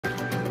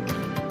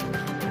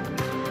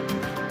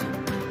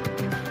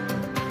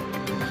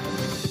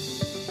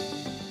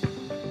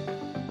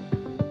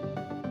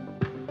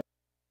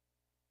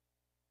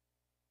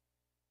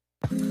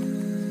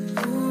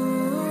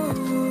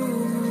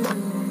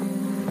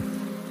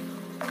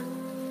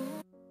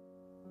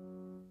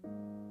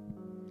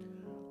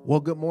Well,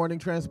 good morning,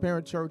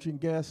 Transparent Church and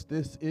guests.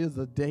 This is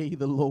a day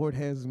the Lord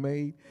has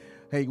made.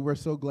 Hey, we're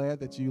so glad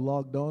that you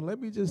logged on. Let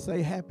me just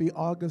say happy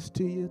August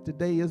to you.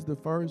 Today is the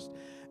 1st,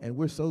 and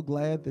we're so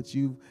glad that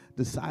you've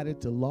decided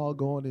to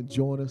log on and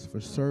join us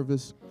for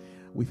service.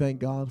 We thank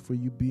God for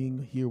you being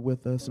here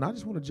with us. And I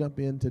just want to jump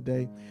in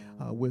today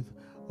with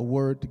a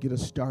word to get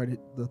us started.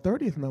 The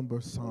 30th number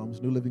of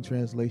Psalms, New Living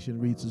Translation,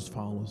 reads as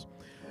follows.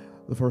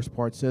 The first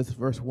part says,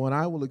 verse 1,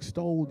 I will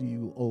extol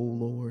you, O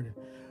Lord,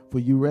 for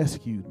you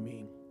rescued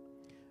me.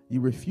 You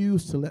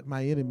refused to let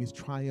my enemies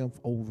triumph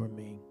over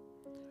me.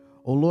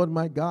 O Lord,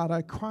 my God,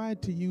 I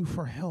cried to you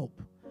for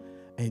help,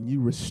 and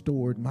you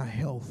restored my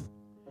health.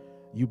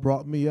 You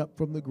brought me up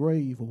from the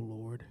grave, O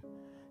Lord.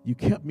 You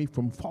kept me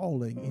from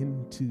falling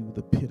into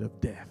the pit of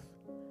death.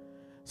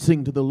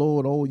 Sing to the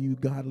Lord, all you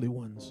godly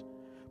ones.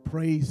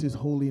 Praise his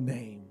holy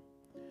name.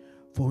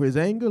 For his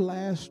anger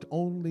lasts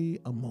only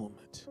a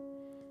moment,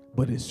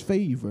 but his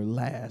favor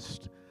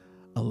lasts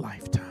a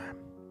lifetime.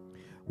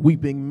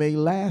 Weeping may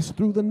last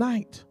through the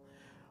night,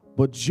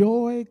 but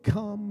joy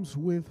comes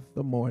with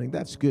the morning.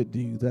 That's good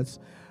news.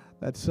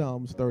 That's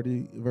Psalms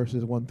 30,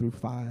 verses 1 through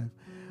 5.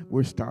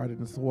 We're started,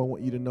 and so I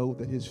want you to know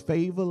that his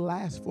favor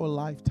lasts for a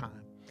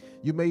lifetime.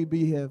 You may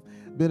have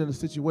been in a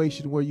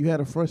situation where you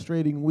had a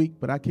frustrating week,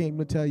 but I came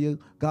to tell you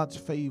God's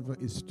favor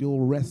is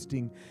still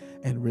resting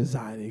and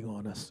residing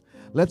on us.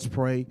 Let's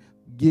pray.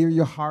 Gear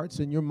your hearts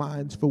and your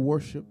minds for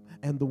worship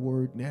and the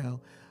word now.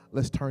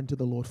 Let's turn to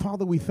the Lord.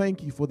 Father, we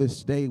thank you for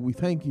this day. We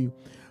thank you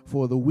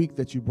for the week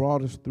that you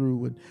brought us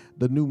through and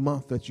the new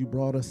month that you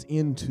brought us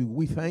into.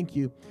 We thank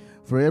you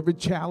for every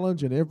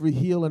challenge and every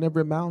hill and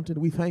every mountain.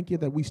 We thank you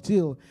that we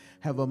still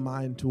have a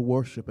mind to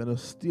worship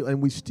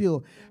and we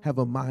still have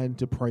a mind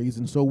to praise.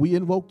 And so we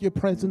invoke your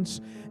presence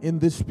in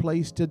this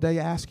place today,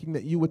 asking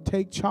that you would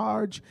take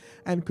charge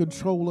and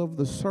control of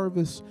the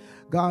service.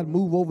 God,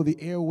 move over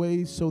the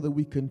airways so that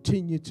we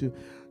continue to,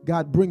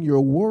 God, bring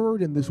your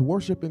word and this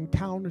worship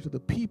encounter to the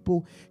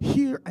people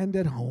here and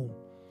at home.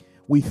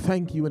 We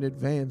thank you in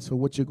advance for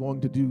what you're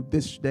going to do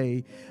this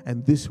day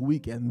and this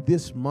week and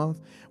this month.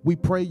 We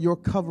pray your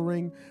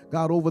covering,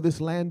 God, over this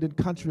land and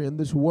country and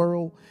this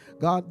world.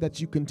 God,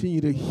 that you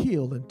continue to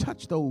heal and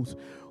touch those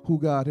who,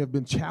 God, have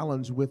been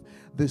challenged with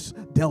this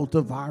Delta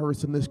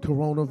virus and this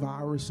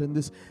coronavirus and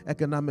this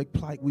economic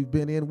plight we've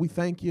been in. We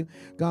thank you,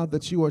 God,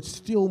 that you are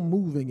still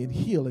moving and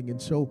healing.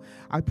 And so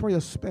I pray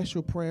a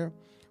special prayer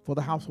for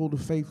the Household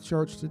of Faith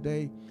Church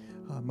today.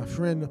 My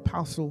friend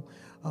Apostle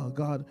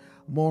God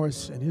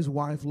Morris and his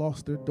wife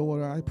lost their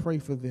daughter. I pray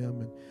for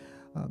them.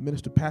 And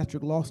Minister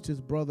Patrick lost his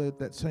brother at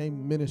that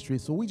same ministry.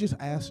 So we just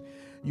ask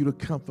you to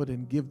comfort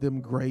and give them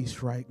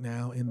grace right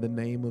now in the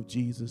name of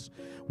Jesus.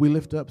 We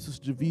lift up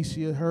Sister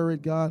Javicia, her,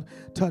 God,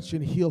 touch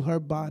and heal her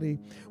body.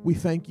 We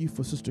thank you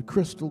for Sister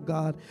Crystal,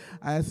 God,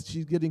 as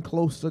she's getting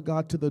closer,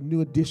 God, to the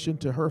new addition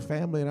to her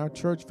family and our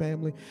church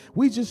family.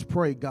 We just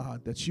pray,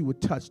 God, that you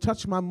would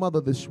touch my mother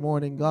this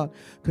morning, God.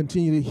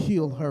 Continue to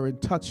heal her and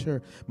touch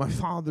her. My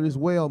father as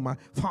well, my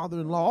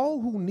father-in-law,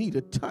 all who need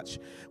a touch.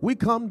 We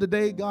come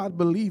today, God,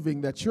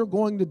 believing that you're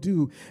going to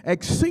do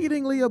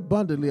exceedingly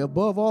abundantly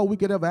above all we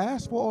could ever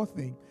ask for or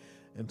think.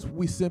 And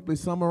we simply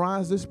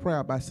summarize this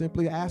prayer by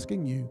simply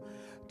asking you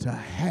to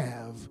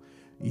have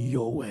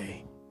your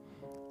way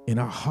in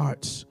our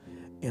hearts,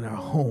 in our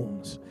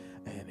homes,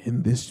 and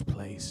in this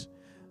place.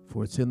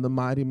 For it's in the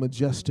mighty,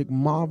 majestic,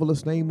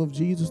 marvelous name of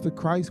Jesus the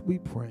Christ we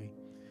pray.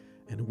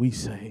 And we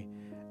say,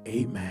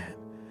 amen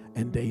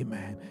and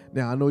amen.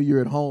 Now, I know you're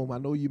at home. I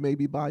know you may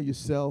be by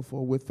yourself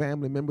or with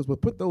family members,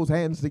 but put those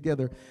hands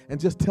together and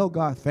just tell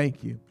God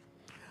thank you.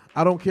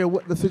 I don't care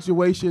what the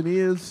situation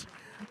is.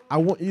 I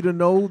want you to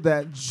know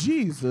that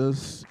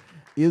Jesus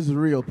is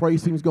real.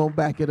 Praise team's going to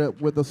back it up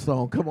with a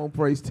song. Come on,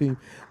 praise team.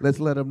 Let's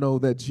let them know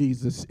that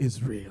Jesus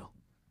is real.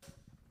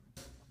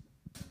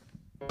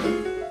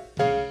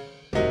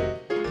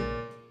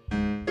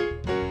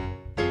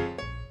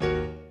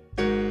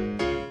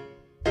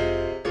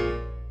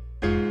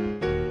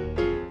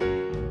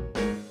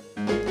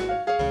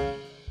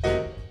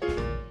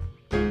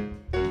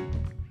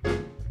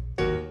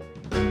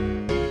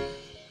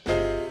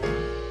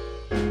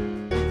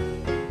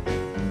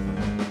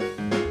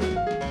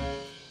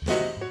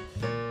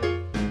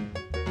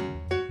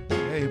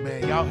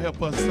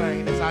 Help us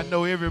sing this. I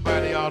know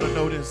everybody ought to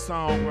know this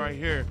song right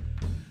here.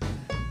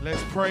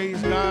 Let's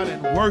praise God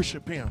and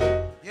worship him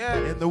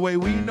in the way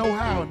we know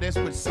how, and that's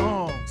with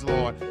songs,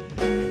 Lord.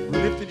 We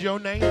lifted your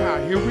name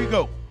high. Here we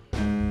go.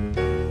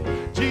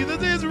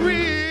 Jesus is real.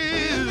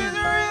 Jesus is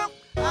real.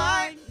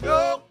 I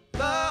know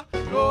the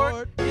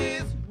Lord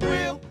is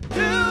real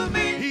to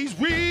me. He's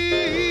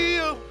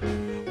real.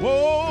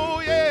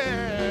 Oh,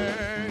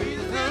 yeah.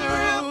 Jesus is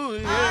real.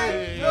 Yeah.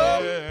 I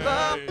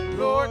know the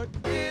Lord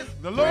is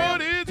real. The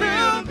Lord is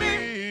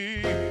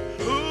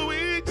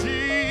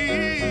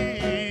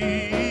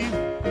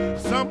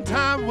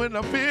when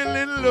I'm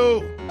feeling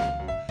low,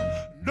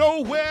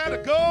 nowhere to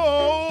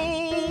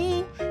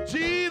go,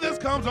 Jesus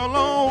comes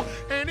along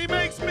and he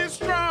makes me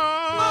strong.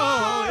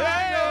 Oh,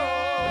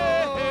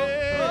 yeah.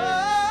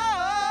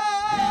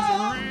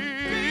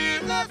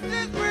 He's real. Jesus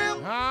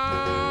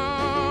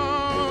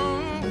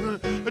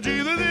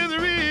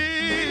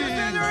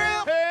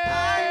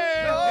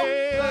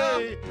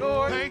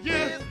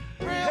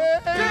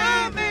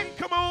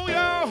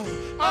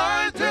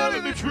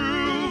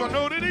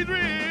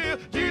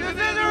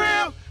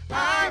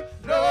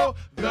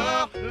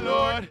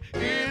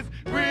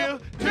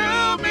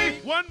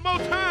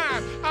more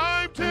time.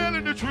 I'm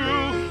telling the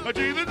truth.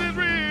 Jesus is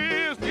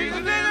real. Jesus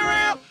is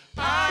real.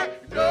 I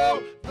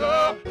know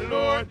the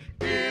Lord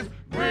is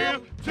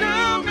real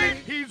to me.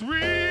 He's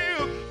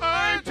real.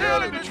 I'm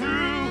telling the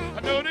truth.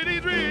 I know that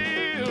he's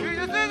real.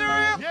 Jesus is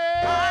real.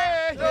 Yeah.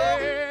 I know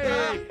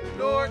the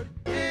Lord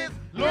is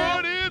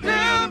real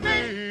to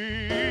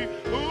me.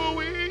 Oh,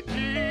 we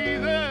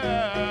Jesus.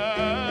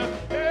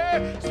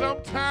 Yeah.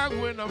 Sometimes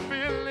when I'm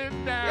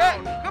feeling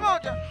down, yeah. Come on,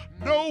 John.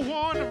 No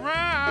one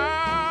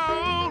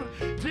around.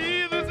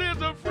 Jesus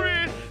is a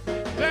friend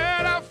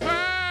that I found.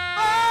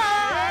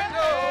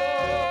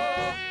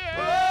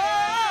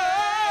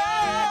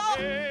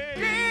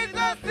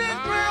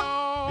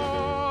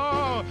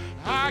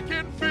 I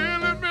can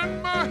feel him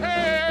in my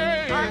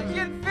hand. I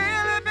can feel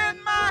him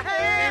in my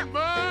hand. In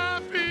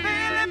my feet.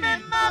 Feel him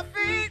in my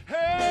feet.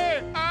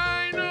 Hey,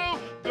 I know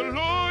the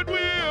Lord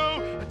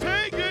will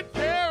take good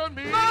care of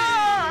me. Oh, I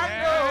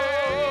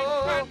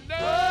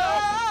know.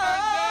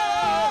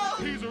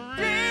 He's real.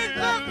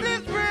 Jesus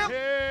is real.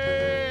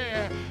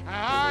 Yeah,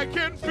 I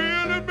can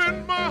feel him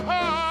in my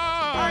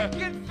heart. I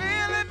can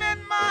feel him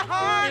in my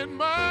heart. In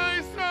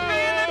my soul.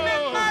 Feel him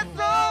in my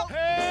soul.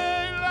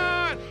 Hey,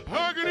 Lord,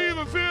 I can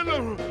even feel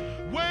him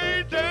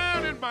way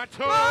down in my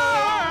toes. Oh,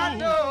 I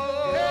know.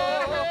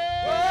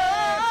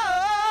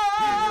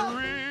 He's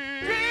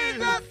real.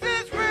 Jesus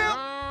is real.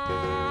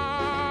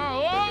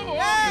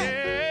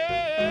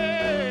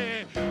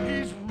 Yeah.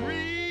 He's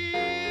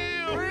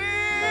real.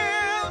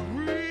 Real.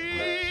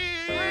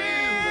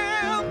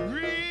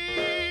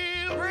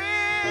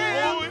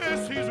 Oh,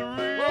 yes, he's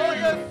real. Oh,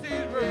 yes,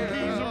 he's real.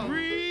 He's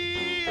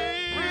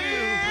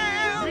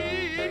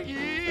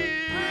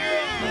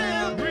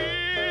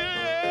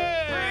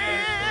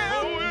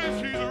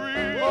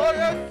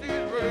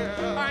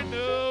I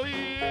know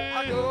he is.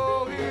 I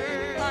know he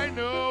is. I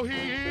know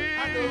he is.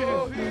 I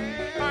know he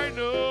is. I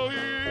know he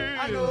is.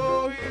 I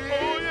know he is.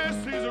 Oh, yes,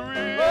 he's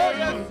real. Oh,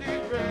 yes,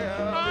 he's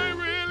real. I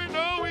really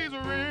know he's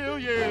real,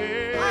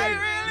 yeah. I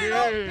really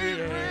know he's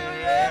real,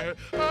 yeah.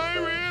 I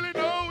really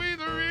know he's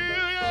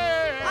real,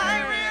 yeah. I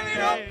really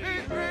know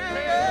he's real,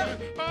 yeah. I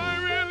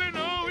really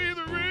know he's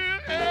real,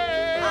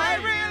 yeah. I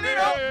really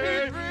know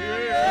he's real,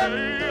 yeah. I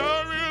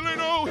really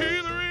know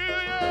he's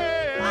real,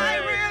 yeah. I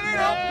really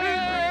know he's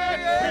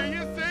real. Can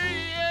you say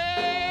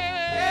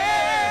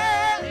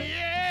yeah?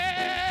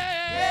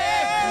 Yeah.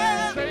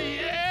 Yeah. Say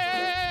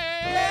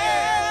yeah.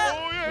 Yeah.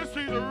 Oh, yes,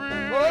 he's a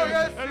real. Oh,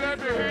 yes, and let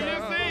me hear you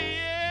say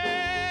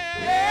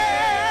yeah.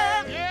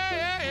 Yeah.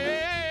 Yeah.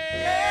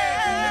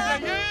 Yeah.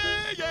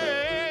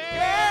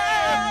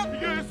 Yeah.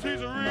 Yes,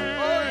 he's a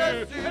real. Oh,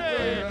 yes, he's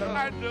real.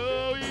 I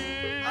know he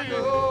is. I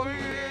know he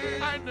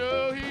is. I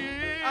know he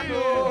is. I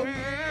know he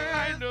is.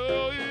 I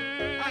know he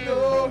is. I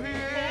know he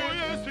is. Oh,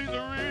 yes, he's a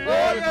real.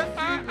 Oh, yes,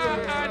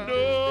 I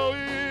know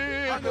he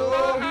is. I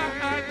know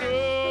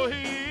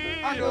he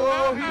is. I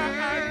know he is.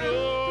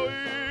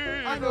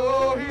 I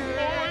know he is.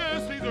 Oh,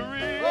 yes, he's a real.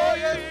 Oh,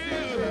 yes,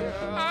 he's real.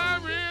 I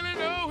really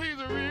know he's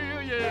a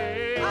real,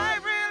 yeah. I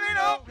really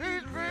know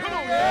he's real. Come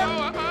on,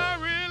 y'all. I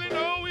really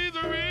know he's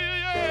a real,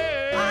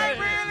 yeah. I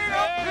really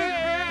know he's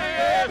real,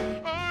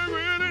 yeah. I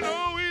really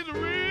know he's a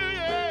real,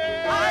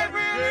 yeah. I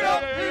really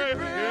know he's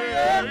real,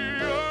 yeah. I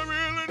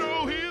really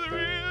know he's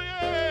real,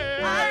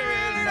 yeah. I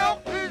really know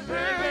he's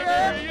real,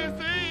 yeah. You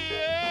say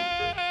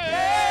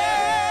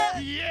yeah.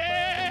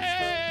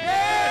 Yeah.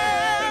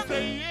 Yeah.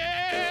 Say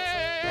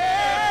yeah.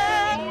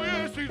 Yeah. Oh,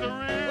 yes, he's a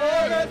real.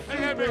 Oh, yes, he's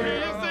real. Let me hear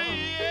you say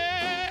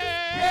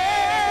yeah.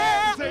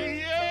 Yeah. Say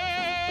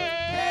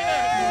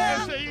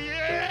yeah. Say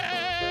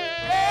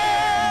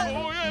yeah.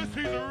 Oh, yes,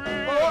 he's a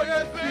real. Oh,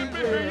 yes, he's real. Let me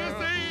hear you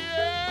say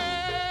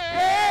yeah.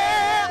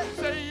 Yeah.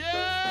 Say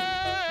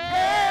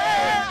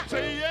yeah.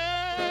 Say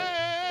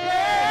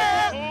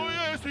yeah. Oh,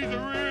 yes, he's a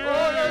real.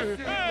 Oh, yes, he's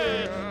real.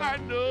 I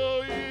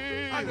know he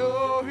is. I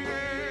know he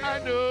is. I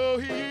know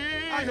he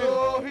is. I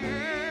know he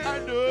is. I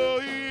know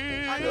he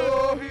is. I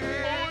know he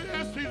is. Oh,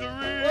 yes, he's a real.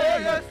 Oh,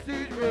 yes,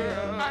 he's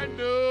real. I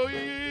know he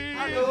is.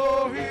 I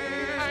know he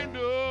is. I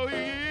know he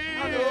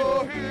is. I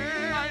know he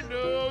is. I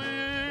know he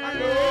is. I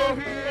know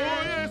he is.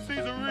 Oh, yes, he's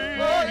a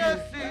real. Oh, yes,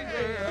 he's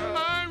real.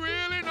 I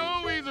really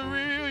know he's a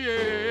real,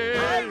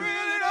 yeah. I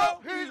really know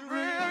he's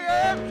real,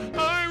 yeah.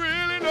 I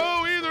really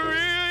know he's a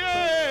real,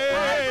 yeah. I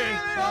really know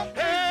he's real.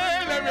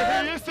 Hey, let me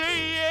hear you say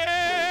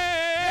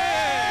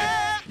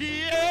yeah.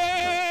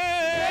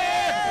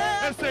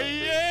 Yeah. And say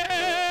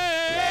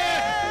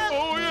yeah.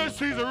 Oh, yes,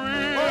 he's a real.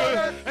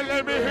 And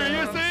let me hear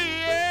you say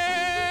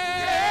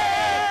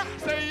yeah.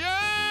 Say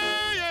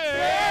yeah,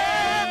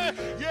 yeah.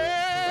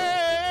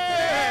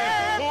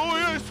 Yeah. Oh,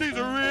 yes, he's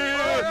a real.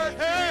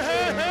 Hey,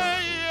 hey,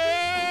 hey, yeah.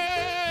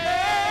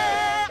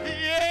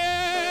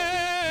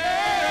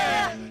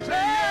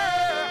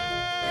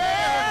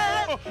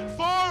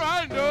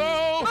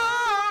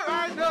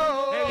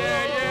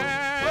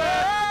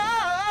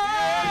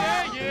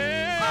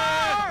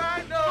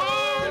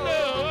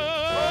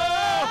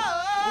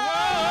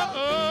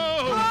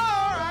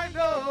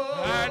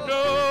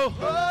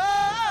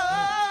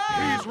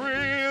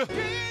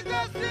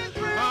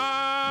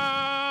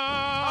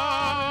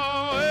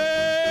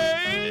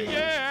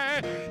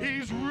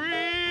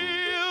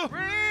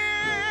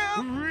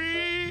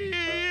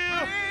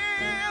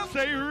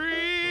 say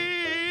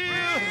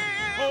real.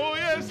 Oh,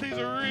 yes, he's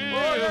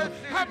real.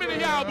 How many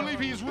of y'all believe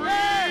he's real?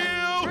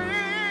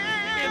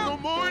 In the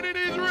morning,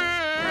 he's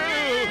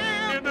real.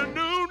 In the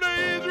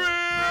noonday, he's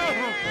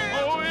real.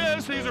 Oh,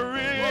 yes, he's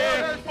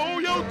real. Oh,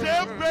 your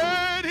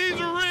deathbed,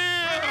 he's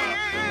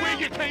real. When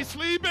you can't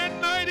sleep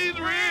at night, he's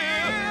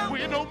real.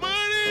 When no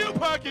money in your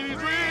pocket, he's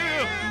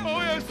real.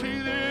 Oh, yes, he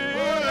is.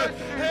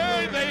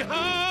 Hey, they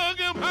hung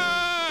him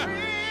high.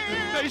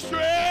 They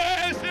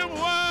stretched him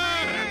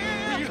wide.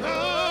 He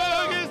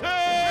hung his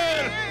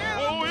head.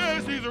 Oh,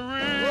 yes, he's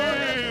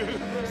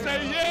real.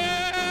 Say, yeah.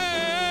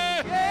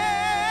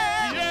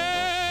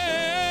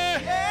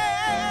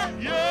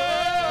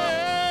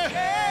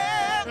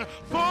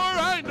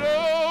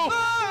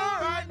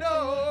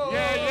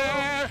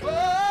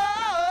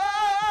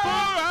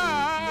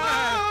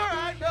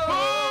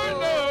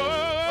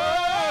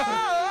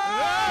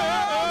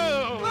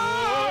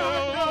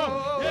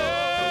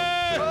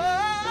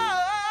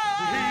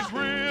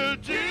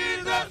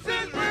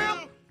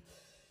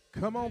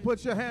 Come on,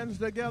 put your hands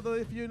together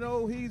if you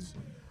know he's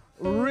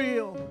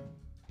real.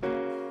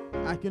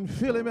 I can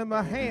feel him in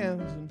my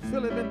hands and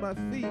feel him in my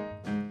feet.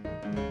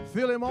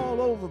 Feel him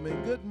all over me.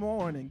 Good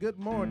morning, good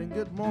morning,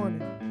 good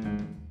morning.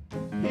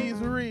 He's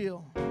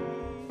real.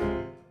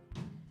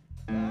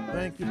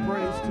 Thank you,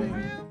 praise team.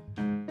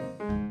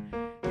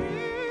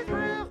 He's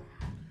real.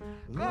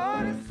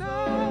 God is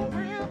so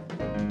real.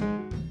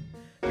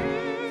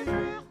 He's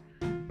real.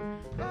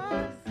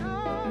 God is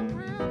so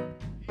real.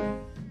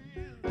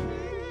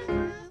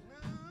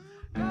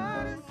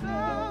 God is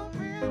so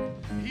real.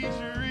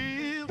 He's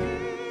real.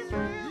 He's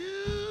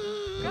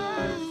real.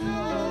 God is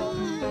so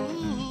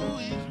real.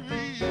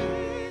 He's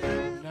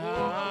real.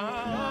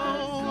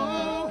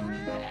 Now,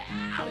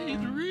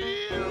 he's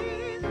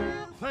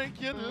real.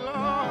 Thank you,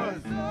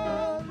 Lord.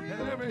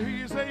 And let me hear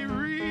you say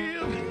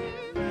real.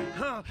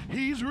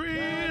 He's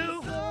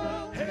real.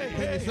 Hey,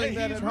 hey, sing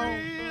that he's at home?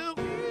 real.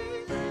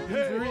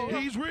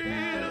 Hey, he's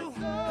real.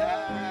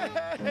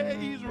 Hey,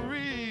 he's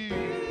real.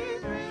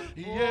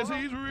 Yes,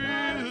 he's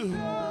real.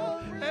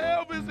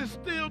 Elvis is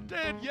still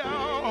dead,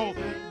 y'all,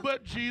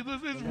 but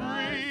Jesus is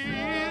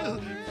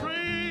real.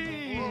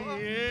 Free.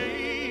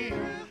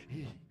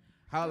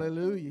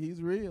 Hallelujah.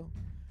 He's real.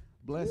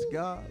 Bless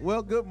God.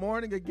 Well, good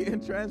morning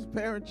again,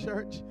 Transparent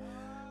Church.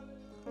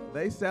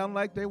 They sound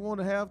like they want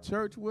to have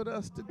church with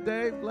us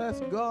today. Bless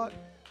God.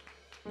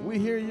 We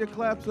hear your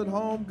claps at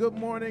home. Good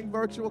morning,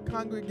 virtual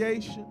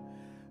congregation.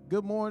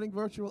 Good morning,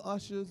 virtual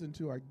ushers, and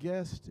to our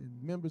guests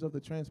and members of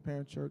the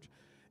Transparent Church.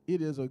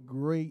 It is a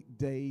great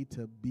day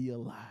to be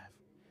alive.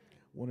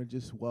 I want to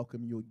just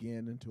welcome you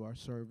again into our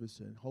service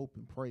and hope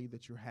and pray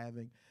that you're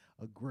having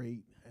a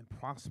great and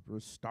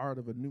prosperous start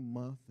of a new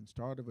month and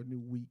start of a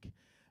new week.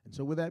 And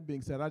so with that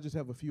being said, I just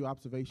have a few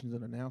observations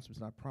and announcements,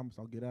 and I promise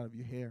I'll get out of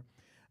your hair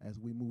as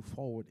we move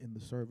forward in the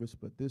service.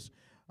 But this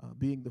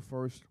being the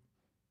first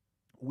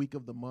week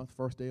of the month,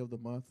 first day of the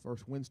month,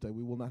 first Wednesday,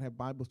 we will not have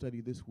Bible study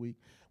this week.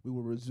 We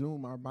will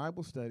resume our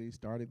Bible study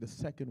starting the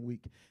second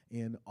week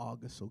in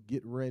August. So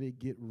get ready,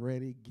 get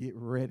ready, get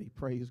ready.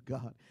 Praise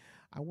God.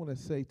 I want to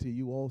say to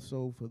you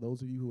also, for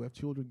those of you who have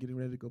children getting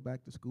ready to go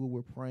back to school,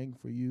 we're praying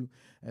for you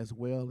as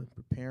well and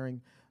preparing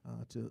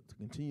to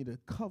continue to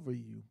cover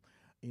you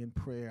in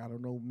prayer. I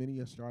don't know, many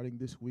are starting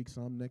this week,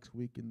 some next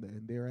week and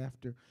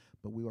thereafter,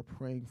 but we are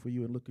praying for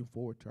you and looking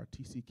forward to our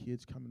TC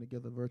Kids coming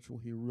together virtual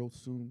here real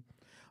soon.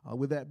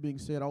 With that being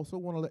said, I also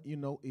want to let you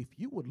know, if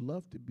you would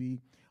love to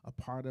be a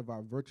part of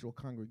our virtual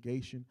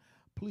congregation,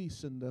 please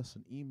send us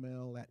an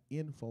email at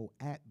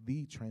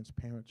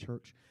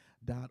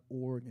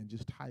info@thetransparentchurch.org and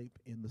just type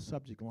in the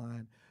subject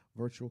line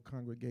virtual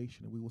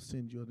congregation, and we will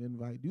send you an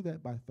invite. Do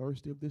that by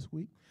Thursday of this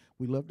week.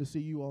 We'd love to see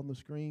you on the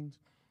screens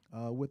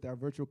with our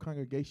virtual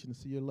congregation and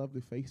see your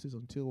lovely faces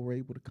until we're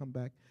able to come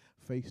back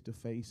face to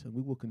face, and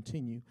we will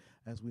continue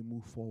as we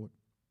move forward.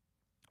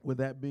 With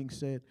that being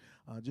said,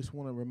 I just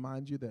want to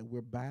remind you that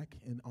we're back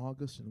in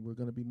August, and we're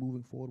going to be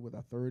moving forward with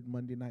our third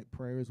Monday night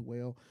prayer as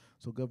well,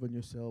 so govern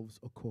yourselves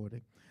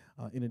according.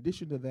 In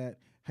addition to that,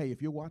 hey,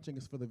 if you're watching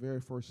us for the very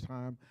first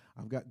time,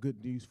 I've got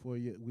good news for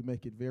you. We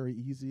make it very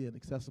easy and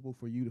accessible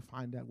for you to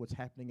find out what's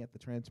happening at the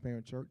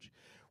Transparent Church.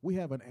 We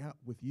have an app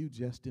with you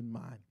just in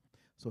mind.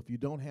 So if you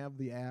don't have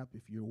the app,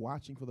 if you're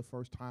watching for the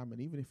first time, and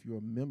even if you're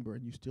a member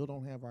and you still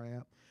don't have our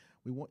app,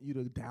 we want you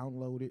to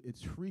download it.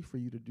 It's free for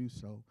you to do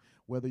so.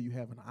 Whether you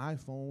have an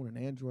iPhone, an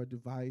Android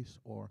device,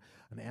 or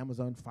an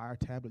Amazon Fire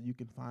tablet, you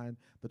can find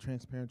the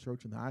Transparent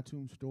Church in the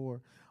iTunes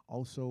Store,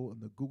 also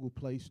in the Google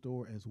Play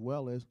Store, as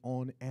well as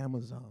on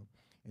Amazon.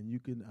 And you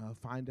can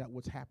find out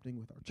what's happening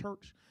with our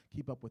church,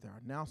 keep up with our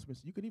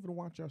announcements. You can even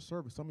watch our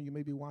service. Some of you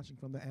may be watching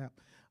from the app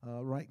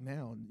right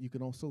now. And you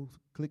can also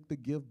click the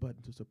Give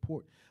button to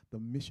support the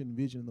mission,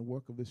 vision, and the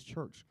work of this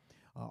church.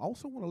 I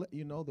also want to let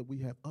you know that we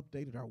have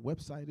updated our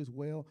website as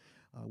well.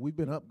 We've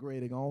been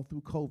upgrading all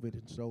through COVID,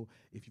 and so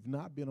if you've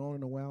not been on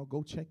in a while,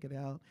 go check it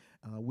out.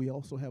 We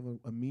also have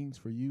a means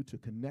for you to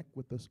connect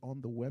with us on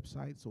the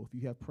website. So if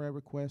you have prayer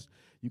requests,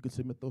 you can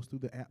submit those through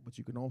the app, but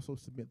you can also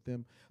submit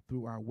them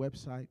through our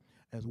website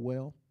as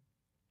well.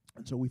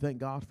 And so we thank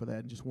God for that,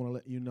 and just want to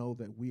let you know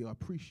that we are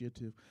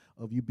appreciative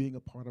of you being a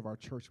part of our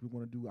church. We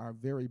want to do our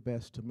very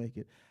best to make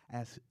it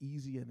as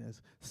easy and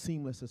as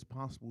seamless as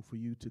possible for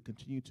you to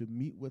continue to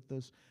meet with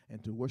us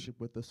and to worship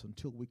with us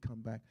until we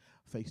come back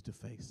face to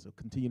face. So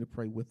continue to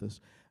pray with us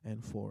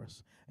and for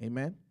us.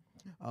 Amen.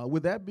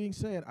 With that being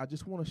said, I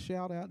just want to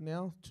shout out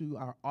now to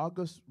our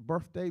August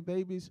birthday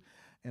babies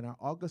and our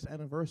August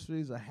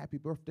anniversaries. A happy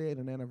birthday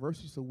and an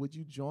anniversary. So would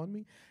you join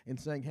me in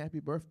saying happy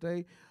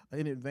birthday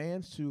in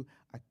advance to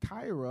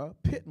Akira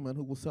Pittman,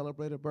 who will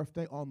celebrate her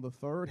birthday on the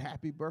 3rd.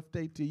 Happy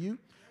birthday to you,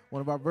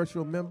 one of our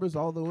virtual members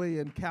all the way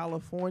in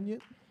California.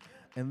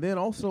 And then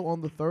also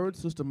on the 3rd,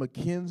 Sister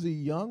Mackenzie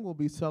Young will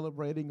be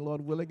celebrating,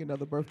 Lord willing,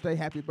 another birthday.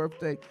 Happy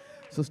birthday,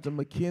 Sister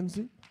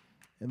Mackenzie.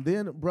 And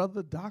then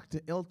Brother Dr.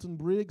 Elton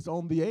Briggs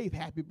on the 8th.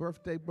 Happy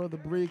birthday, Brother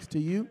Briggs, to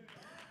you.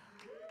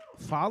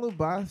 Followed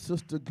by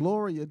Sister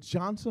Gloria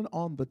Johnson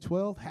on the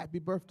 12th. Happy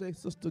birthday,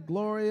 Sister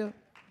Gloria.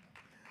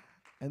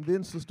 And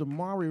then Sister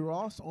Mari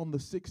Ross on the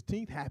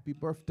 16th. Happy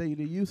birthday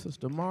to you,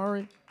 Sister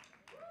Mari.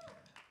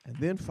 And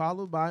then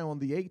followed by on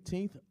the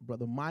 18th,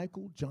 Brother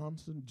Michael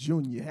Johnson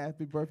Jr.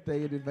 Happy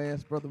birthday in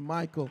advance, Brother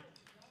Michael.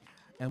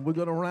 And we're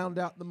going to round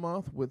out the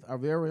month with our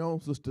very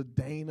own Sister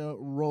Dana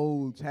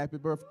Rhodes. Happy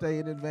birthday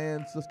in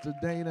advance, Sister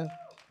Dana.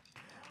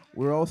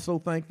 We're also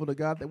thankful to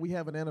God that we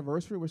have an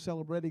anniversary we're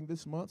celebrating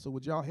this month. So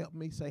would y'all help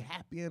me say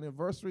happy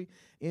anniversary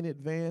in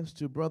advance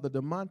to Brother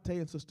DeMonte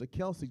and Sister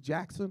Kelsey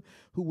Jackson,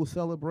 who will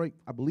celebrate,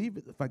 I believe,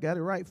 if I got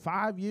it right,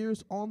 5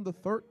 years on the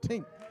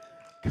 13th.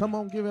 Come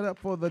on, give it up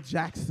for the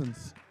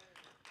Jacksons.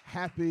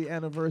 Happy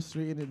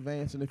anniversary in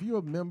advance. And if you're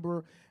a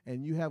member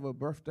and you have a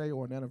birthday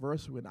or an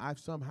anniversary and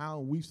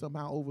we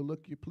somehow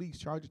overlook you, please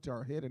charge it to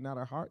our head and not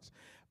our hearts.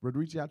 But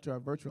reach out to our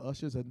virtual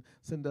ushers and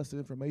send us the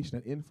information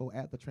at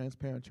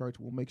info@thetransparent.church.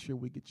 We'll make sure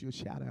we get you a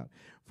shout out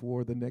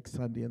for the next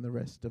Sunday and the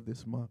rest of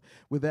this month.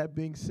 With that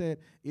being said,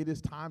 it is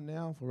time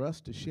now for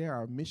us to share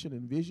our mission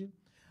and vision.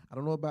 I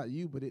don't know about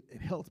you, but it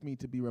helps me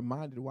to be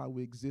reminded why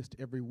we exist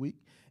every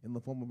week in the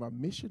form of our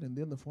mission and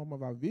then the form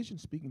of our vision,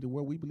 speaking to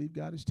where we believe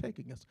God is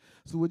taking us.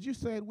 So would you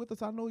say it with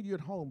us? I know you're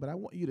at home, but I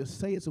want you to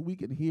say it so we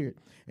can hear it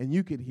and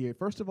you can hear it.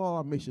 First of all,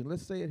 our mission.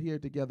 Let's say it here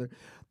together.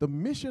 The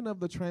mission of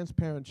the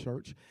Transparent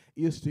Church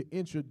is to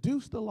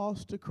introduce the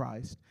lost to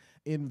Christ,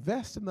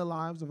 invest in the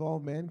lives of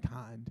all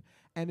mankind,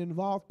 and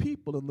involve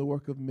people in the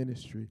work of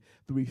ministry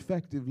through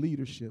effective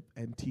leadership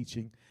and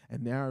teaching.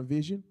 And now our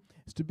vision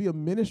is to be a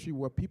ministry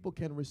where people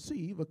can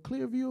receive a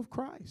clear view of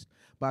Christ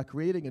by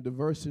creating a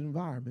diverse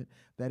environment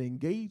that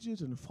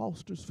engages and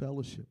fosters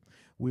fellowship.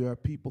 We are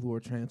people who are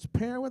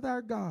transparent with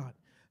our God,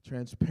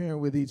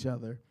 transparent with each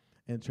other,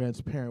 and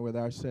transparent with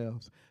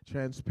ourselves.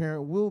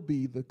 Transparent will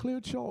be the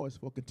clear choice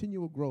for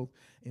continual growth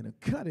in a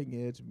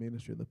cutting-edge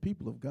ministry. The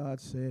people of God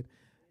said,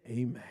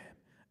 amen.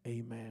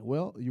 Amen.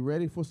 Well, you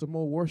ready for some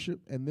more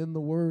worship and then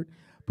the word?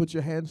 Put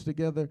your hands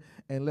together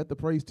and let the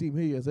praise team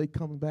hear as they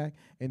come back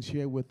and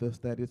share with us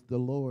that it's the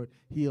Lord.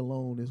 He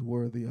alone is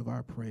worthy of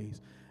our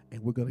praise.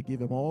 And we're going to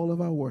give him all of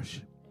our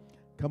worship.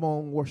 Come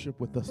on, worship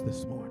with us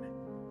this morning.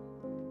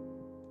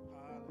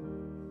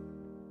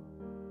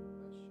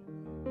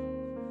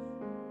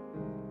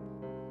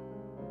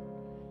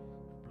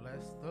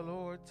 Bless the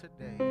Lord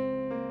today.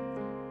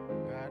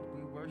 God,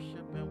 we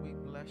worship and we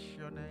bless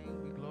your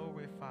name. We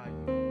glorify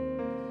you.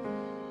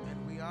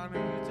 And we honor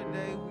you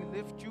today. We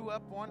lift you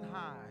up on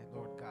high,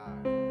 Lord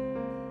God.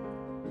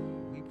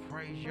 We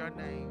praise your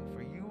name,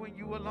 for you and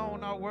you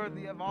alone are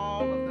worthy of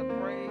all of the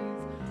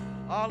praise,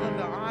 all of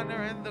the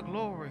honor and the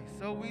glory.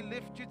 So we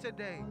lift you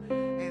today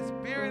in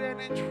spirit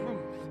and in truth.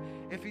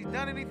 If he's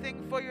done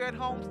anything for you at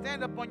home,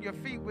 stand up on your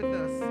feet with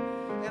us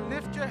and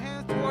lift your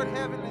hands toward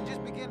heaven and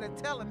just begin to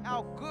tell him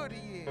how good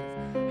he is,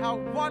 how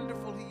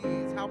wonderful he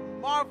is, how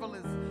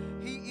marvelous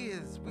he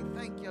is. We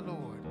thank you,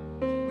 Lord.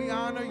 We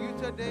honor you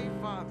today,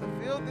 Father.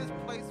 Fill this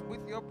place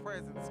with your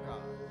presence,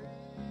 God.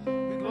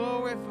 We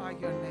glorify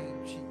your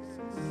name,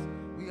 Jesus.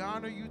 We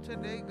honor you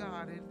today,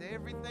 God. In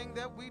everything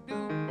that we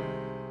do,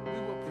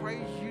 we will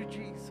praise you,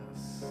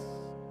 Jesus.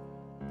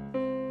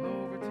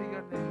 Glory to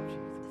your name,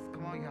 Jesus.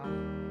 Come on, y'all.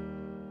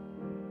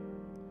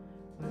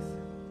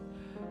 Listen.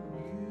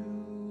 You,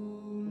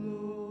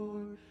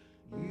 Lord,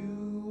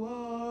 you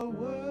are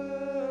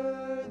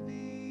worthy.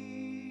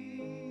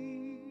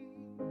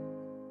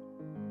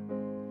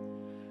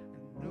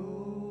 No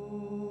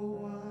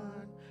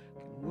one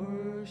can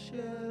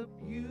worship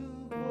you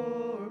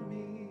for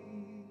me.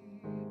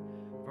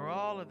 For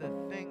all of the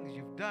things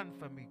you've done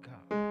for me,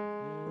 God.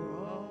 For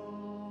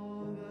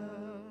all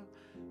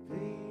the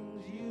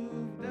things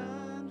you've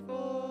done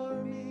for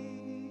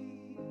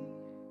me.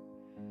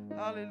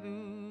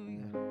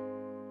 Hallelujah.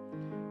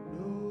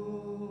 No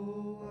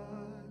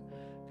one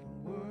can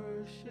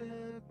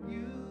worship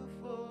you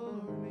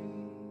for me.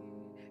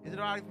 Is it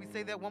all right if we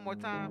say that one more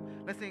time?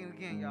 Let's sing it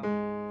again, y'all.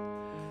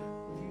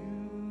 You,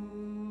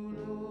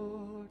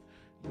 Lord,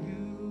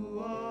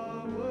 you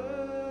are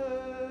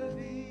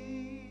worthy.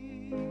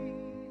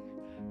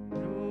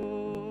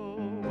 No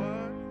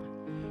one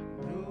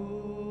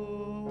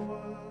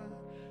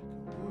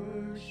can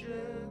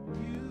worship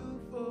you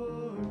for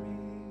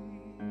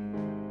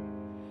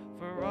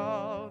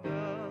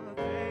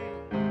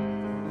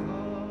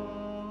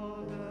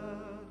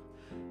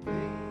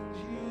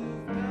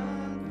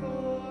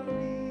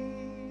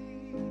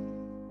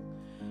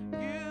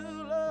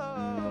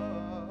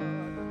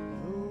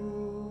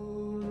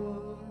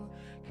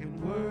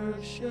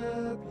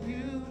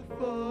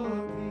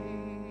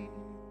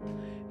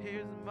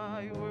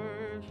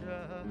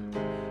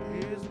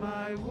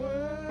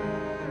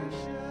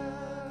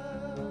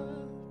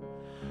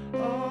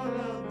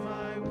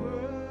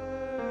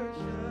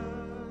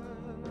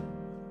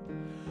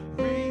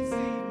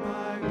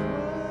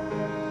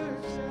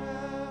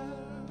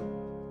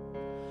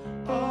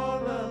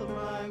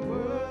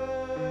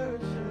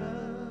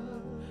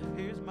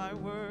my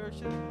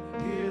worship.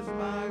 Here's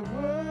my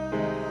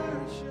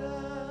worship.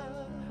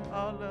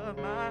 All of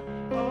my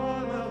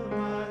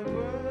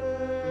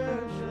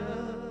worship.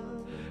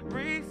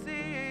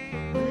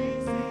 Receive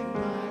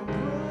my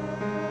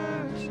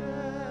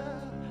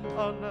worship.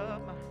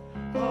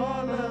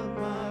 All of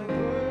my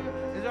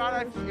worship. Is it all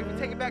right if we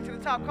take it back to the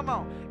top? Come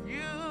on.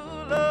 You,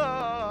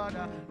 Lord.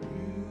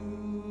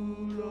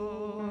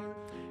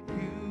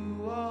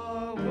 You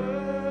are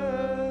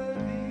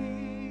worthy.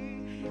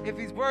 If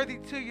he's worthy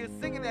to you,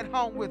 sing it at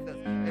home with us.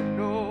 And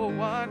no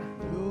one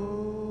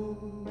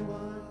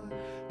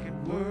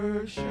can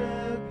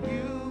worship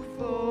you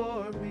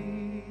for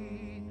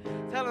me.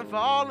 Tell him for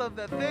all of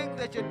the things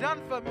that you've done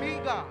for me,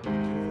 God.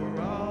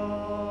 For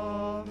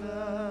all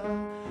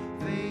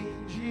the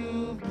things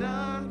you've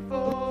done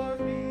for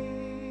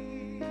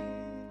me.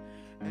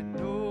 And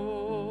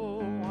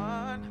no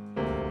one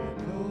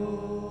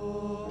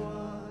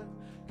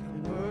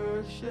can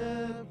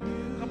worship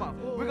you. Come on,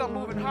 we're going to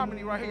move in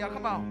harmony right here, y'all.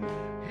 Come on.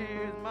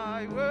 Here's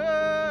my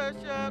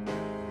worship.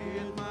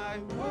 Here's my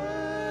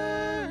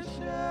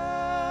worship.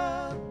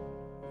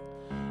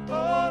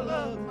 All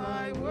of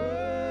my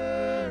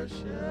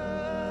worship.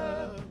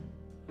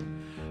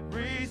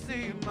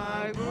 Receive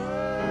my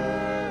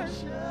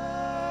worship.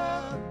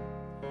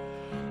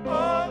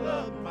 All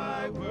of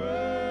my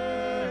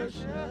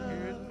worship.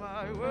 Here's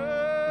my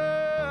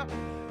worship.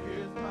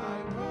 Here's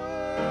my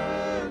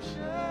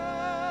worship.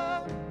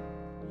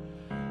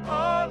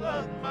 All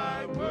of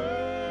my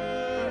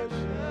worship.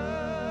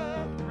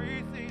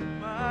 Receive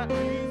my worship.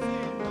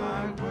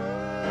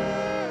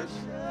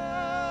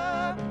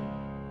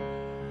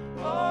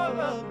 All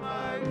of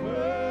my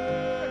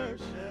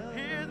worship.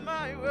 Here's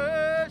my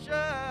worship.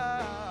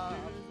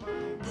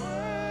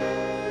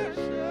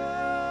 Worship.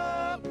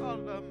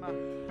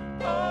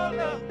 All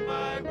of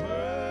my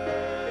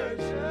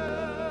worship.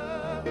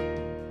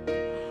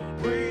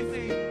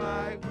 Receive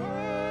my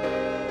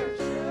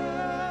worship.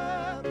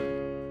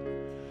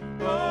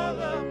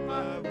 All of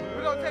my worship.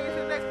 We're gonna take it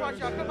to the next part,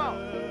 y'all. Come on.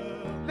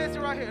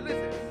 Listen right here.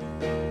 Listen.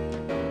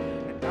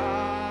 And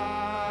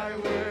I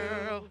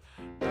will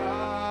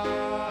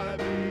not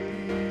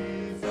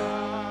be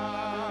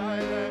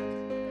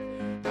silent.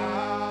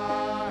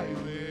 I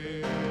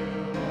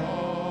will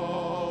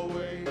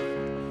always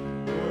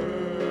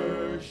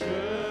worship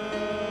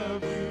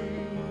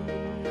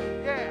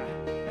you. Yeah,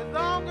 as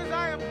long as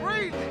I am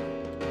breathing.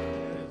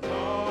 As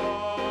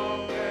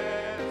long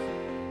as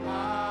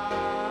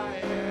I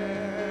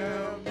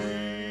am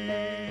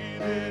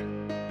breathing.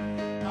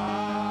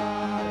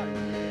 I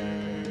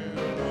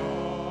will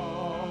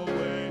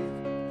always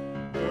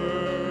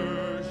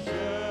worship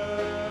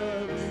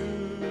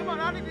you. Come on,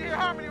 I need to hear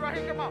harmony right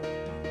here. Come on.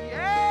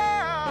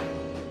 Yeah.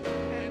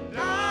 And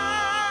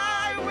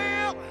I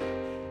will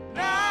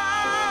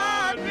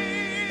not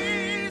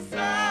be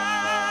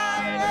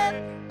silent.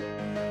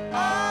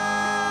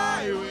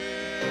 I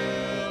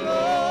will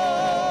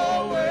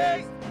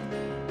always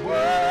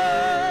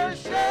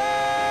worship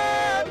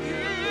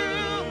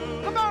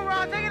you. Come on,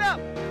 Ron, take it up.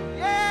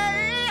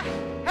 Yeah.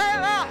 Hey,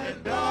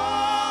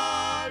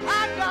 Lord. I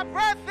got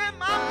breath in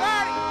my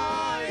body.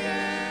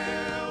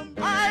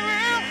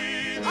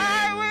 I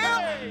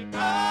will.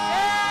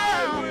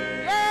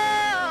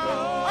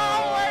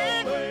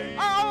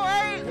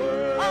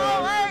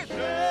 Always.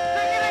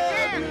 Sing it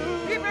again.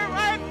 Keep it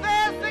right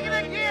there. Sing it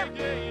again.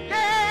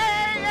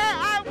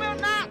 Yeah. I will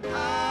not. I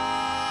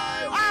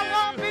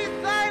won't be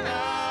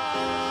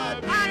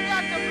silent. I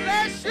got to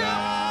bless you.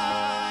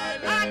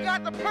 I got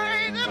to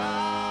praise him. I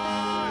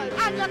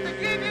got to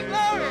give you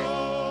glory.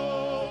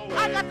 I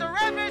got to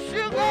reverence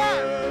you, God.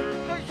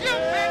 Because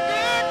you've been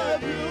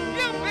good.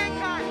 You've been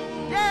kind.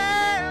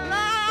 Yeah,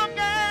 long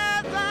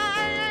as I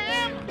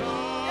am.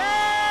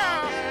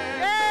 Yeah.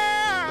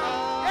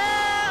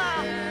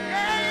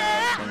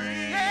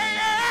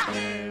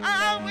 I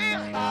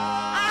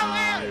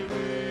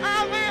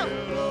will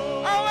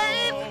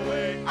always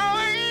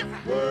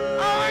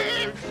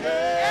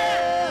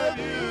worship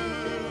you.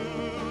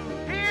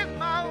 Here's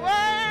my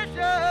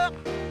worship.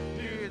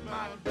 Here's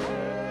my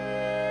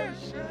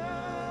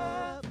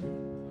worship.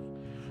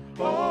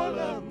 All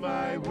of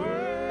my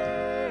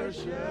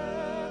worship.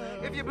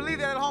 If you believe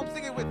that at home,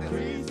 sing it with us.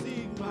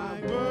 Receive my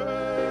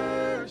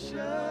worship.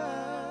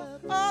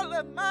 All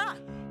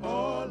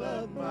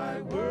of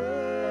my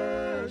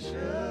worship.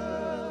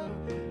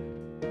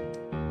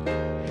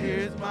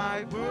 Here's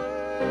my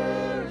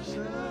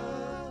worship.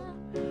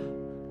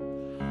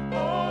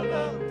 All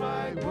of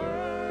my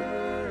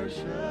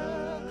worship.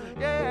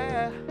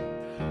 Yeah.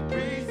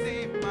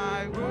 Receive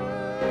my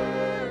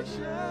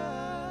worship.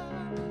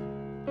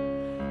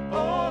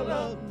 All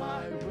of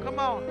my worship. Come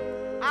on.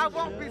 I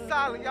won't be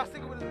silent. Y'all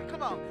sing it with me.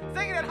 Come on.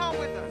 Sing it at home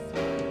with us.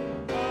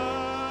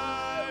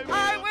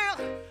 I will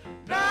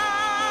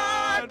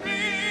not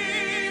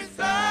be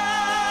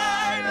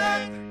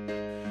silent.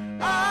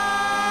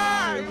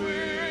 I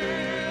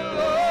will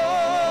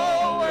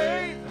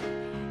always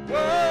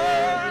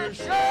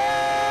worship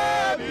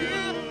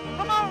you.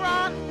 Come on,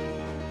 Ron.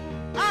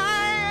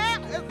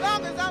 As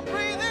long as I'm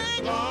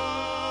breathing.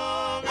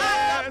 I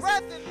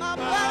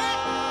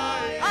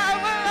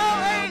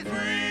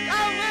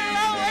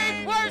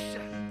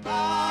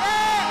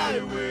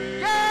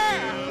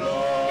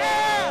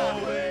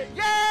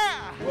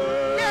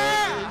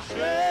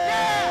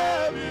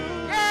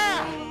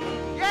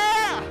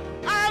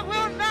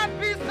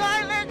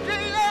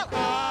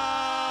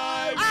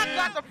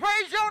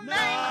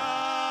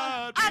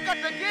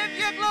give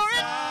you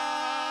glory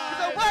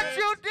because of what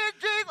you did,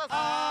 Jesus.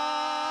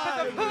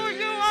 Because of who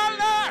you are,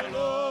 Lord.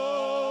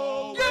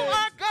 You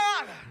are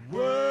God.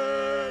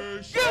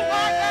 You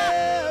are God.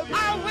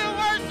 I will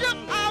worship.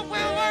 I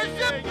will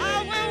worship. I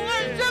will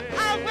worship.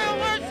 I will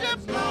worship.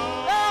 Oh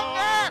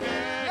God.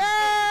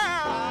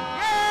 Yeah.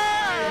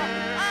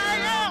 Yeah. I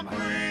am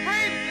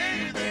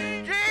praising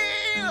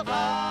Jesus. I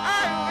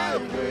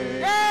will.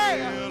 Yeah.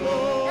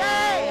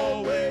 Yeah.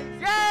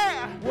 Yeah.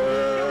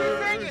 Can we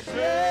sing it?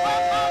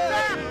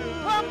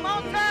 One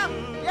more time.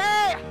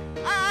 Yeah.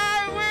 I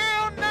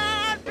will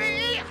not be.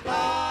 Oh.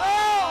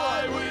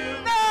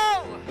 No.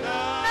 No.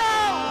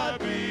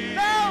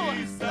 No.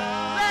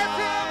 Let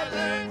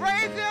him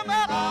raise him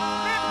up.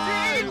 Lift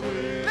him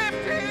up.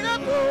 Lift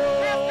him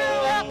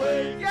up.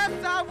 Yes,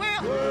 I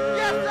will.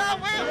 Yes, I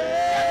will.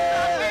 Yes,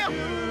 I will.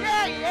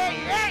 Yeah, yeah,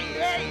 yeah,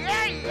 yeah,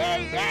 yeah, yeah,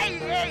 yeah,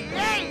 yeah,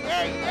 yeah,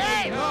 yeah,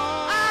 yeah.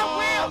 I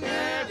will.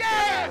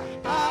 Yeah.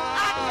 I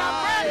got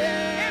breath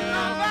in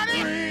my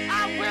body. I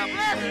will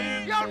bless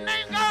your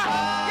name, God.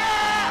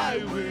 Yeah.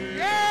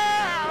 Yeah.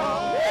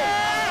 Yeah.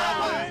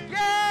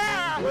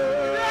 Yeah.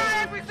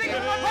 Let me sing it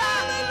one more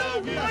time.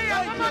 Oh,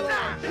 yeah, one more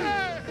time.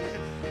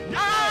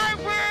 I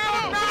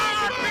will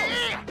not be.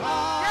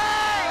 Yeah.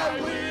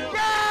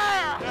 Yeah.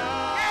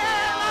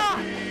 Yeah, Lord.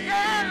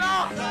 Yeah,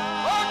 Lord.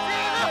 Oh,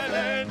 Jesus.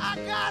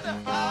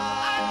 I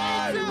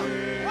need to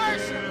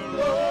worship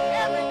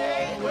every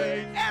day.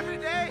 Every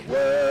day.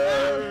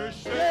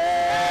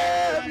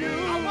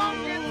 I won't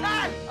get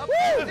tired of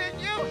praising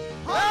you.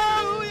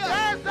 Hallelujah.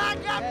 Yes, I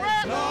got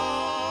breath. Yeah,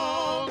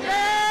 Lord.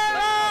 Yeah,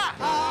 Lord.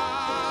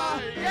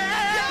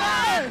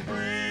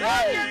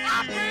 Lord, yes,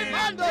 I praise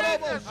you,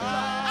 Jesus.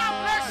 I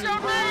bless your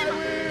name.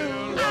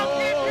 I'll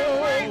give you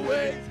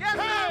praise. Yes,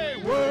 I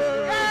will.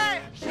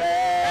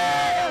 Yeah.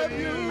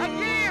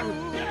 Again,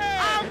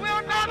 I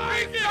will not be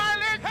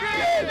silent,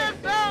 Jesus.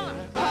 Yeah.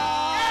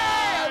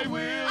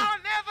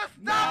 I'll never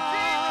stop,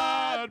 Jesus.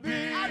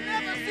 I'll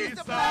never cease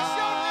to bless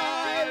your name,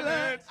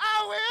 Jesus. I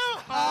will.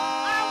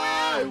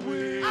 Always.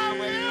 Yeah. I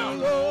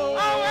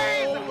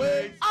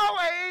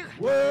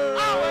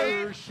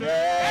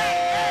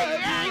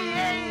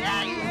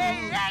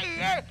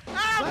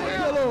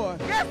will. Lord.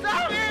 Yes, I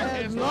will.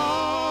 As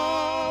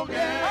long as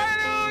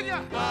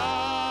Hallelujah.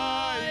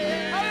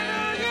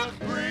 Hallelujah.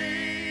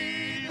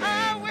 breathe, I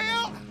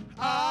will.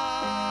 I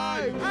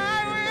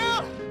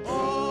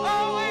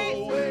Always.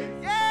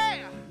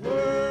 Yeah.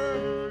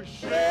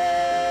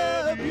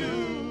 worship you.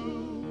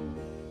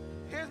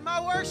 Here's my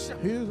worship.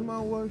 Here's my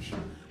worship.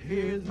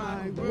 Here's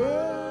my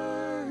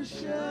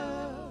Worship.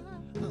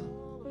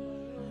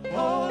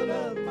 All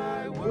of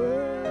my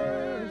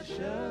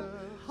worship.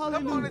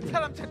 Come on and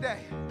tell him today.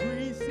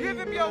 Give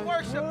him your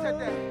worship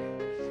today.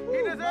 He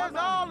deserves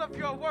all of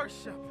your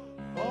worship.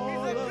 He's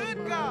a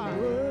good God.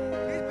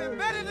 He's been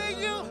better than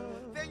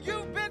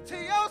you've been to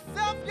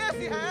yourself. Yes,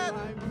 he has.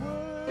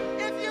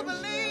 If you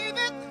believe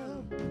it,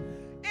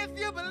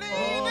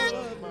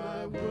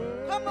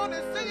 come on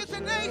and sing it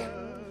today.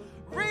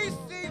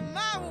 Receive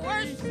my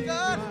worship,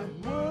 God.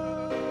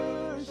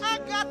 I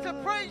got to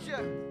praise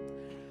you.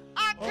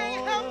 I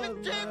can't help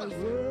it, Jesus.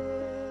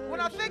 When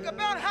I think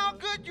about how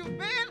good you've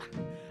been,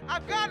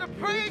 I've got to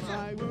praise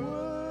you.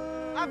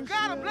 I've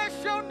got to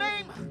bless your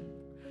name.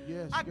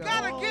 Yes, I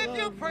got to give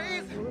you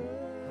praise.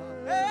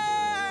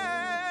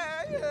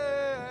 Yeah.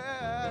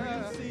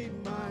 Receive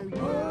my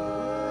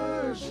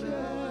worship.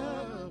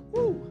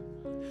 Woo.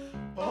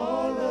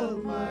 All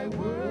of my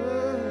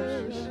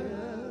worship.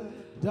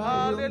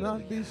 I will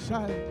not be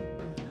silent.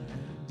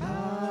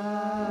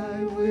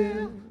 I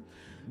will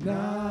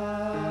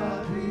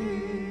not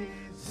be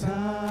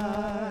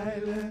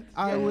silent.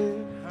 I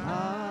will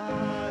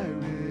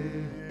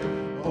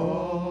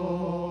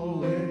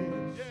always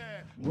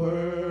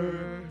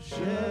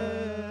worship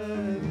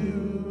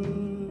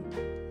you.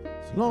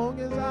 As long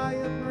as I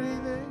am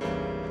breathing,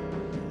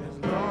 as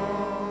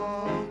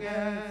long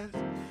as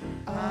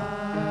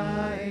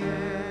I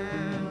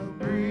am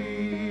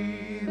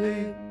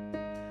breathing,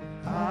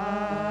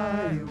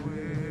 I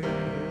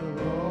will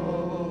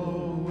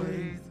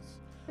always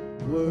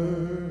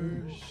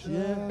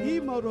worship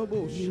you.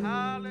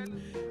 Hallelujah.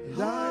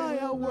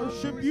 I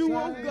worship you,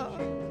 oh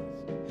God.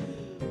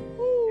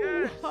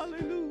 Ooh,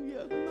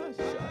 hallelujah.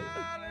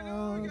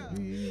 Hallelujah.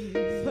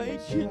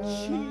 Thank you,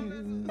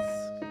 Jesus.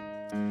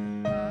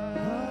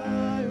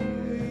 I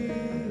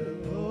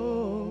will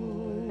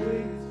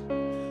always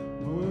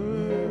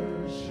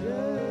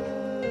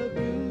worship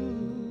you.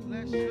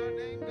 Bless your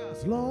name, God.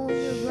 As long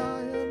as I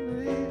am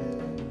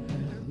breathing,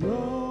 as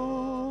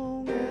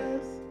long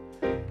as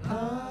I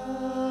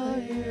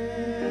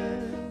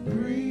am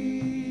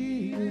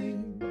breathing,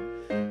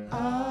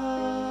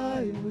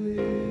 I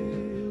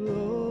will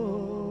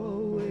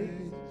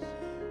always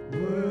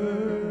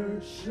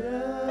worship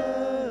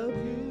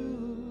you.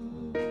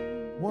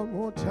 One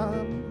more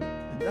time,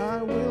 and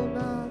I will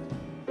not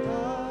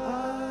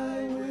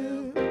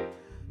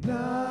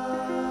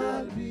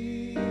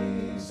be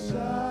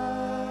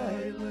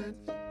silent.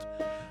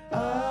 I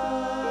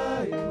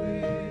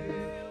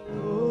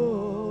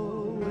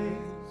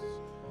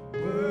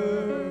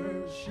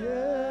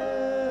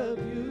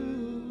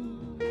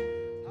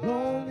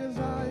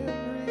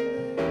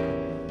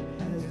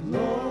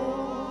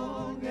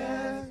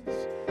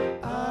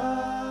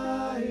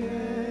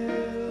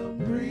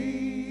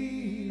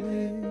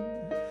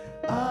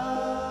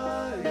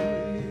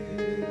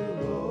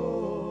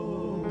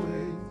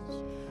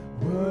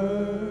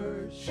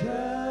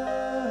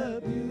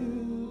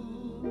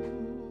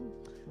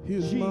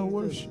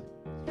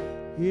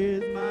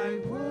Here's my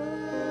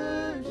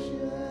worship,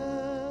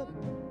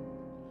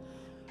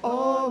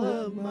 all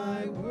of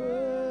my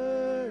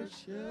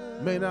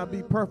worship. May not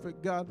be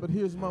perfect, God, but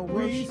here's my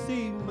worship.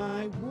 Receive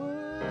my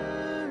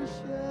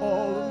worship,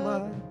 All of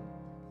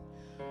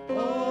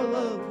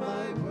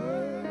my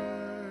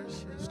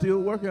worship.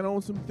 Still working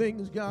on some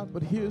things, God,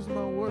 but here's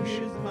my worship.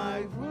 Here's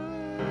my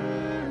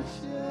worship.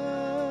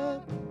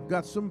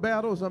 Got some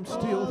battles I'm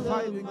still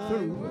fighting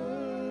through.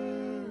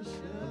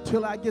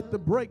 Until I get the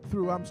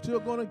breakthrough, I'm still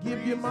going to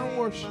give you my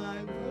worship.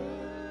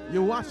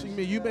 You're watching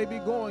me. You may be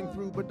going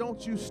through, but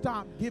don't you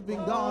stop giving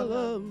God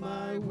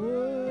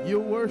your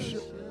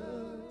worship.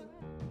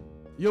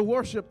 Your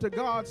worship to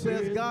God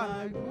says,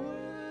 God,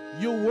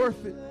 you're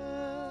worth it.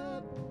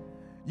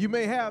 You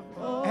may have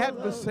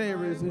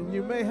adversaries and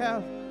you may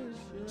have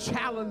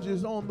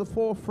challenges on the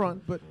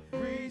forefront, but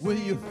when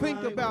you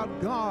think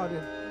about God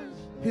and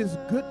His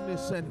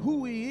goodness and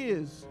who He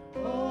is,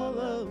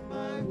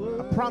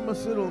 I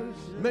promise it'll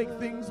make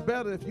things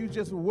better if you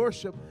just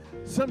worship.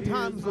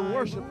 Sometimes the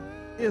worship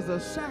is a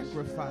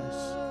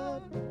sacrifice.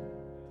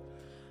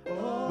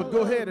 But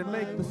go ahead and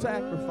make the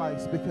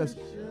sacrifice because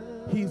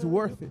He's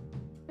worth it.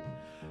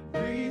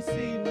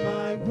 Receive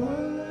my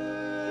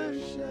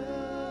worship,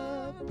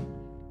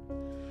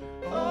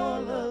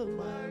 all of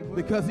my worship.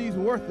 Because He's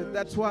worth it.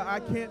 That's why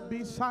I can't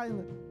be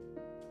silent.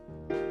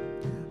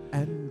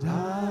 And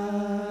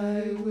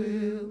I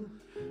will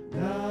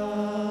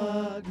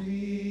not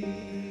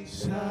be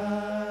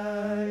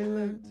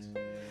silent.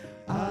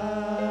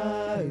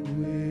 I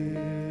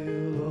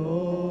will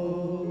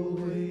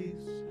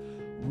always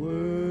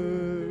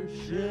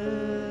worship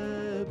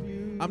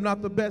you. I'm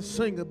not the best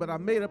singer, but I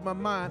made up my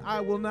mind.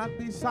 I will not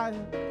be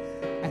silent.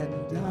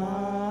 And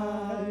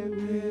I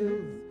will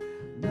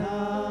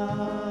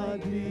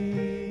not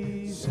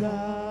be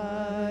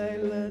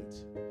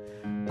silent.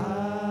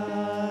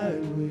 I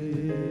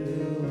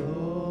will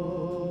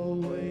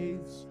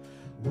always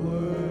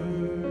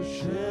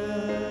worship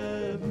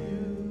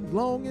you. As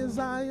long as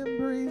I am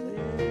breathing.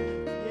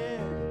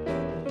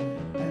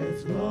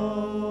 As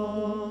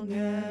long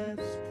as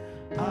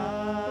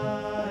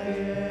I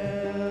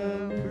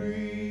am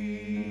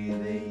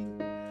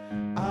breathing,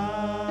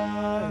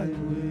 I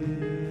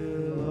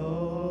will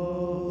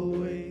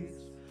always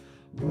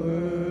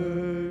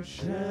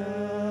worship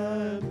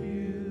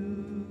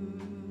you.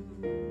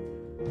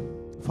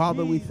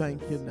 Father, we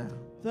thank you now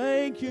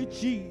Thank you,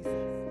 Jesus.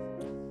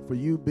 for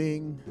you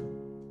being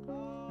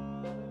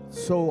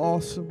so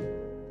awesome,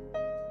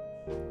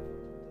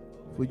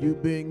 for you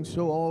being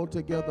so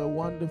altogether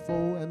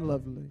wonderful and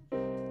lovely,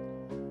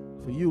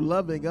 for you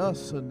loving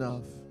us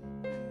enough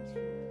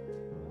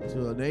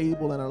to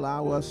enable and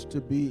allow us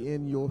to be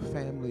in your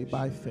family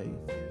by faith.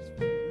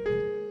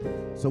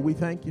 So we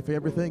thank you for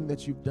everything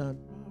that you've done.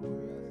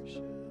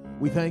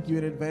 We thank you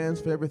in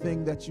advance for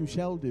everything that you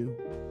shall do.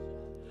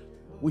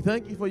 We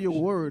thank you for your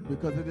word,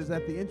 because it is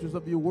at the entrance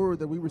of your word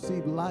that we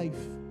receive life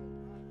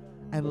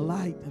and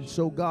light. And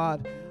so,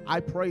 God, I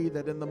pray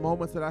that in the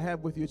moments that I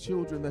have with your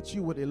children, that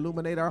you would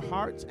illuminate our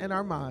hearts and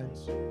our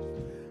minds,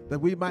 that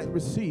we might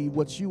receive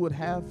what you would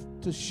have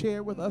to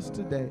share with us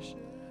today.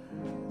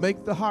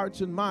 Make the hearts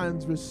and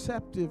minds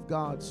receptive,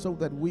 God, so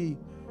that we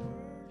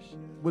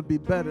would be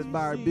bettered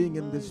by our being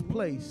in this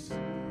place.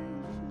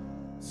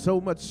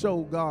 So much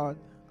so, God,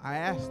 I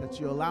ask that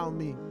you allow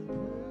me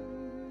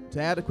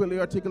to adequately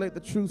articulate the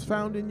truths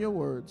found in your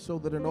word, so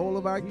that in all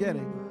of our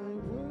getting,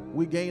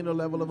 we gain a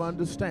level of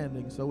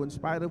understanding. So in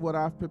spite of what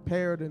I've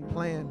prepared and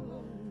planned,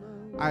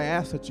 I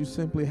ask that you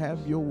simply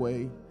have your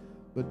way,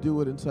 but do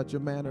it in such a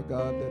manner,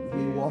 God, that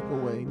we walk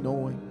away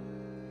knowing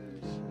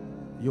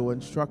your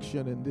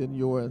instruction and then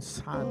your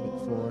assignment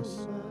for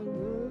us.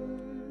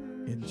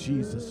 In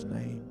Jesus'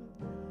 name.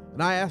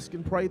 And I ask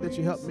and pray that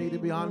you help me to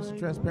be honest and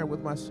transparent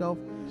with myself,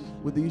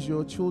 with these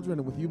your children,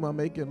 and with you, my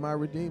Maker and my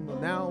Redeemer.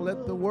 Now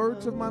let the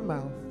words of my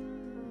mouth,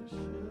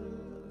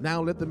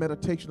 now let the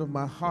meditation of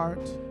my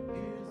heart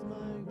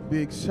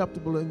be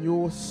acceptable in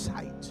your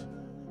sight.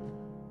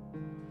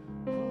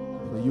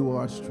 For you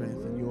are our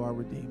strength and you are our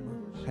Redeemer.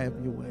 Have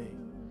your way.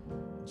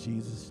 In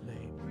Jesus'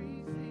 name.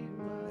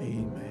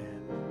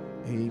 Amen.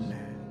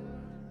 Amen.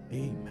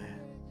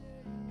 Amen.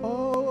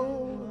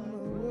 Oh, my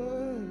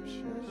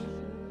worship.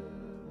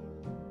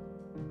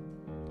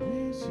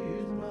 This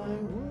is my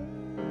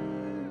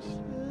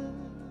worship.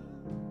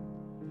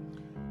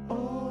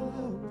 All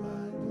of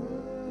my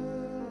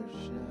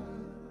worship.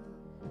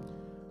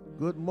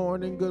 Good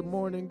morning, good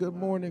morning, good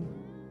morning.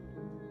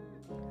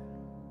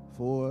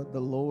 For the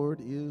Lord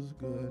is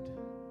good.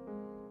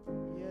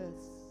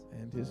 Yes.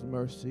 And his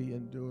mercy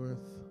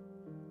endureth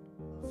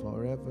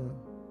forever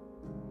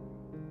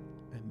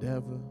and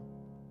ever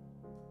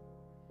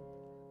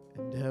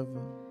and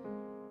ever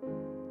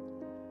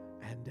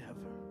and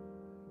ever.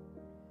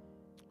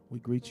 We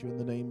greet you in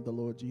the name of the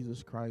Lord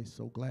Jesus Christ.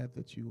 So glad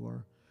that you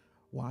are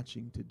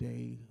watching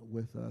today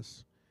with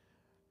us,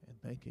 and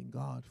thanking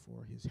God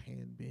for his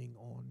hand being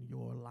on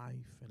your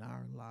life and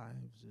our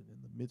lives, and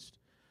in the midst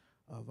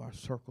of our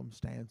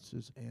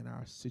circumstances and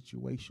our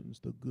situations,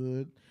 the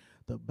good,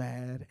 the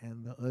bad,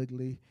 and the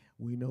ugly.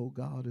 We know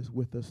God is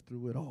with us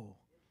through it all.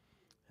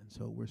 And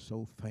so we're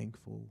so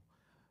thankful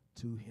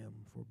to him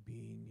for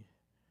being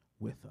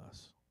with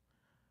us.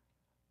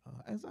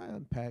 As I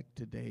unpack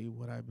today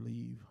what I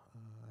believe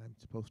I'm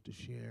supposed to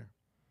share,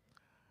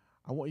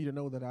 I want you to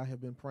know that I have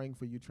been praying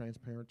for you,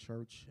 Transparent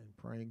Church, and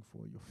praying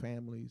for your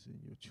families and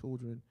your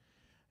children,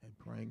 and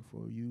praying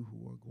for you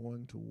who are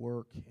going to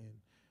work, and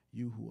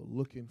you who are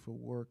looking for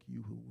work,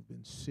 you who have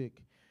been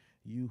sick,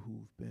 you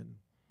who've been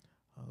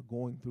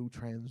going through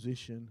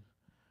transition,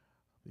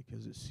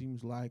 because it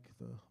seems like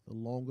the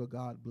longer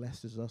God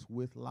blesses us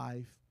with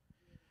life,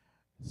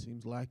 it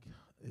seems like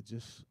it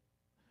just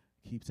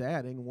keeps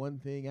adding one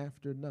thing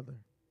after another.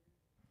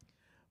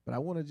 But I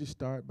want to just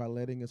start by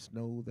letting us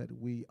know that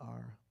we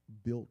are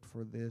built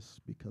for this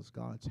because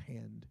God's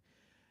hand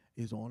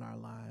is on our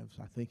lives.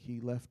 I think he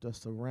left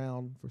us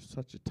around for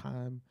such a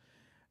time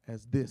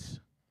as this.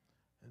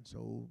 And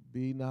so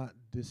be not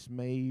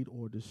dismayed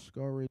or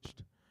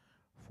discouraged,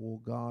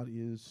 for God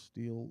is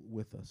still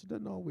with us. It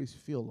doesn't always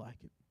feel like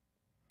it.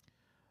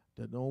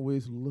 Doesn't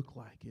always look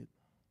like it.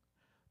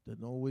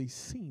 Doesn't always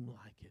seem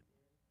like it.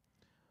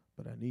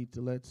 But I need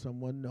to let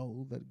someone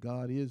know that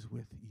God is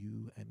with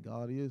you and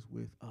God is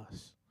with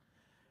us.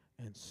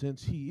 And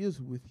since he is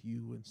with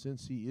you and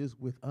since he is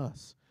with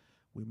us,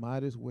 we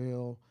might as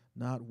well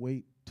not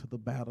wait till the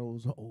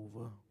battles are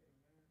over,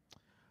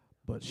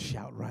 but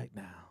shout right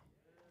now.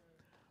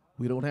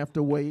 We don't have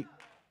to wait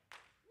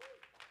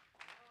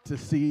to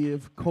see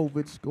if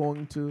COVID's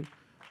going to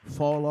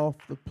fall off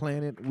the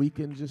planet. We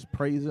can just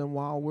praise him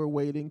while we're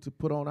waiting to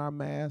put on our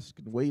mask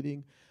and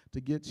waiting to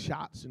get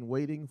shots and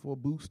waiting for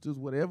boosters.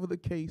 Whatever the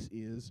case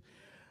is,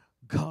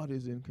 God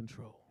is in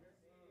control.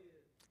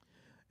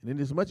 And in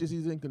as much as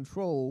he's in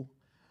control,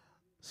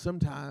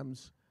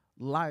 sometimes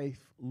life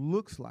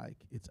looks like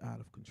it's out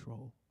of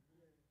control.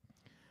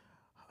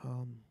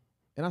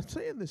 And I'm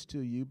saying this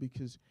to you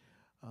because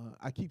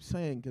I keep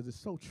saying, because it's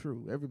so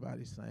true,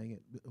 everybody's saying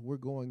it, we're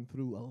going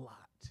through a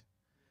lot.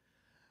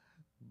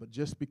 But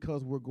just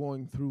because we're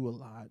going through a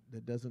lot,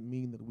 that doesn't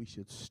mean that we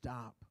should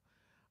stop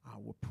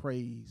our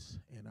praise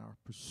and our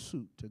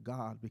pursuit to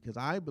God, because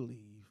I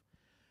believe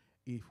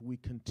if we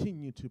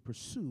continue to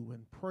pursue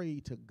and pray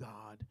to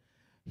God,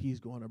 he's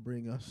going to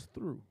bring us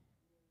through.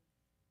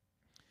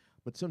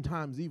 But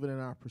sometimes even in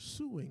our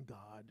pursuing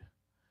God,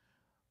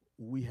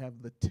 we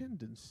have the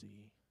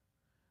tendency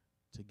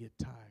to get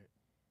tired.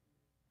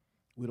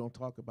 We don't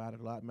talk about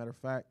it a lot. Matter of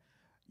fact,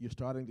 you're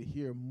starting to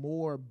hear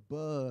more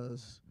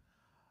buzz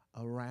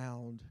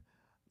around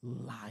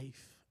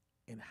life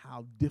and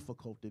how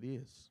difficult it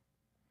is.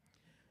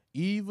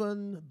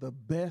 Even the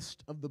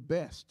best of the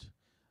best,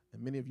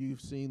 and many of you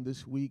have seen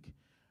this week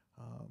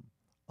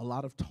a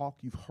lot of talk,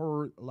 you've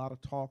heard a lot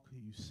of talk,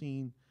 you've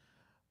seen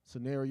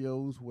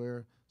scenarios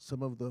where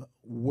some of the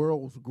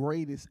world's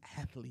greatest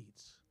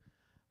athletes,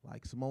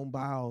 like Simone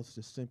Biles,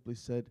 just simply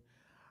said,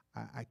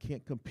 I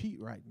can't compete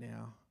right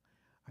now.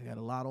 I got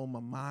a lot on my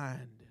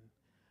mind.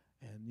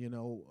 And you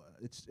know,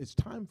 it's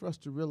time for us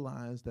to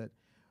realize that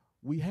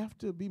we have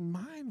to be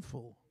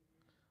mindful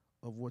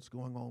of what's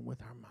going on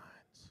with our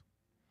minds.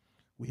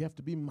 We have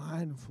to be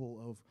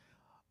mindful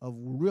of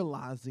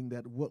realizing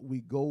that what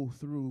we go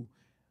through,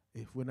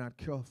 if we're not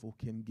careful,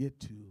 can get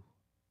to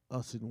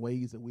us in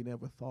ways that we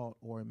never thought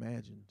or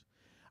imagined.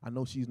 I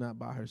know she's not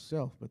by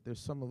herself, but there's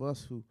some of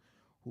us who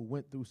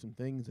went through some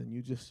things and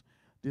you just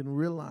didn't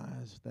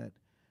realize that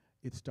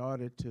it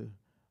started to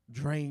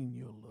drain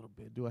you a little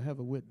bit. Do I have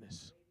a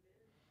witness?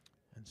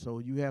 And so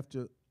you have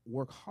to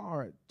work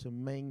hard to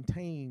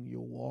maintain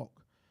your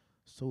walk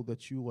so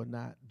that you are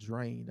not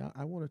drained.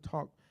 I want to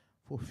talk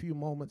for a few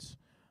moments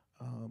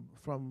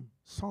from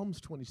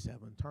Psalms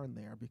 27. Turn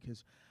there,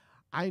 because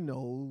I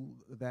know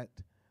that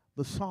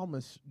the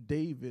psalmist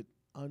David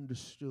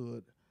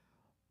understood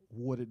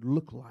what it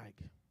looked like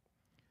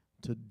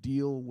to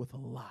deal with a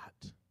lot,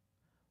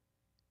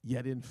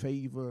 yet in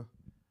favor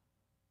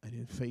and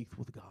in faith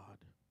with God.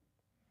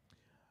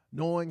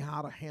 Knowing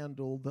how to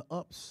handle the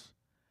ups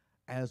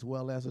as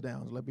well as the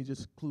downs. Let me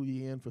just clue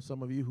you in, for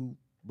some of you who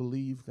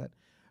believe that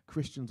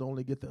Christians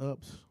only get the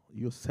ups,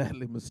 you're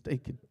sadly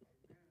mistaken.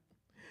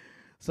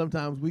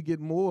 Sometimes we get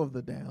more of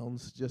the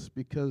downs just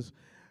because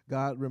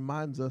God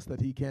reminds us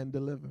that he can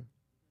deliver.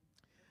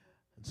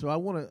 And so I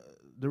want to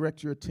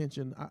direct your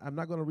attention. I'm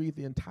not going to read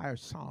the entire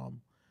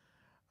psalm.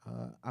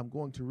 I'm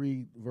going to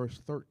read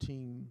verse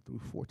 13 through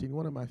 14.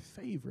 One of my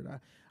favorite.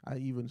 I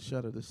even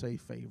shudder to say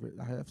favorite.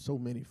 I have so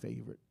many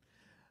favorite.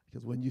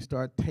 Because when you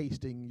start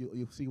tasting,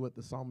 you'll see what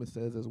the psalmist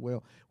says as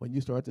well. When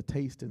you start to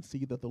taste and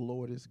see that the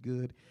Lord is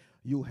good,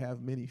 you'll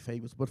have many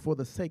favorites. But for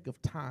the sake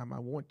of time, I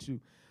want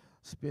to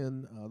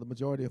spend the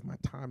majority of my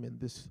time in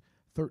this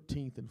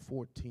 13th and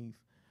 14th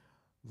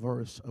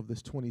verse of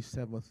this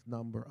 27th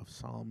number of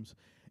Psalms.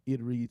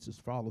 It reads as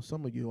follows.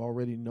 Some of you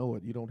already know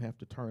it. You don't have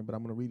to turn, but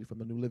I'm going to read it from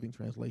the New Living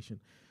Translation.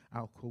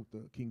 I'll quote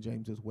the King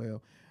James as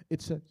well.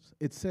 It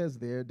says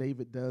there,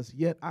 David does,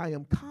 "Yet I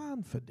am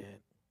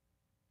confident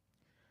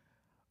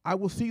I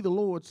will see the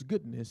Lord's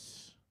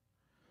goodness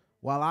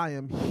while I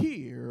am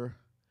here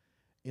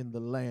in the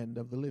land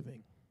of the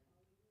living.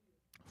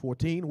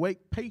 14,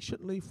 wait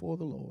patiently for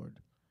the Lord.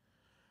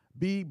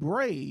 Be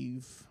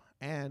brave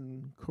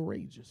and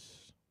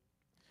courageous.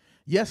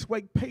 Yes,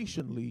 wait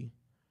patiently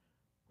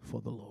for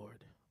the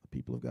Lord. The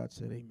people of God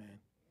said amen.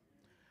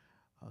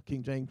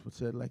 King James would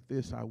say it like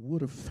this: I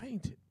would have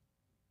fainted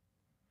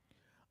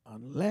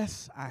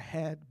unless I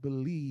had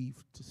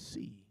believed to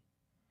see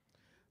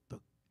the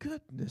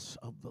goodness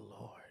of the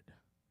Lord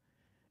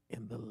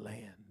in the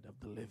land of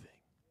the living.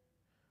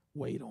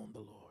 Wait on the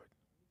Lord.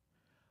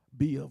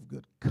 Be of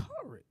good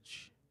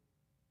courage,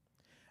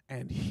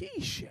 and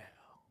he shall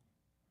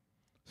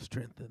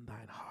strengthen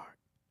thine heart.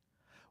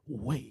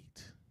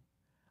 Wait,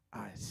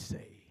 I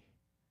say,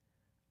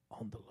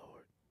 on the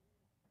Lord.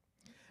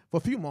 For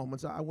a few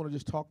moments, I want to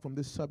just talk from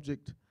this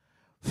subject,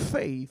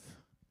 faith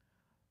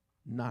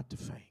not to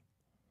faint.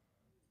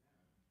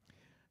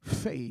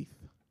 Faith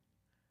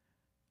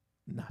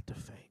not to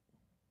faint.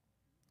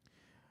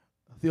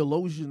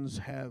 Theologians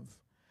have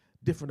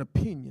different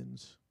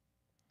opinions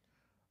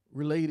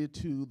related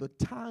to the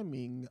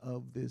timing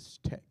of this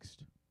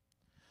text.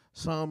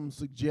 Some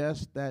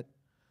suggest that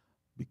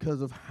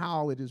because of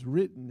how it is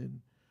written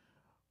and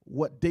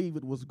what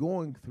David was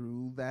going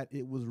through, that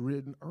it was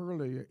written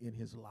earlier in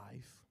his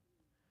life.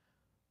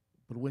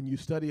 But when you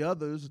study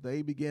others,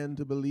 they begin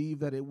to believe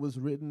that it was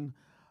written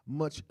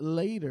much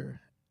later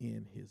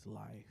in his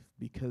life,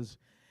 because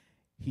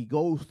he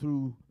goes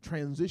through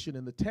transition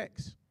in the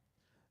text,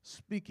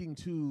 speaking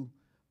to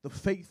the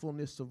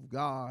faithfulness of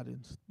God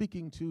and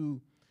speaking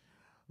to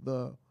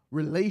the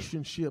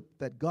relationship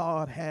that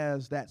God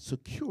has that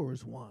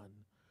secures one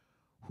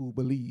who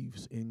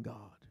believes in God.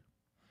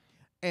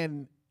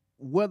 And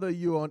whether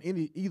you're on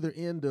either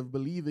end of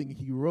believing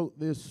he wrote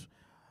this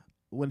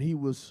when he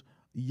was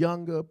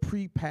younger,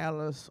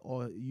 pre-palace,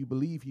 or you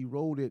believe he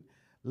wrote it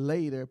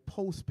later,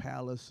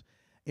 post-palace,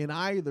 in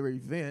either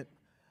event,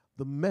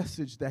 the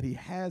message that he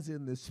has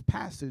in this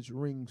passage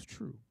rings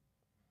true.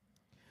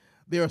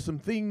 There are some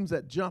themes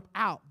that jump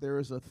out. There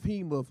is a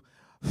theme of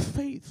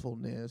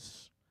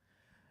faithfulness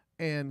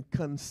and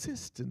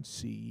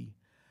consistency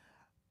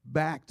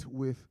backed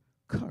with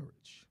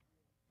courage.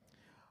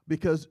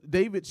 Because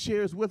David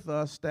shares with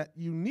us that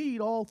you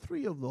need all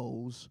three of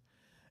those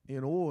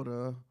in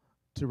order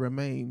to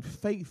remain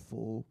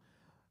faithful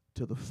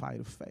to the fight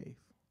of faith.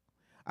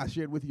 I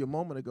shared with you a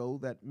moment ago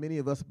that many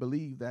of us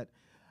believe that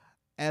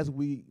as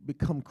we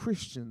become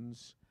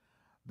Christians,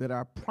 that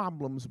our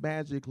problems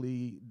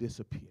magically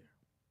disappear.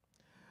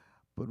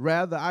 But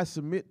rather, I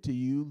submit to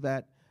you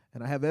that,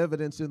 and I have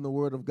evidence in the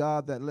Word of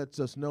God that lets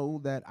us know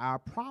that our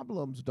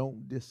problems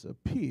don't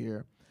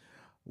disappear.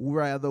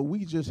 Rather,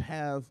 we just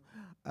have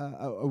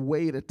a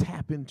way to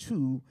tap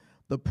into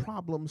the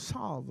problem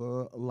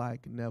solver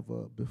like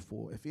never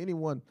before. If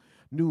anyone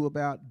knew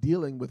about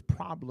dealing with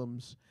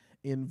problems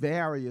in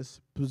various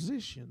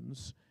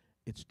positions,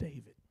 it's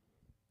David.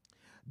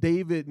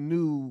 David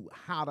knew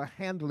how to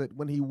handle it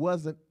when he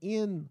wasn't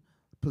in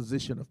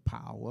position of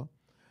power,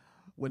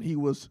 when he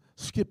was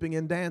skipping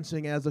and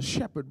dancing as a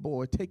shepherd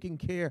boy, taking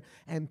care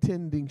and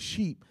tending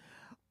sheep,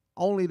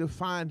 only to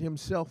find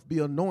himself be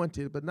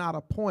anointed but not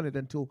appointed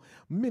until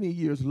many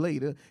years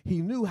later.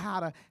 He knew how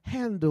to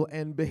handle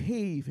and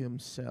behave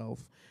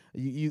himself.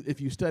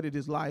 If you studied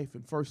his life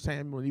in 1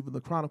 Samuel and even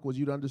the Chronicles,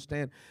 you'd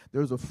understand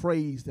there's a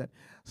phrase that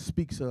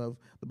the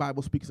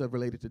Bible speaks of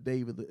related to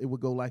David. It would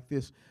go like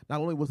this: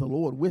 not only was the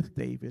Lord with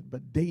David,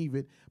 but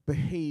David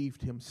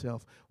behaved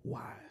himself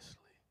wisely.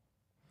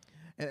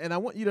 And I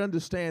want you to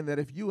understand that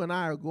if you and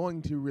I are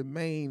going to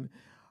remain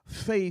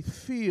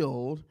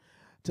faith-filled,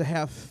 to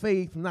have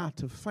faith not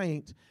to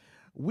faint,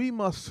 we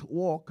must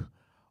walk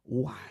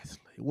wisely.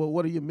 Well,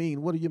 what do you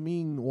mean? What do you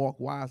mean walk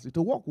wisely?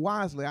 To walk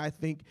wisely, I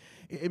think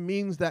it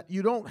means that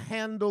you don't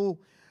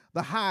handle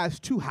the highs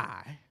too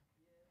high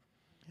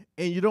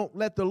and you don't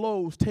let the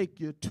lows take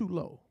you too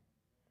low.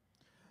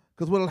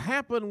 Because what will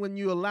happen when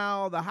you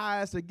allow the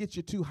highs to get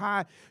you too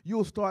high,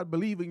 you'll start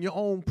believing your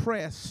own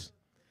press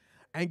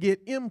and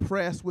get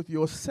impressed with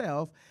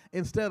yourself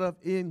instead of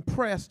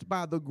impressed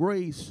by the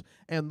grace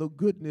and the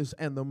goodness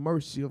and the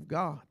mercy of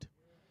God.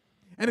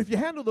 And if you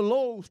handle the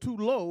lows too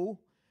low,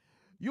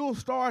 you'll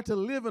start to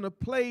live in a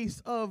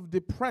place of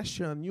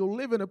depression. You'll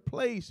live in a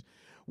place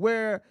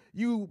where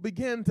you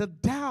begin to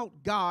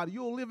doubt God.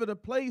 You'll live in a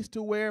place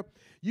to where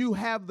you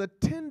have the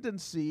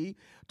tendency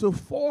to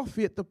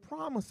forfeit the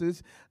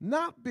promises,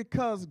 not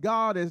because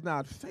God is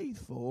not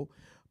faithful,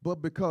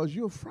 but because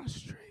you're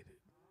frustrated.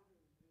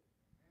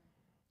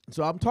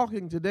 So I'm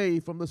talking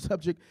today from the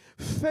subject,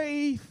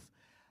 faith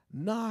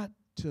not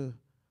to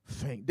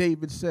faint.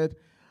 David said,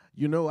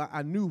 you know,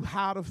 I knew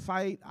how to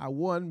fight. I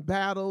won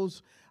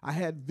battles. I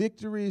had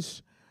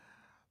victories,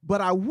 but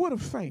I would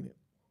have fainted.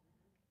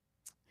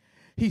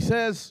 He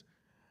says,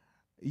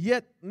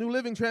 yet, New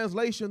Living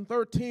Translation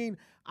 13,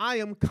 I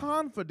am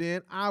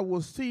confident I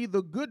will see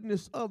the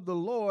goodness of the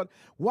Lord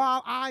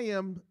while I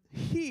am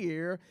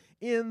here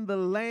in the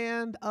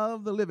land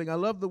of the living. I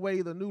love the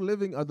way the New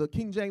Living, or the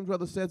King James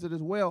brother says it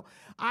as well.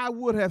 I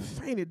would have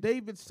fainted.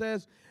 David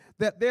says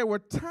that there were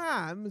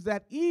times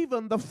that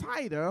even the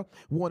fighter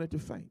wanted to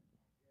faint.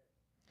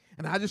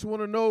 And I just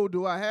want to know,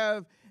 do I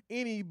have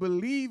any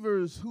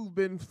believers who've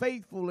been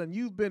faithful and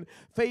you've been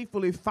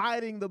faithfully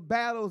fighting the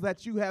battles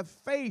that you have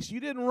faced? You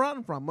didn't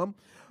run from them,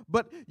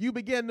 but you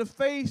began to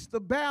face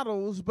the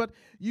battles, but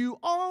you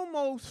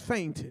almost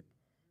fainted.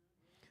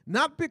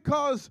 Not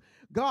because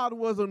God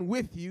wasn't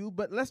with you,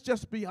 but let's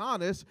just be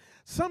honest.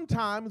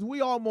 Sometimes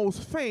we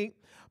almost faint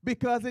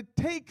because it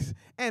takes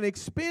and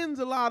expends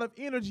a lot of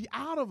energy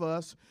out of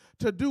us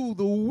to do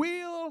the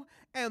will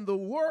and the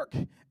work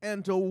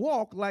and to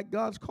walk like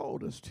God's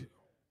called us to.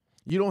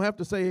 You don't have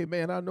to say, hey,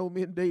 man, I know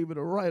me and David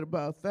are right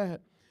about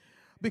that.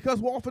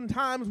 Because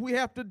oftentimes we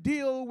have to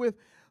deal with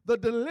the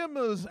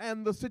dilemmas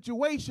and the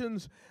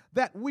situations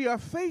that we are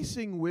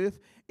facing with,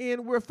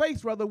 and we're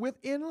faced rather with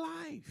in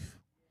life.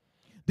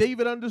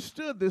 David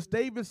understood this.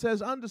 David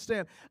says,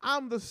 understand,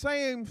 I'm the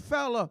same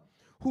fella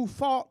who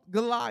fought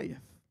Goliath.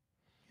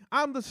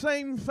 I'm the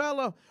same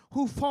fella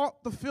who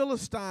fought the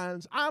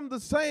Philistines. I'm the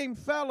same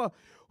fella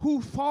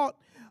who fought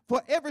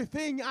for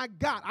everything I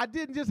got. I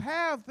didn't just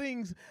have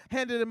things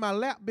handed in my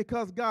lap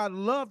because God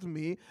loved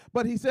me,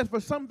 but he said for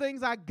some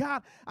things I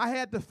got, I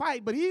had to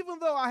fight. But even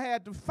though I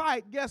had to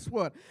fight, guess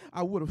what?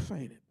 I would have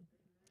fainted.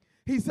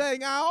 He's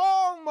saying I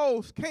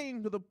almost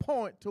came to the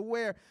point to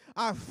where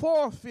I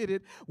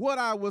forfeited what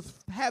I was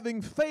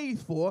having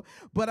faith for,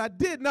 but I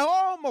didn't. Now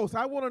almost,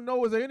 I want to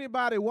know, is there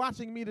anybody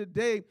watching me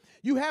today?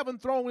 You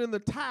haven't thrown in the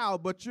towel,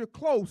 but you're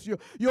close.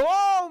 You're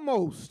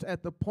almost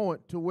at the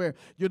point to where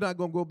you're not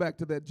going to go back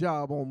to that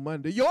job on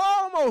Monday. You're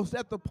almost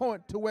at the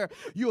point to where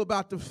you're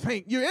about to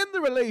faint. You're in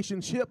the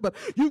relationship, but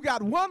you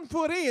got 1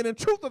 foot in, and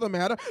truth of the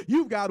matter,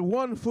 you've got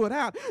 1 foot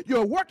out.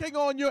 You're working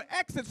on your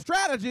exit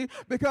strategy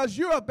because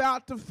you're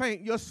about to faint.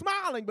 You're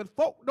smiling, but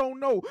folk don't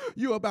know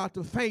you're about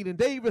to faint. And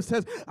David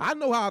says, I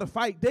know how to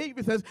fight.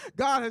 David says,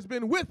 God has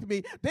been with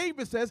me.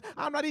 David says,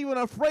 I'm not even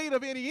afraid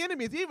of any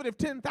enemies. Even if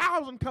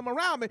 10,000 come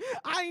around me,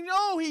 I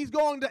know he's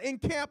going to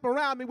encamp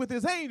around me with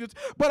his angels,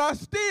 but I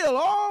still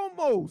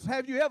almost,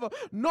 have you ever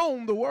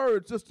known the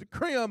word, Sister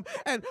Krim,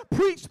 and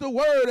preached the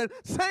word and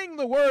sang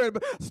the word,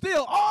 but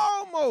still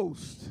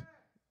almost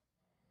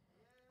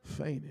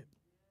fainted.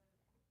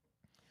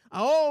 I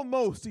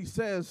almost, he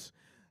says,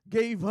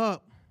 gave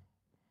up,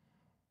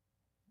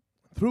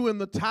 threw in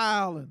the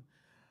towel and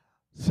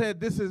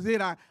said, this is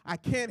it. I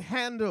can't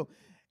handle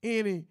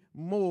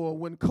anymore.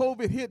 When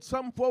COVID hit,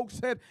 some folks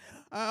said,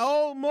 I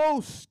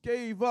almost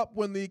gave up.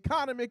 When the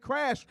economy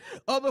crashed,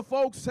 other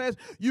folks said,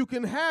 you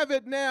can have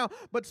it now.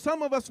 But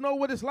some of us know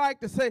what it's like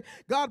to say,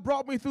 God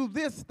brought me through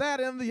this, that,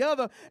 and the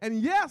other.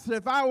 And yes,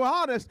 if I were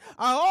honest,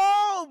 I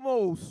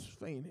almost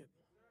fainted.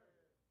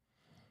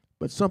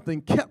 But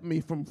something kept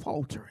me from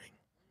faltering.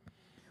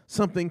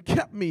 Something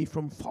kept me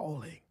from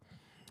falling.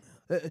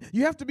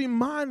 You have to be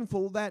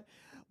mindful that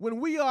when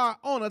we are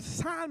on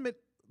assignment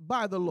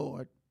by the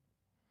Lord,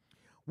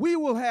 we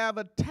will have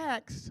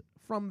attacks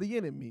from the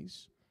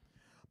enemies,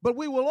 but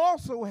we will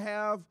also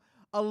have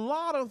a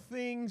lot of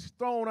things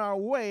thrown our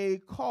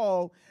way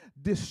called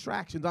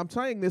distractions. I'm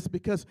saying this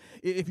because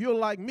if you're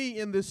like me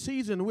in this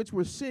season in which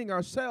we're seeing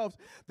ourselves,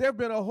 there have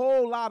been a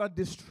whole lot of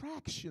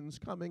distractions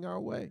coming our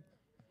way.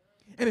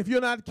 And if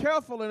you're not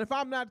careful, and if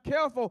I'm not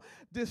careful,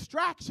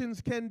 distractions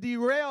can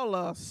derail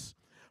us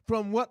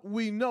from what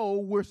we know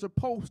we're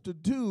supposed to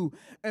do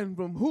and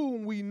from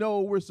whom we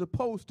know we're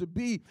supposed to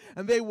be.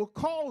 And they will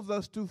cause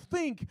us to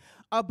think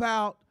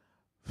about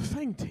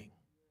fainting.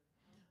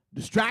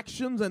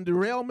 Distractions and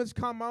derailments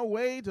come our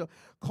way to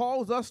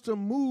cause us to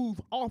move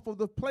off of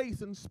the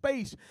place and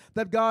space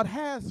that God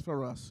has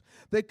for us.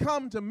 They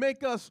come to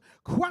make us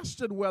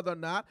question whether or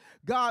not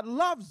God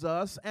loves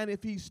us and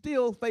if he's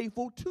still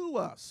faithful to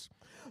us,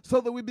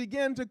 so that we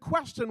begin to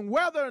question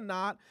whether or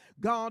not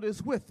God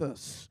is with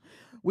us.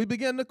 We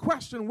begin to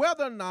question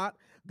whether or not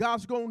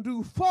God's going to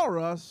do for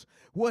us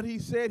what he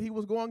said he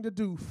was going to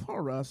do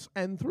for us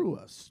and through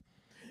us.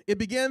 It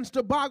begins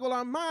to boggle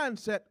our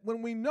mindset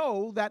when we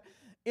know that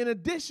in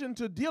addition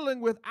to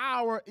dealing with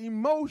our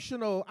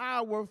emotional,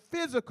 our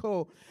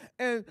physical,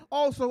 and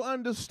also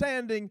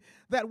understanding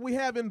that we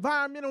have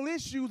environmental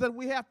issues that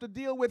we have to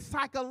deal with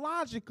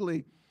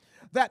psychologically,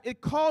 that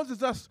it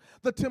causes us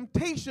the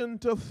temptation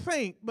to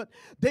faint. But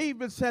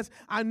David says,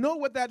 I know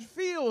what that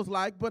feels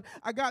like, but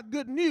I got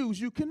good news.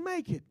 You can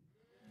make it.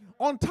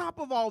 On top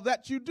of all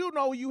that, you do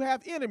know you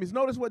have enemies.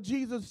 Notice what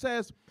Jesus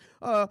says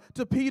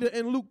to Peter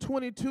in Luke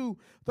 22,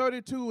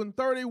 32 and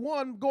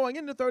 31. Going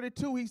into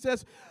 32, he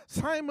says,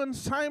 Simon,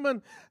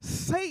 Simon,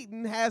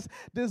 Satan has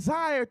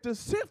desired to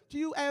sift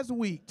you as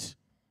wheat.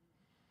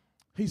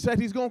 He said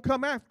he's going to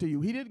come after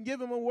you. He didn't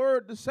give him a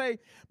word to say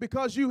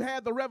because you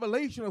had the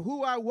revelation of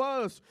who I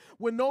was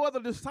when no other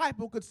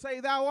disciple could say,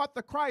 thou art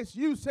the Christ.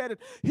 You said it.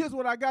 Here's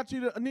what I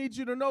need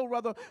you to know,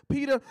 brother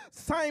Peter.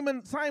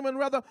 Simon,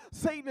 rather,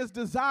 Satan has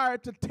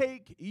desired to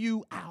take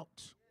you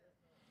out.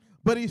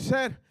 But he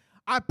said,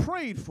 I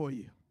prayed for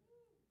you.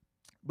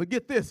 But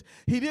get this,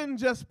 he didn't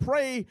just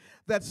pray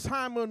that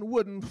Simon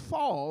wouldn't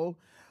fall,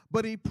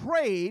 but he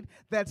prayed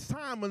that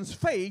Simon's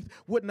faith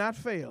would not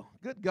fail.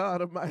 Good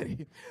God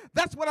Almighty.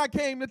 That's what I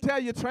came to tell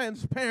you,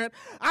 transparent.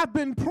 I've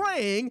been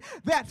praying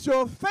that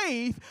your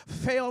faith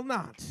fail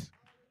not.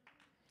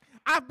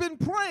 I've been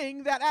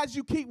praying that as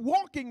you keep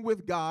walking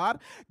with God,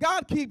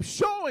 God keeps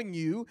showing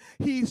you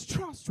he's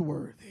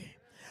trustworthy.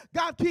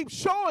 God keeps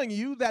showing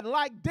you that,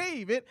 like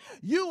David,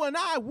 you and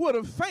I would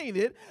have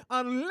fainted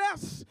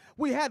unless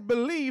we had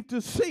believed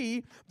to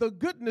see the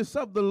goodness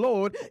of the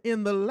Lord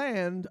in the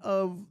land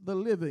of the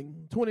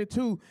living.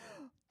 22:32,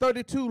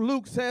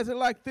 Luke says it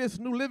like this,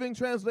 New Living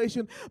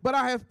Translation, but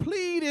I have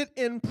pleaded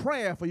in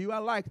prayer for you. I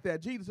like that.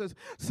 Jesus says,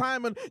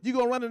 Simon, you're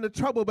going to run into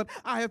trouble, but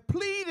I have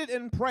pleaded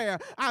in prayer.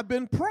 I've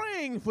been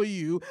praying for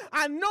you.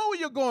 I know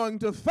you're going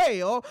to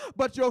fail,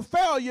 but your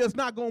failure is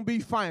not going to be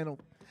final.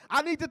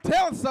 I need to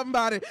tell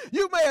somebody,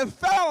 you may have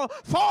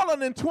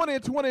fallen in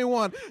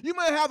 2021. You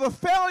may have a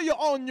failure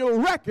on your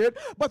record,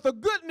 but the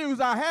good news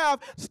I have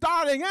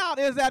starting out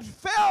is that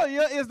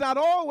failure is not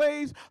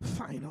always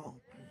final.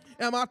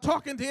 Am I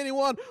talking to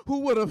anyone who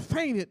would have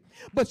fainted,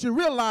 but you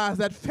realize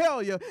that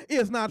failure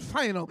is not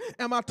final?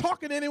 Am I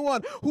talking to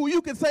anyone who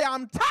you can say,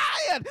 I'm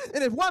tired,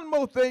 and if one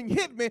more thing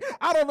hit me,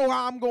 I don't know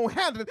how I'm going to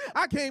handle it?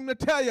 I came to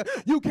tell you,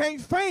 you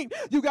can't faint.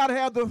 You got to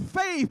have the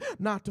faith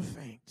not to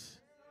faint.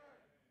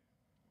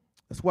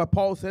 That's why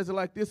Paul says it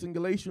like this in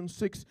Galatians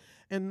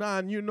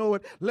 6:9. You know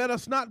it. Let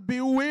us not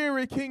be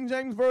weary, King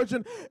James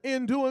Version,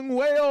 in doing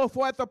well,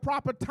 for at the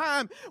proper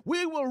time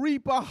we will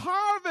reap a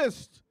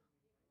harvest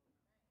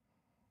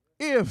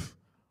if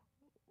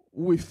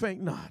we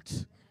faint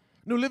not.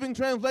 New Living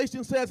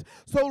Translation says,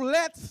 so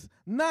let's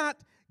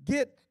not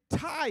get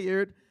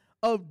tired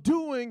of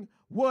doing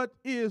what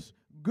is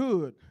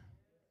good.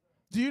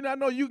 Do you not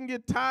know you can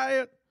get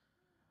tired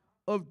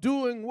of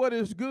doing what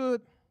is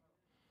good?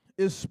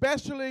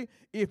 Especially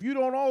if you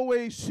don't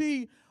always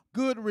see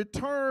good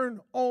return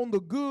on the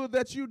good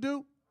that you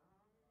do.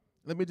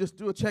 Let me just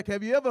do a check.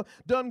 Have you ever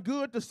done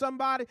good to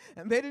somebody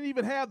and they didn't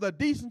even have the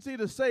decency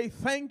to say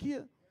thank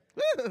you?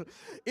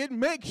 It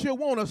makes you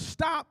want to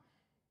stop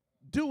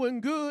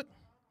doing good.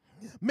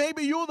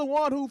 Maybe you're the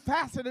one who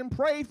fasted and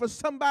prayed for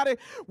somebody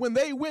when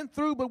they went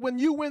through, but when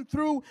you went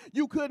through,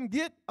 you couldn't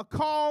get a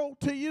call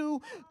to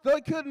you.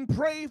 They couldn't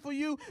pray for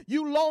you.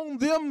 You loaned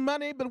them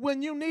money, but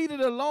when you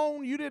needed a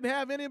loan, you didn't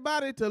have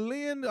anybody to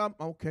lend.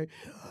 Okay.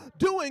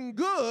 Doing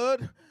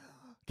good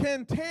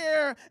can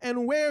tear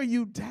and wear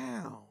you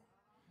down.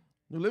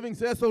 New Living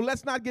says, so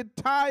let's not get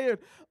tired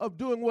of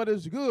doing what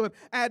is good.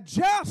 At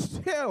just,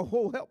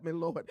 help me,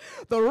 Lord,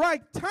 the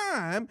right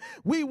time,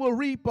 we will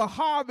reap a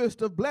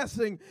harvest of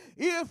blessing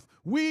if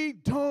we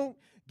don't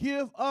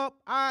give up,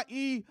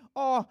 i.e.,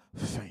 or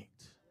faint.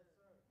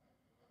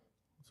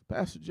 So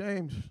Pastor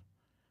James,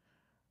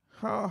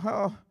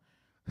 how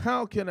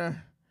can I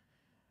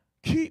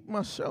keep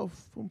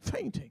myself from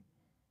fainting?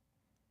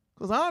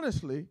 Because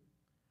honestly,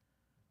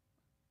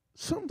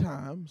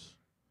 sometimes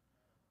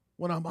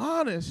when I'm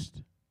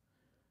honest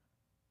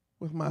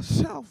with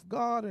myself,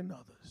 God, and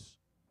others,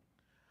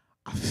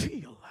 I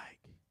feel like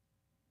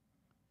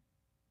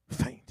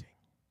fainting.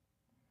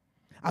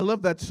 I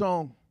love that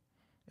song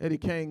Eddie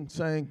King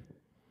sang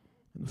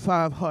in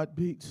 5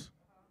 Heartbeats.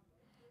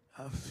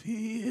 I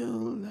feel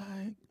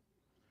like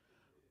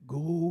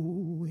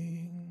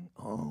going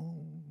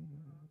on.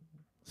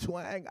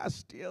 Swang, I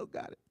still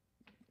got it.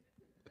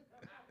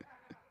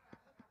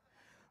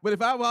 But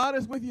if I'm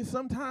honest with you,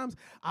 sometimes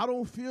I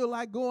don't feel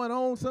like going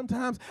on.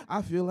 Sometimes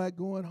I feel like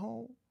going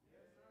home.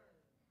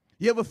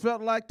 You ever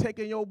felt like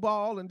taking your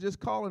ball and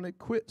just calling it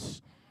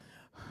quits?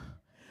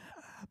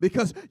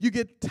 Because you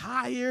get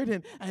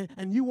tired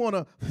and you want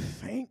to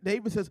faint.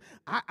 David says,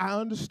 I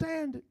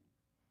understand it.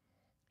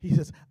 He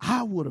says,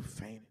 I would have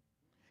fainted.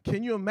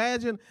 Can you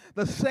imagine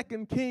the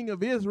second king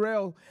of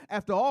Israel,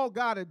 after all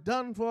God had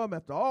done for him,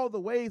 after all the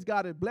ways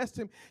God had blessed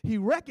him, he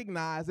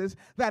recognizes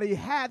that he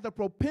had the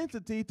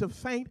propensity to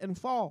faint and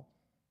fall.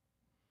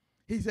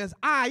 He says,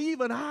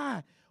 even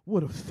I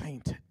would have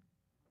fainted.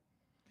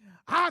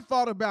 I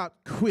thought about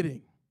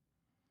quitting.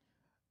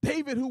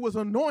 David, who was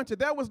anointed,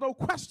 there was no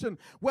question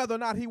whether or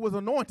not he was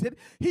anointed.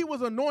 He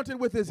was anointed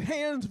with his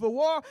hands for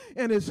war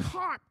and his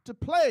heart to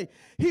play.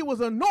 He was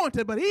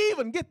anointed, but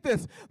even, get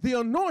this, the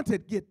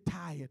anointed get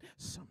tired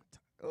sometimes.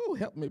 Oh,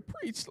 help me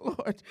preach,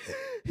 Lord.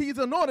 He's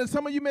anointed.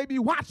 Some of you may be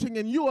watching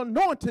and you're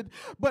anointed,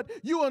 but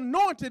you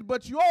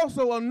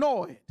also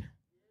annoyed.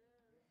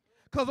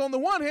 Because on the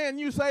one hand,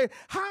 you say,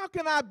 how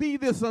can I be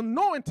this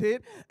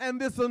anointed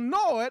and this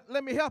annoyed?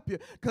 Let me help you.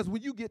 Because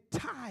when you get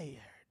tired,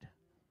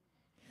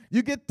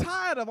 you get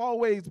tired of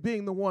always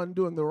being the one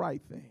doing the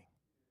right thing.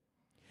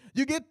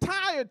 You get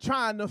tired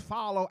trying to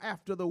follow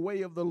after the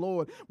way of the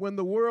Lord when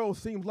the world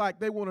seems like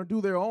they want to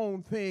do their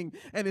own thing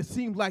and it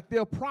seems like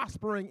they're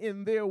prospering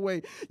in their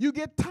way. You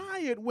get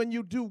tired when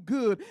you do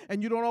good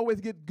and you don't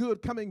always get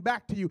good coming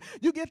back to you.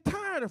 You get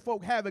tired of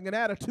folk having an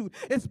attitude.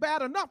 It's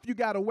bad enough you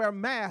got to wear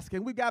masks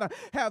and we got to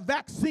have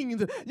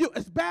vaccines.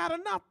 It's bad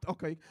enough.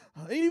 Okay,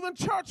 even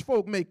church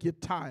folk make you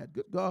tired.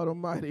 Good God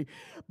Almighty.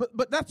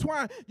 But that's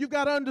why you've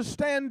got to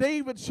understand,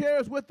 David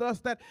shares with us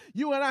that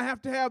you and I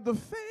have to have the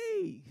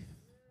faith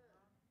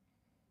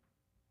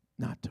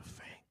not to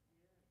faint.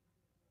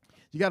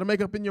 You got to make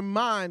up in your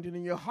mind and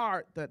in your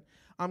heart that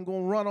I'm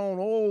going to run on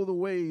all the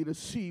way to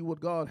see what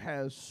God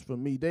has for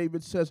me.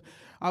 David says,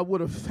 I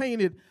would have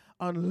fainted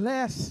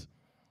unless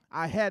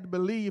I had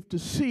believed to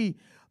see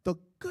the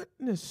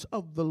goodness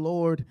of the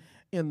Lord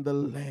in the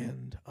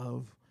land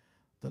of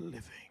the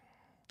living.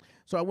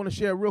 So I want to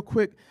share real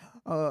quick,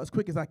 as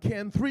quick as I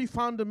can, 3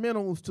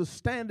 fundamentals to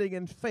standing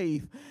in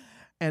faith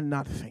and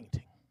not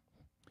fainting.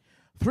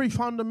 3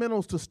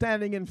 fundamentals to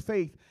standing in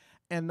faith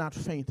and not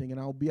fainting, and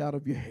I'll be out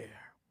of your hair.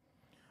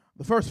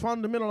 The first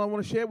fundamental I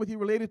want to share with you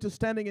related to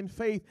standing in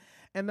faith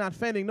and not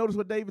fainting. Notice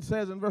what David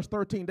says in verse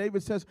 13.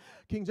 David says,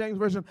 King James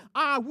Version,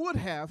 I would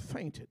have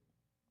fainted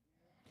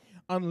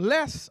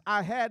unless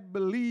I had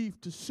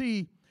believed to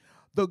see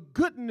the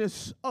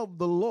goodness of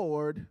the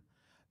Lord,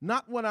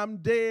 not when I'm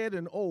dead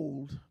and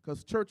old,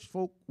 because church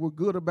folk were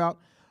good about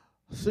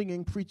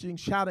singing, preaching,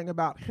 shouting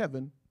about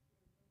heaven,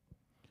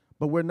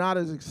 but we're not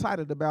as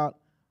excited about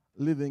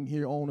living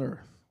here on earth.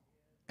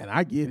 And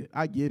I get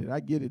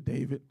it,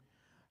 David.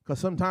 Because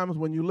sometimes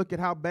when you look at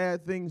how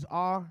bad things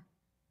are,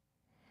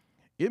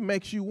 it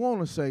makes you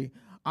want to say,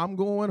 I'm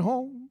going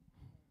home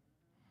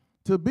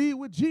to be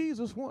with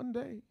Jesus one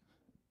day.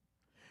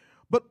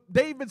 But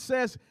David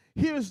says,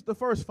 here's the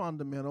first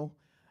fundamental,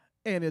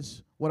 and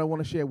it's what I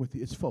want to share with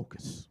you. It's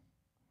focus.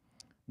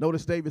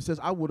 Notice David says,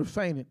 I would have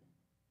fainted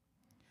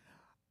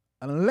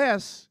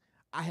unless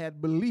I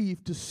had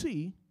believed to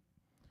see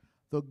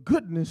the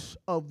goodness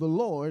of the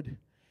Lord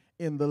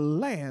in the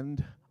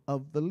land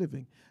of the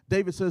living.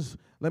 David says,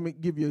 let me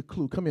give you a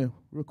clue. Come here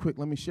real quick.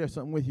 Let me share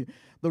something with you.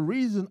 The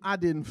reason I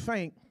didn't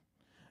faint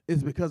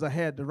is because I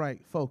had the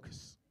right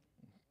focus.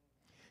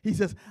 He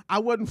says, I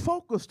wasn't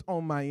focused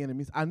on my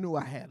enemies. I knew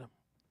I had them,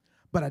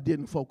 but I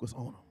didn't focus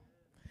on them.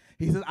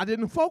 He says, I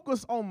didn't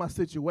focus on my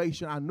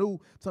situation. I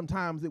knew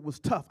sometimes it was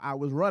tough. I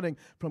was running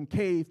from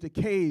cave to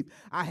cave.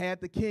 I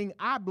had the king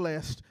I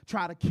blessed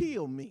try to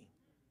kill me,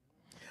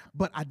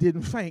 but I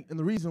didn't faint. And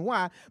the reason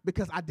why,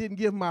 because I didn't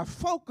give my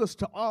focus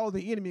to all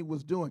the enemy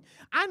was doing.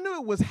 I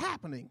knew it was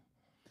happening,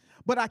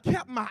 but I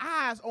kept my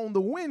eyes on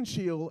the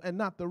windshield and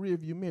not the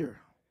rearview mirror.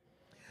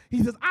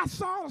 He says, I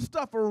saw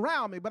stuff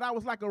around me, but I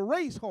was like a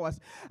racehorse.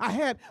 I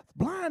had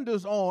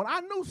blinders on.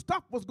 I knew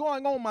stuff was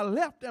going on my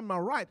left and my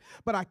right,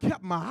 but I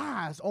kept my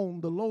eyes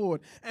on the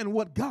Lord and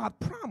what God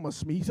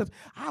promised me. He says,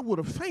 I would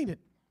have fainted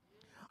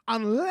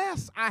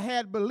unless I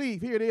had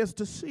believed, here it is,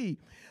 to see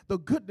the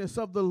goodness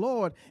of the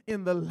Lord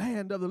in the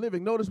land of the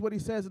living. Notice what he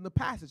says in the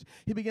passage.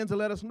 He begins to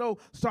let us know,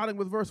 starting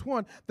with verse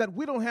 1, that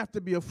we don't have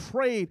to be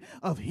afraid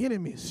of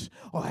enemies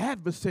or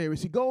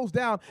adversaries. He goes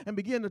down and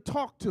begins to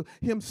talk to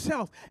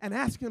himself and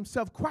ask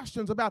himself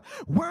questions about,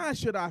 why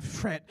should I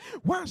fret?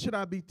 Why should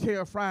I be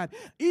terrified?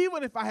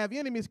 Even if I have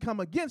enemies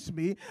come against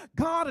me,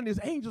 God and his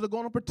angels are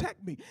going to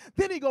protect me.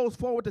 Then he goes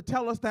forward to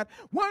tell us that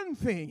one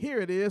thing, here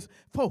it is,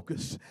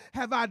 focus.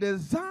 Have I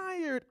desired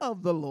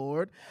of the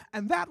Lord,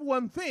 and that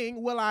one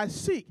thing will I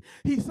seek.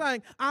 He's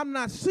saying, I'm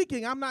not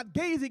seeking, I'm not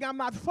gazing, I'm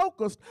not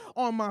focused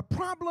on my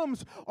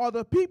problems or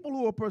the people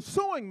who are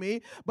pursuing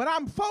me, but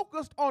I'm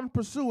focused on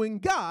pursuing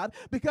God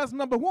because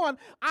number one,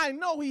 I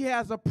know he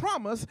has a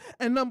promise,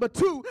 and number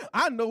two,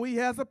 I know he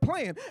has a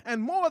plan.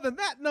 And more than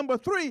that, number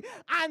three,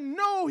 I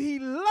know he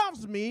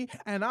loves me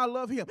and I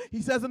love him.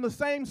 He says in the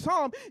same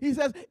psalm, he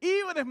says,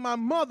 even if my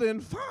mother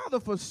and father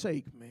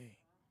forsake me,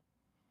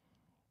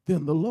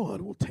 then the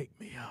Lord will take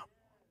me up.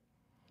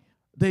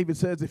 David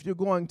says, if you're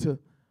going to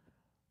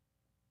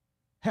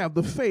have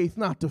the faith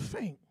not to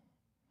faint,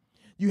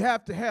 you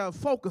have to have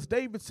focus.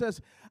 David says,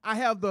 I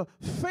have the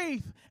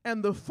faith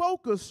and the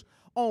focus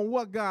on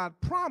what God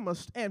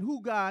promised and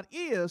who God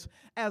is,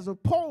 as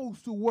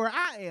opposed to where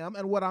I am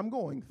and what I'm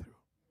going through.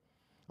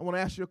 I want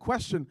to ask you a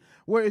question.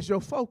 Where is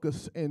your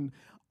focus in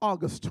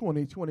August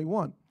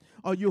 2021?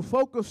 Are you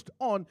focused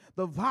on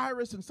the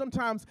virus? And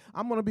sometimes,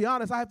 I'm going to be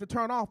honest, I have to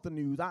turn off the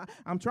news.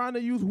 I'm trying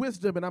to use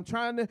wisdom, and I'm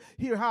trying to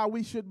hear how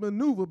we should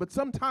maneuver. But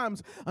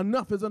sometimes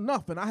enough is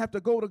enough, and I have to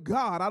go to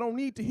God. I don't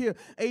need to hear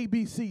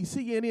ABC,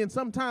 CNN.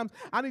 Sometimes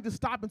I need to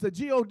stop and say,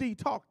 God,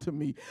 talk to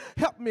me.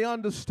 Help me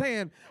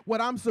understand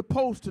what I'm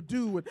supposed to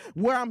do and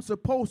where I'm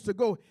supposed to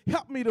go.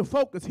 Help me to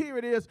focus. Here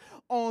it is,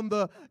 on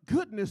the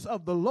goodness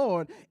of the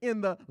Lord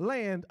in the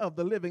land of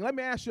the living. Let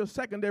me ask you a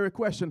secondary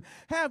question.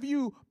 Have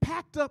you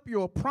packed up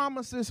your promise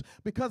promises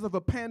because of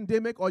a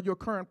pandemic or your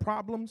current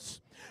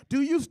problems?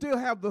 Do you still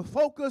have the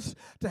focus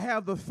to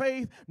have the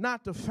faith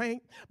not to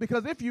faint?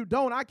 Because if you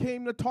don't, I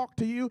came to talk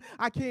to you.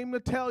 I came to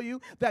tell you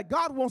that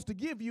God wants to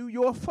give you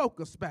your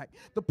focus back.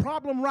 The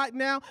problem right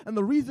now and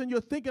the reason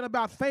you're thinking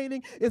about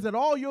fainting is that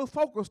all you're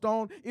focused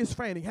on is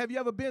fainting. Have you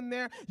ever been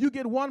there? You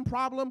get one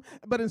problem,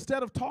 but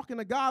instead of talking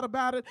to God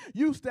about it,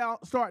 you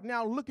start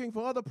now looking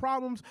for other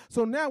problems.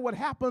 So now what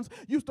happens?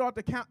 You start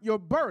to count your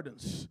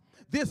burdens.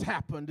 This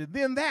happened, and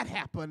then that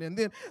happened, and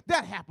then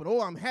that happened. Oh,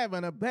 I'm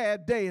having a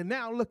bad day, and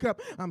now look up,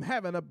 I'm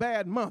having a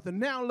bad month, and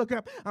now look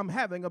up, I'm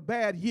having a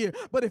bad year.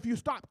 But if you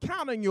stop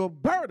counting your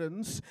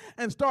burdens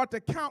and start to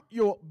count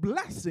your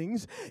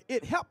blessings,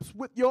 it helps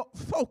with your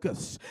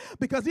focus.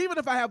 Because even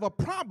if I have a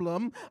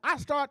problem, I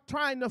start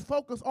trying to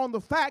focus on the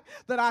fact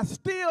that I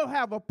still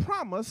have a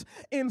promise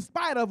in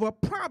spite of a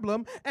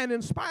problem and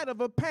in spite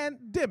of a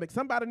pandemic.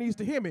 Somebody needs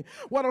to hear me.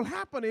 What will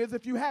happen is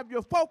if you have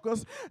your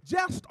focus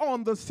just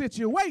on the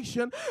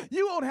situation,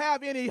 you won't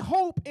have any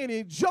hope,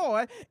 any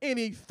joy,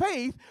 any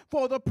faith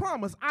for the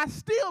promise. I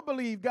still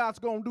believe God's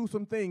going to do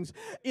some things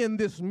in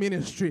this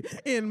ministry,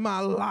 in my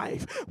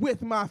life,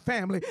 with my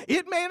family.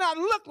 It may not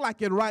look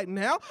like it right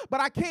now, but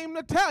I came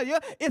to tell you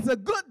it's a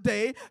good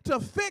day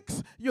to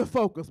fix your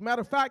focus.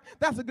 Matter of fact,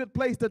 that's a good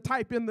place to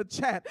type in the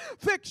chat.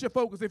 Fix your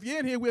focus. If you're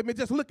in here with me,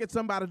 just look at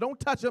somebody. Don't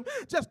touch them.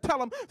 Just tell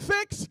them,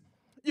 fix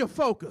your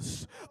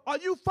focus. Are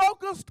you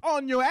focused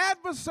on your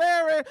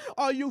adversary?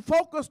 Are you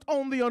focused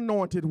on the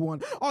anointed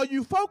one? Are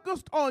you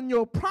focused on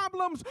your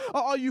problems,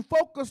 or are you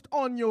focused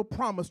on your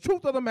promise?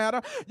 Truth of the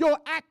matter, your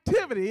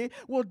activity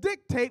will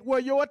dictate where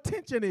your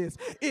attention is.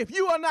 If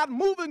you are not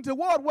moving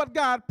toward what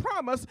God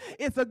promised,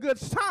 it's a good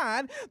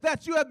sign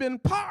that you have been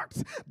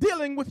parked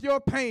dealing with your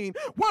pain,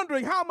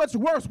 wondering how much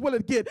worse will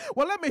it get.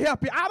 Well, let me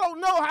help you. I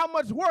don't know how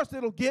much worse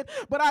it'll get,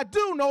 but I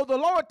do know the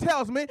Lord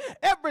tells me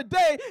every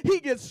day he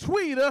gets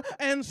sweeter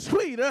and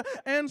sweeter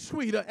and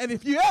sweeter. And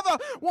if you ever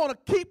want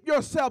to keep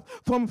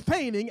yourself from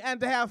fainting and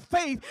to have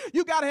faith,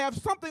 you got to have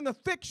something to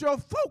fix your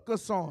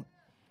focus on.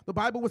 The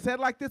Bible was said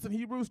like this in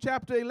Hebrews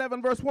chapter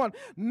 11, verse 1.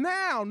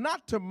 Now,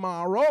 not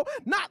tomorrow,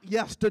 not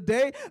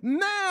yesterday.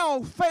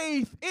 Now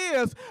faith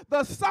is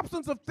the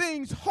substance of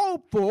things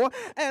hoped for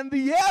and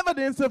the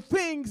evidence of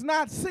things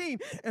not seen.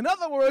 In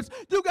other words,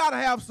 you got to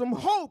have some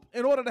hope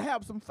in order to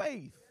have some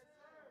faith.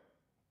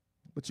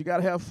 But you got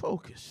to have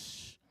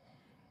focus.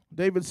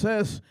 David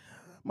says,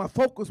 my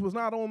focus was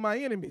not on my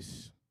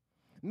enemies.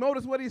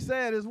 Notice what he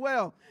said as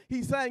well.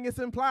 He's saying it's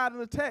implied in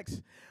the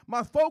text.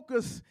 My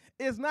focus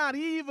is not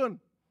even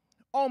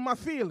on my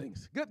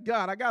feelings. Good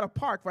God, I got to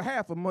park for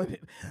half a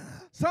minute.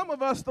 Some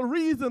of us, the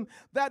reason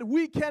that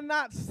we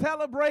cannot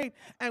celebrate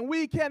and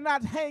we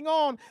cannot hang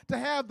on to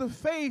have the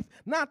faith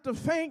not to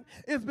faint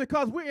is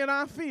because we're in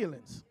our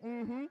feelings.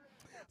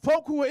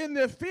 Folk who are in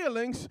their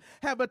feelings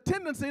have a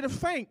tendency to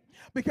faint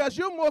because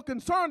you're more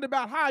concerned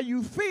about how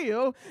you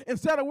feel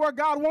instead of where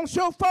God wants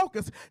your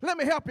focus. Let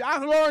me help you. I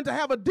learned to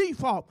have a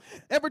default.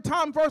 Every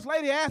time First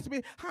Lady asks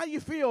me, how you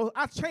feel,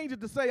 I change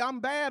it to say I'm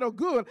bad or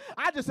good.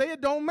 I just say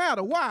it don't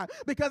matter. Why?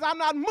 Because I'm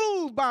not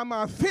moved by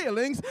my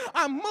feelings.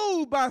 I'm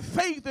moved by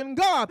faith in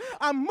God.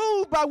 I'm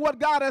moved by what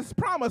God has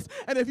promised.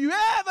 And if you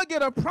ever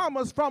get a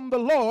promise from the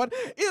Lord,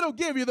 it'll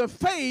give you the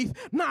faith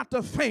not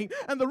to faint.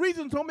 And the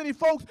reason so many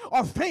folks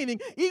are fainting,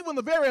 even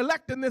the very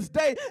elect in this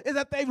day, is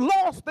that they've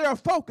lost their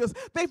focus.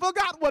 They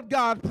forgot what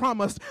God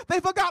promised. They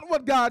forgot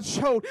what God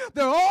showed.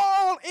 They're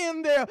all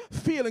in their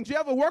feelings. You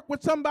ever work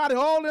with somebody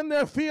all in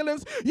their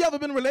feelings? You ever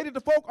been related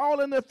to folk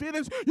all in their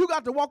feelings? You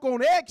got to walk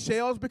on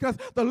eggshells because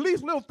the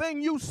least little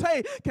thing you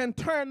say can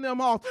turn them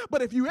off.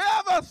 But if you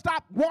ever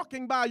stop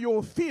walking by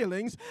your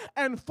feelings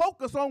and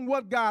focus on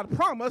what God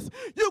promised,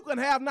 you can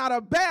have not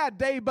a bad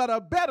day but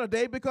a better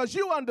day because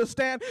you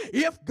understand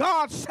if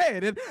God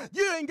said it,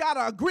 you ain't got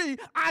to agree.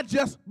 I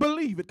just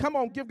believe it. Come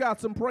on, give God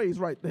some praise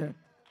right there.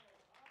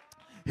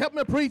 Help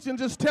me preach and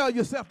just tell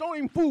yourself, don't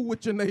even fool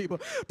with your neighbor.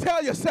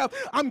 Tell yourself,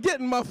 I'm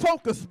getting my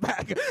focus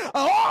back.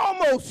 I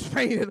almost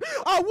fainted.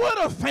 I would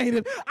have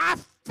fainted. I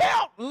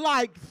felt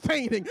like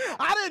fainting.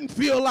 I didn't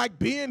feel like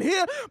being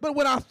here, but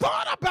when I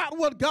thought about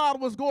what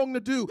God was going to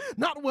do,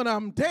 not when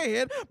I'm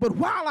dead, but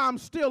while I'm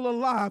still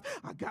alive,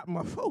 I got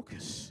my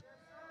focus.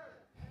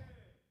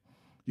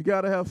 You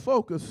got to have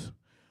focus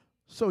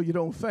so you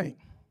don't faint.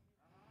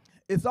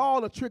 It's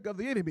all a trick of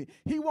the enemy.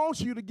 He wants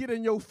you to get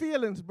in your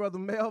feelings, Brother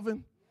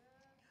Melvin,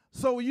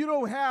 so you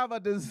don't have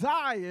a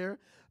desire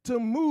to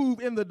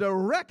move in the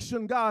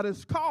direction God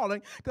is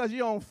calling because you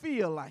don't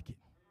feel like it.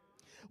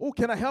 Oh,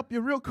 can I help you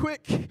real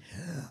quick? I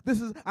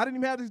didn't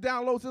even have these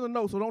downloads in the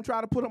notes, so don't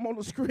try to put them on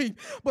the screen.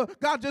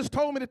 But God just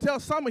told me to tell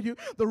some of you,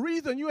 the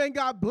reason you ain't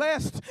got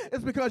blessed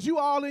is because you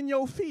all in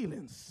your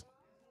feelings.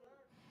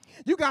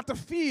 You got to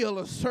feel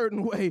a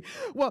certain way.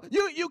 Well,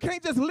 you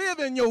can't just live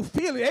in your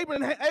feeling.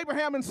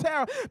 Abraham and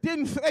Sarah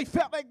they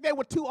felt like they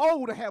were too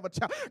old to have a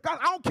child. God,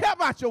 I don't care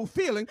about your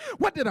feeling.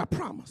 What did I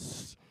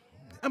promise?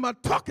 Am I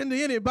talking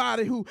to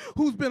anybody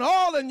who's been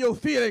all in your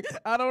feeling?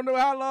 I don't know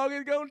how long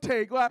it's going to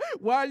take. Why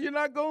are you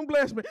not going to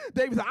bless me?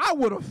 David said, I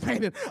would have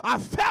fainted. I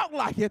felt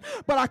like it,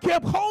 but I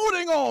kept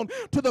holding on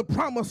to the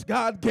promise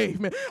God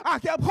gave me. I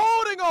kept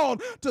holding on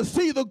to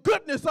see the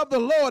goodness of the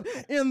Lord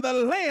in the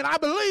land. I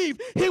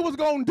believed he was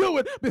going to do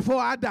it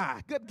before I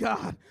die. Good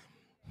God.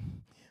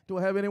 Do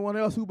I have anyone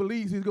else who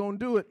believes he's going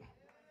to do it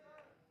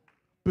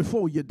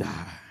before you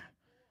die?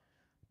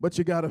 But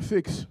you got to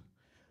fix,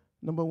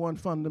 number one,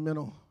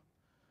 fundamental,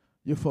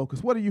 your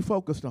focus. What are you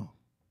focused on?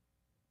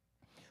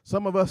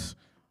 Some of us,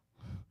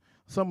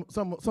 some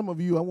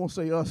of you, I won't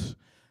say us,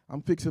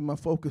 I'm fixing my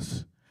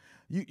focus.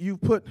 You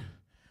put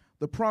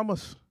the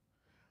promise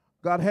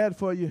God had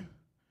for you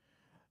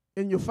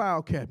in your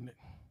file cabinet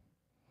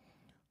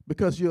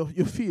because your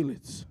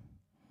feelings.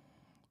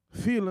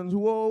 Feelings,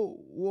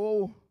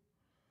 whoa,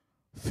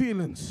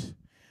 feelings.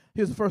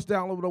 Here's the first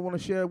download I want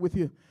to share with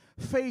you.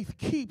 Faith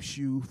keeps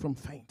you from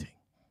fainting.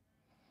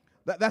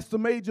 That's the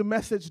major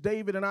message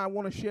David and I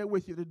want to share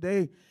with you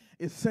today.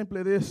 It's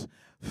simply this: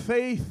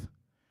 faith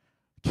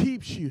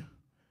keeps you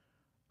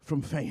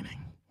from fainting.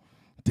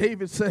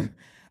 David said,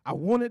 I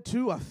wanted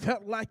to, I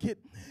felt like it.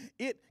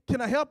 Can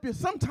I help you?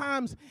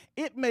 Sometimes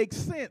it makes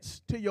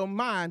sense to your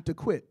mind to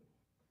quit.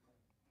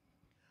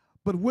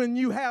 But when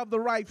you have the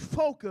right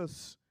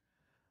focus,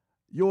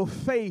 your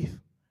faith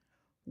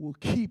will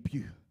keep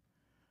you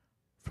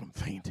from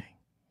fainting.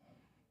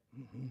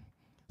 Mm-hmm.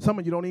 Some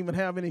of you don't even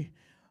have any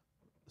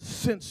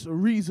sense or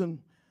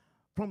reason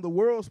from the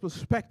world's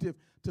perspective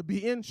to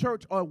be in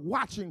church or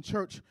watching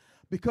church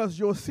because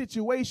your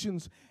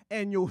situations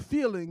and your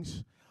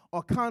feelings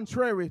are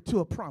contrary to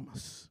a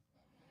promise.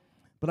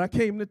 But I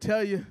came to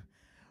tell you,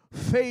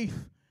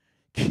 faith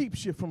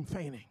keeps you from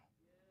fainting.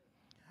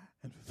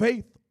 And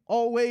faith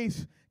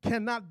always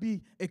cannot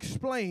be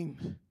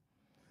explained,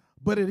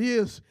 but it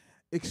is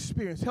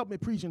experienced. Help me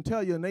preach and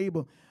tell your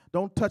neighbor,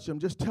 don't touch them.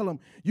 Just tell them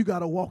you got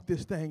to walk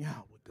this thing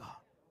out with God.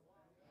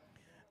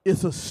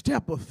 It's a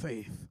step of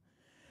faith.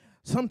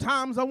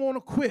 Sometimes I want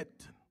to quit.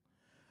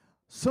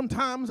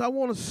 Sometimes I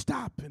want to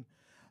stop. And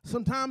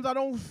sometimes I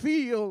don't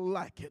feel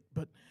like it.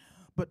 But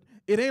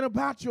it ain't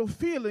about your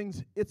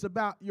feelings. It's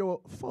about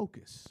your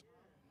focus.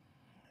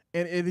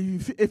 And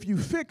if you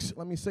fix,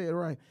 let me say it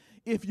right.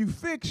 If you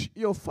fix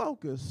your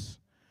focus,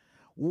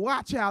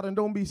 watch out and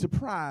don't be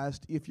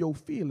surprised if your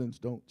feelings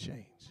don't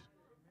change.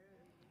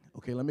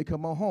 Okay, let me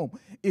come on home.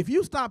 If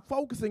you stop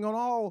focusing on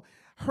all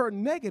her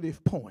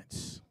negative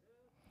points,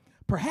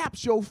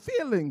 perhaps your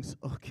feelings,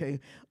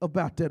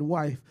 about that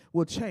wife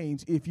will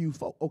change if you,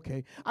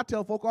 I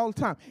tell folk all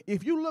the time,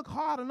 if you look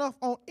hard enough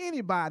on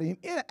anybody,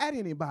 at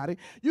anybody,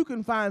 you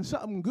can find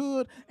something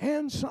good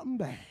and something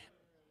bad.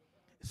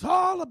 It's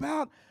all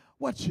about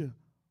what you're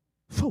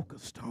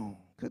focused on.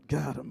 Good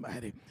God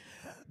Almighty.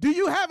 Do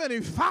you have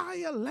any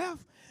fire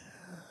left?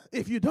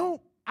 If you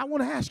don't, I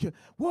want to ask you,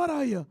 what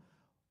are you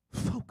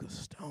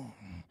focused on?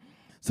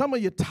 Some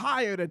of you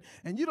tired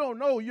and you don't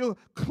know you're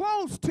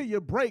close to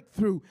your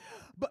breakthrough,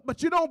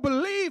 but you don't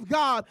believe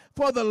God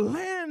for the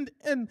land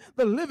and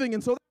the living.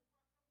 And so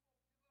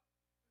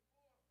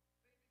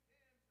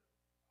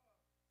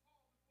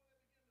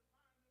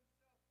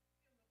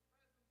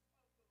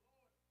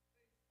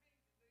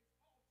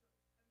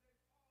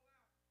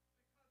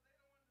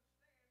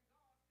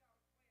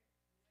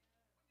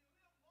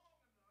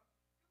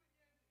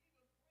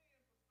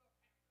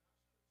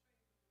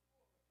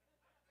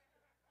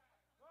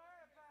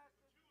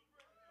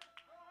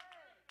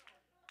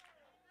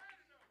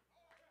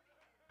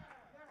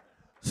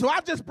So I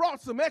just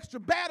brought some extra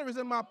batteries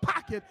in my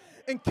pocket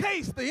in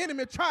case the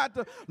enemy tried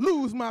to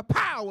lose my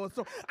power.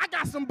 So I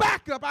got some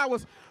backup. I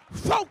was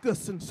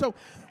focused. And so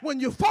when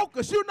you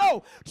focus, you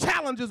know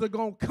challenges are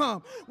going to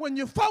come. When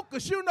you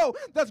focus, you know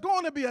there's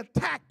going to be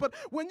attack. But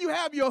when you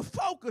have your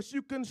focus,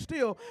 you can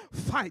still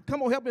fight.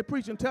 Come on, help me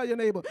preach and tell your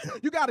neighbor,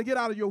 you got to get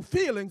out of your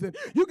feelings and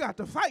you got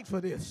to fight for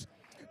this.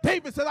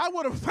 David said, I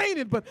would have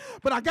fainted, but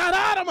I got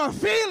out of my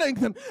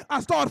feelings and I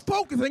started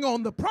focusing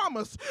on the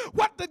promise.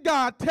 What did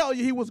God tell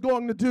you he was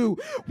going to do?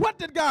 What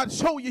did God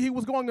show you he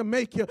was going to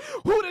make you?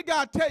 Who did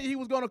God tell you he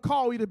was going to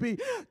call you to be?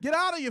 Get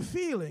out of your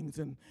feelings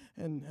and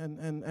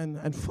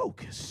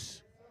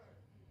focus.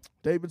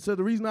 David said,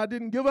 the reason I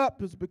didn't give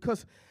up is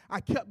because I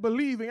kept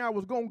believing I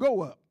was going to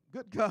go up.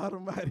 Good God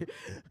Almighty.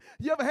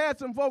 You ever had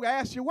some folk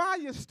ask you, why are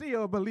you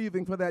still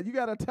believing for that? You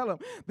got to tell them,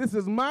 this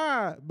is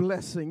my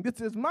blessing.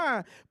 This is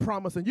my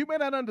promise. And you may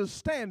not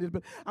understand it,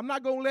 but I'm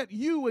not going to let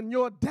you and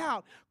your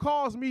doubt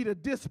cause me to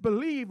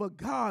disbelieve a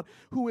God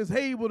who is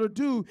able to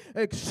do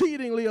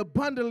exceedingly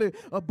abundantly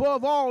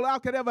above all I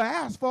could ever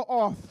ask for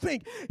or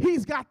think.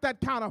 He's got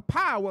that kind of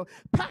power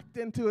packed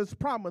into his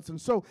promise.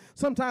 And so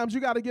sometimes you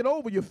got to get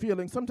over your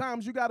feelings.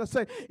 Sometimes you got to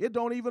say, it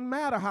don't even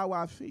matter how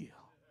I feel.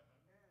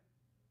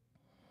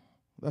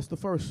 That's the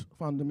first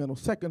fundamental.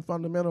 Second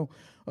fundamental,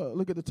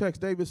 look at the text.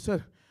 David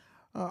said,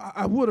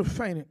 I would have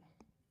fainted.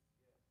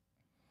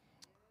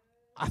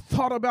 I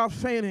thought about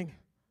fainting.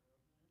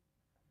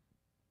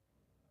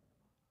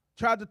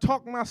 Tried to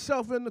talk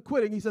myself into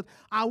quitting. He said,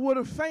 I would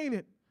have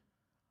fainted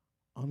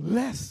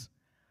unless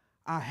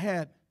I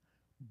had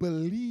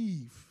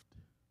believed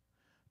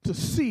to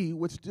see,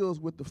 which deals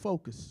with the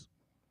focus.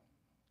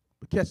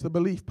 But catch the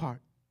belief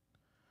part.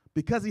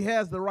 Because he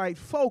has the right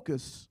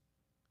focus,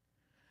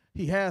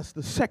 he has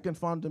the second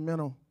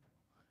fundamental,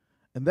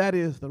 and that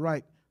is the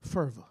right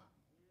fervor.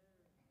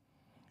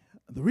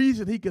 The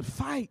reason he could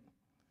fight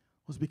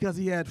was because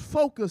he had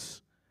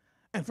focus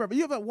and fervor.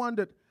 You ever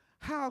wondered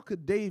how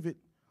could David,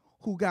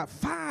 who got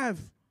 5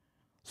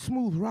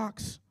 smooth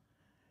rocks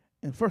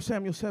in 1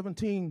 Samuel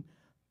 17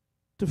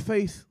 to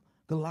face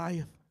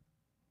Goliath,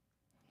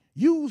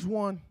 use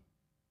one?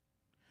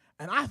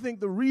 And I think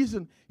the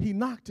reason he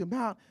knocked him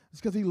out is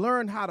because he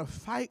learned how to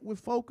fight with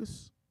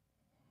focus.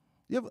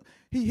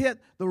 He hit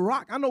the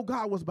rock. I know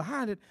God was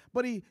behind it,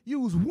 but he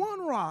used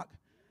one rock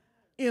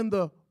in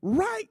the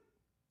right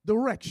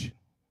direction.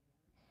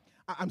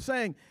 I'm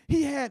saying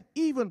he had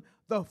even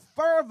the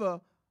fervor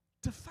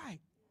to fight.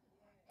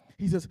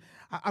 He says,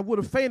 I would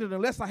have fainted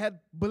unless I had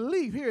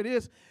belief. Here it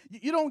is.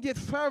 You don't get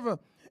fervor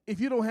if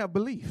you don't have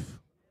belief.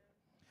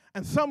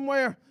 And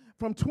somewhere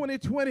from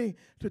 2020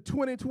 to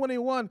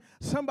 2021,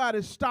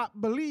 somebody stopped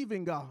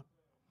believing God.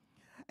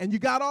 And you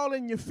got all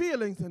in your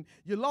feelings and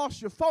you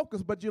lost your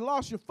focus, but you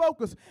lost your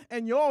focus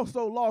and you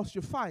also lost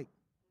your fight.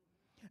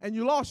 And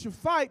you lost your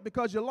fight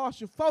because you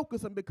lost your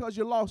focus and because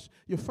you lost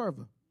your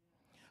fervor.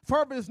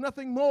 Fervor is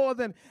nothing more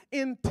than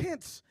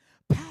intense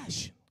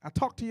passion. I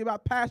talked to you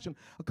about passion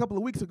a couple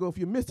of weeks ago. If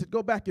you missed it,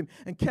 go back and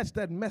catch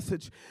that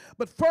message.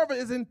 But fervor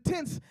is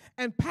intense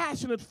and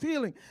passionate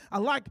feeling. I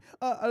like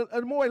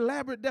a more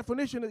elaborate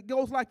definition. It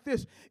goes like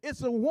this.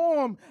 It's a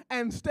warm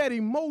and steady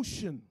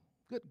motion.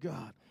 Good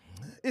God.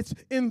 It's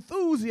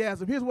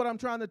enthusiasm. Here's what I'm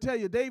trying to tell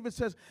you. David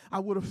says, I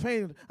would have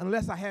fainted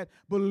unless I had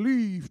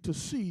believed to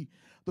see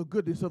the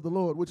goodness of the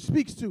Lord, which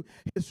speaks to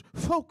his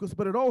focus,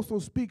 but it also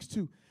speaks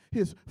to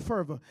his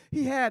fervor.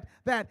 He had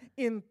that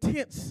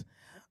intensity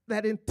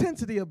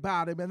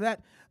about him and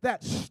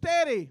that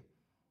steady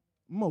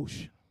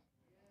motion.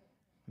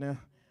 Now,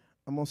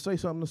 I'm going to say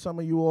something to some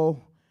of you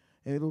all,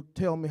 and it'll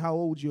tell me how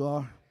old you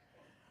are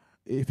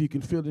if you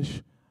can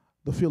finish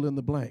the fill in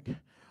the blank.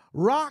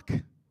 Rock.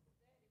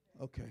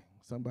 Okay,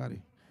 somebody.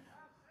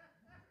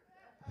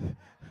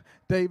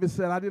 David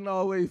said, I didn't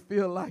always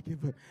feel like it,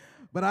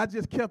 but I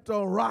just kept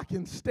on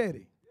rocking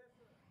steady.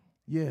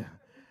 Yeah.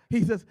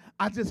 He says,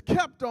 I just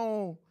kept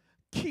on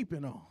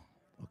keeping on.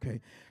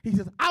 Okay. He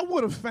says, I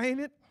would have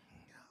fainted,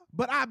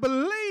 but I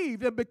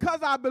believed, and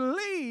because I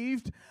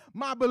believed,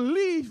 my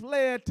belief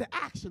led to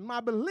action. My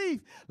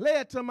belief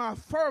led to my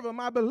fervor.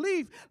 My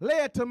belief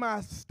led to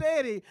my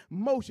steady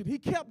motion. He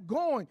kept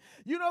going.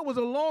 You know, it was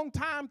a long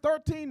time,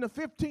 13 to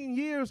 15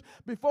 years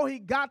before he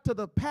got to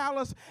the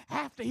palace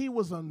after he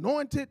was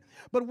anointed.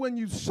 But when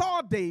you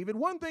saw David,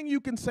 one thing you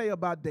can say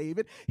about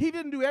David, he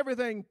didn't do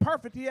everything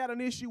perfect. He had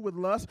an issue with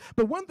lust.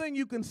 But one thing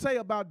you can say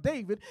about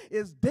David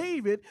is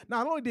David,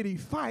 not only did he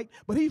fight,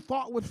 but he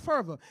fought with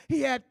fervor. He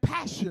had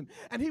passion,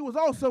 and he was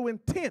also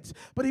intense,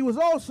 but he was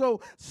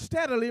also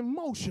steadily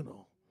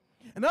emotional.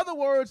 In other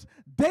words,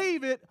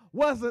 David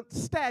wasn't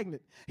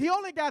stagnant. He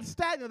only got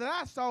stagnant that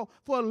I saw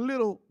for a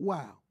little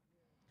while.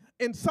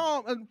 In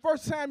 1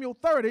 Samuel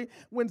 30,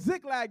 when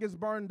Ziklag is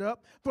burned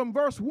up, from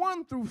verse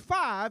 1 through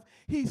 5,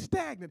 he's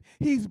stagnant.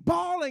 He's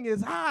bawling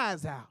his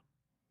eyes out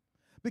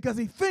because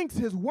he thinks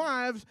his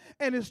wives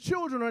and his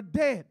children are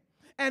dead,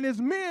 and his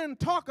men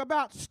talk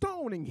about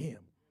stoning him.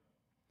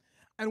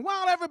 And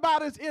while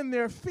everybody's in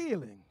their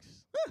feelings,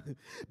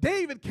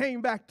 David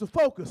came back to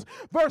focus.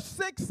 Verse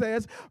 6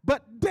 says,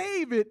 but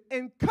David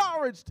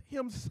encouraged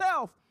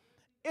himself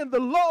in the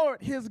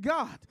Lord his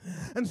God.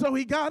 And so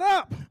he got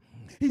up.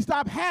 He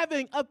stopped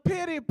having a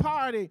pity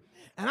party.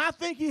 And I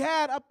think he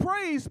had a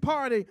praise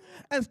party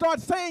and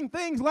started saying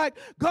things like,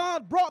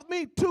 God brought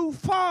me too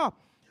far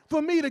for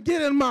me to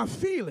get in my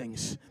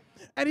feelings.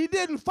 And he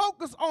didn't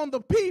focus on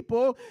the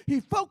people. He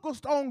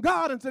focused on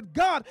God and said,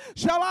 God,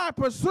 shall I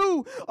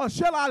pursue or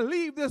shall I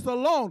leave this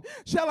alone?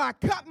 Shall I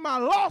cut my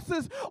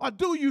losses or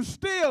do you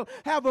still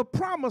have a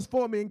promise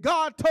for me? And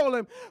God told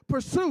him,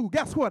 pursue.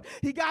 Guess what?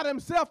 He got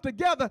himself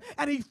together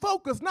and he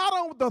focused not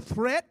on the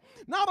threat,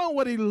 not on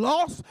what he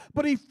lost,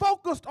 but he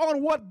focused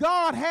on what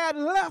God had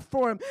left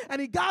for him.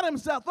 And he got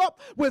himself up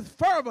with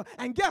fervor.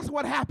 And guess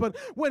what happened?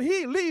 When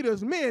he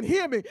leaders, men,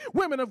 hear me,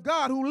 women of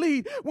God who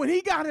lead, when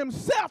he got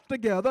himself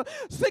together,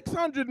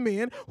 600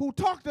 men who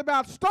talked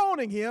about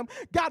stoning him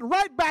got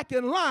right back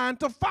in line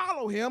to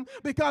follow him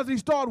because he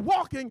started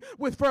walking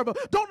with fervor.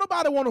 Don't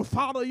nobody want to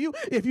follow you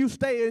if you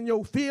stay in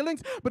your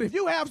feelings, but if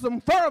you have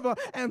some fervor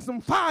and some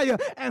fire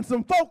and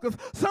some focus,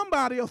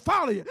 somebody will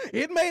follow you.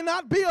 It may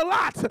not be a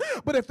lot,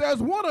 but if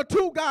there's one or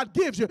two God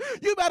gives you,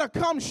 you better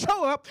come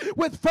show up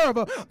with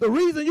fervor. The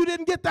reason you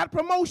didn't get that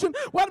promotion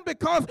wasn't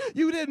because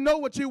you didn't know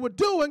what you were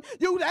doing.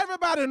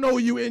 Everybody know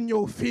you in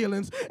your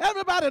feelings.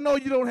 Everybody know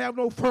you don't have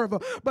no fervor.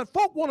 But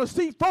folk want to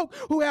see folk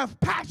who have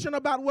passion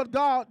about what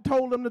God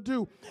told them to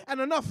do and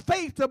enough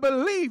faith to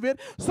believe it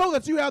so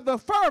that you have the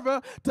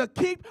fervor to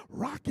keep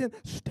rocking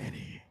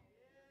steady.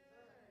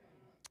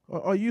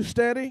 Are you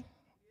steady?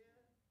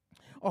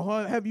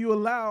 Or have you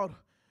allowed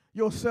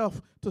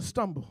yourself to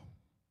stumble?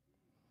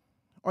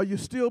 Are you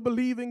still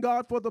believing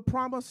God for the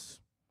promise?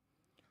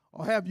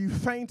 Or have you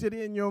fainted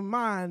in your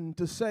mind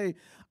to say,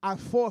 I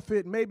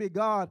forfeit, maybe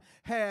God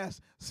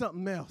has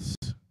something else?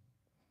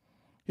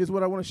 Here's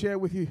what I want to share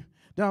with you.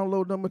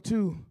 Download number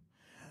 2.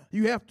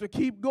 You have to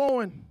keep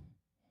going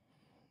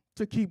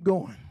to keep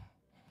going.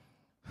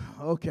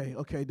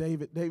 Okay,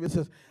 David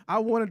says, I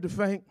wanted to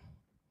faint,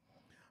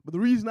 but the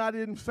reason I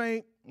didn't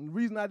faint, and the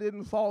reason I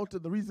didn't falter,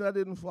 the reason I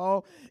didn't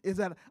fall is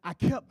that I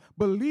kept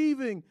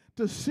believing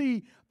to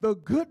see the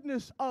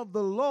goodness of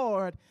the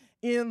Lord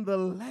in the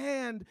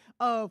land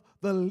of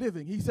the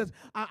living. He says,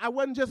 I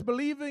wasn't just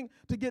believing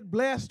to get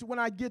blessed when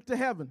I get to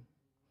heaven.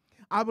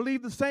 I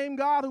believe the same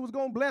God who was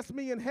going to bless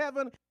me in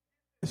heaven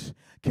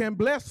can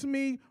bless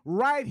me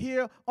right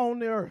here on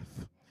the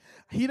earth.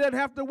 He doesn't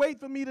have to wait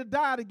for me to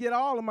die to get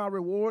all of my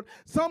reward.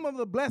 Some of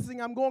the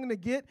blessing I'm going to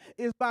get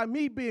is by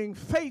me being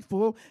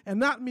faithful and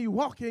not me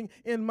walking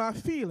in my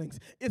feelings.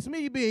 It's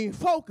me being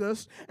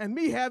focused and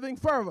me having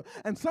fervor.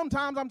 And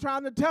sometimes I'm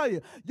trying to tell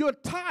you, you're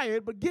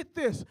tired, but get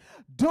this.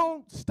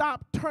 Don't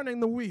stop turning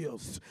the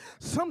wheels.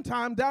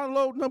 Sometimes,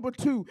 download number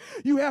 2,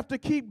 you have to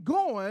keep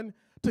going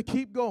to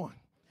keep going.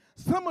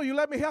 Some of you,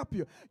 let me help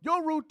you.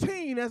 Your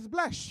routine has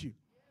blessed you.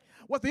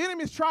 What the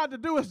enemy's tried to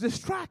do is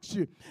distract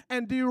you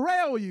and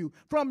derail you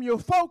from your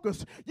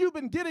focus. You've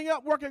been getting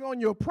up working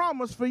on your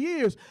promise for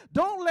years.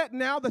 Don't let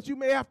now that you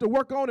may have to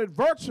work on it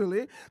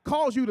virtually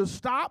cause you to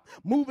stop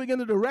moving in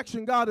the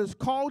direction God has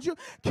called you.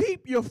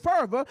 Keep your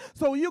fervor,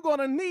 so you're going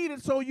to need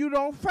it so you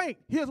don't faint.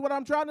 Here's what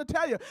I'm trying to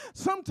tell you.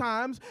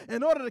 Sometimes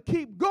in order to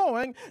keep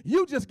going,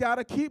 you just got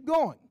to keep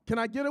going. Can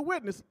I get a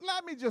witness?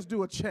 Let me just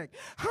do a check.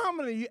 How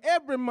many of you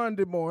every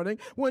Monday morning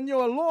when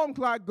your alarm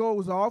clock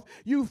goes off,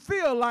 you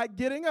feel like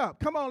getting up?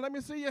 Come on, let me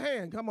see your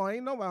hand. Come on,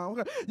 ain't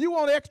nobody. Okay. You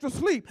want extra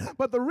sleep.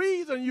 But the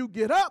reason you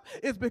get up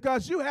is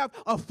because you have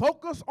a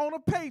focus on a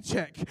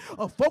paycheck,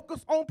 a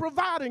focus on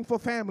providing for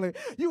family.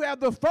 You have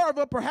the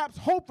fervor, perhaps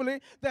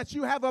hopefully, that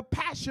you have a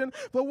passion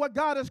for what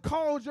God has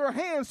called your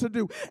hands to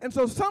do. And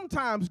so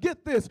sometimes,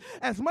 get this,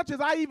 as much as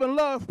I even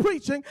love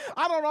preaching,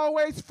 I don't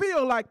always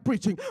feel like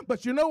preaching.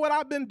 But you know what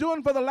I've been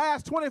doing for the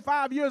last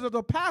 25 years as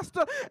a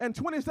pastor and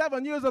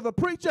 27 years as a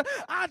preacher?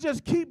 I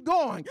just keep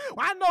going.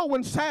 I know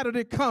when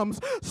Saturday comes,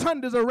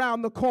 Sunday's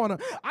around the corner.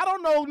 I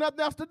don't know nothing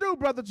else to do,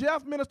 Brother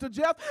Jeff, Minister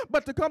Jeff,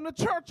 but to come to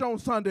church on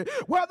Sunday,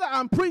 whether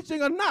I'm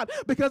preaching or not,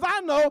 because I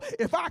know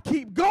if I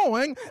keep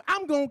going,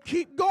 I'm going to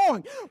keep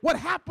going. What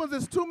happens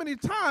is too many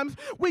times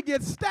we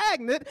get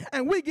stagnant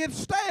and we get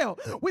stale.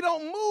 We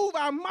don't move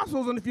our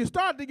muscles, and if you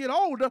start to get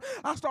older,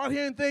 I start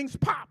hearing things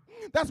pop.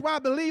 That's why I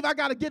believe I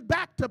got to get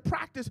back to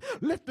practice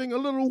lifting a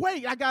little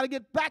weight. I got to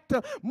get back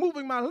to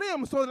moving my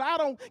limbs so that I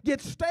don't get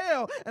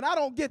stale and I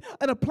don't get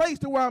in a place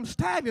to where I'm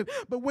stagnant.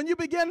 But when you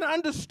begin to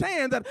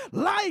understand that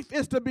life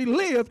is to be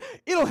lived,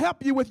 it'll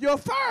help you with your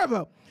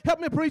fervor. Help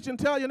me preach and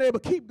tell your neighbor,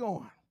 keep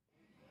going.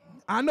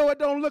 I know it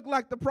don't look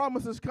like the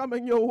promise is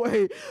coming your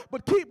way,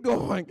 but keep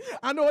going.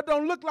 I know it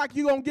don't look like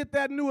you're going to get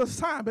that new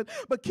assignment,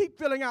 but keep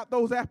filling out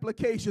those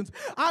applications.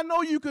 I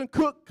know you can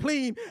cook,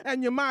 clean,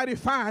 and you're mighty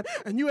fine,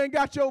 and you ain't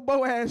got your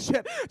Boaz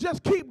yet.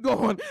 Just keep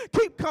going.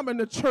 Keep coming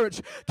to church.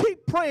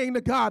 Keep praying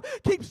to God.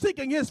 Keep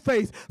seeking his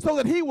face so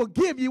that he will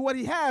give you what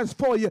he has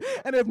for you.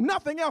 And if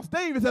nothing else,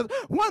 David says,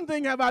 one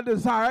thing have I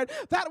desired,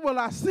 that will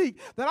I seek,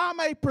 that I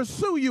may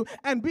pursue you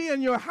and be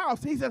in your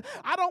house. He said,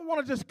 I don't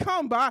want to just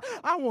come by.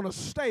 I want to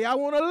stay. I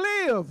want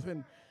to live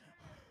in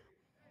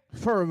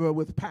fervor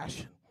with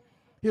passion.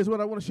 Here's what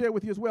I want to share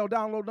with you as well.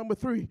 Download number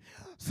 3.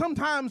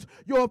 Sometimes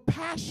your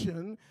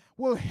passion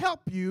will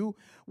help you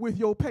with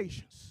your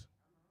patience.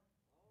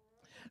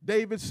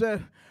 David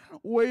said,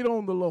 wait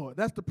on the Lord.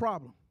 That's the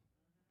problem.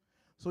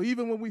 So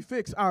even when we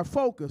fix our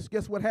focus,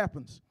 guess what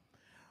happens?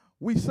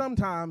 We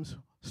sometimes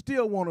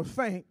still want to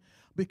faint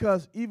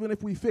because even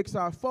if we fix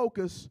our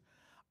focus,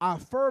 our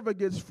fervor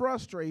gets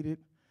frustrated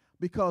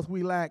because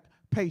we lack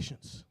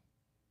patience.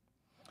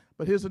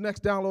 But here's the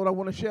next download I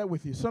want to share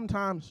with you.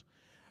 Sometimes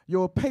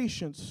your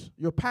patience,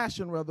 your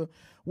passion rather,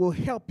 will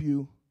help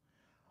you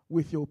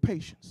with your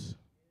patience.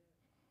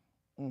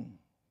 Can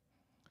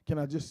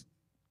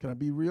I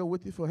be real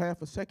with you for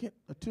half a second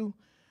or two?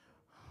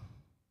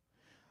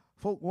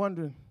 Folk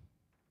wondering,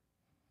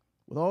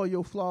 with all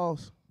your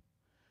flaws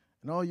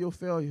and all your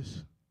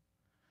failures,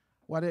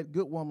 why that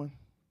good woman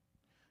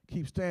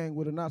keeps staying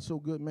with a not so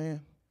good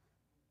man.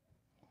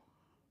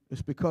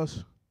 It's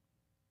because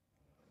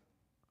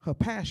her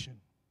passion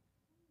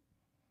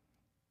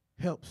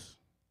helps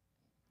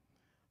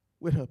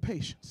with her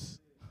patience.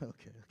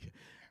 Okay.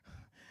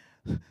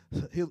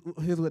 So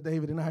here's what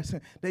David and I are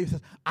saying. David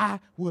says,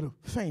 I would have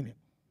fainted.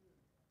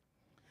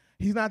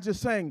 He's not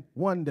just saying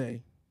one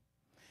day.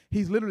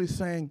 He's literally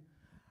saying,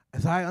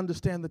 as I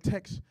understand the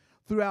text,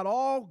 throughout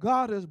all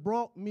God has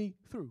brought me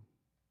through,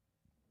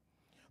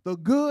 the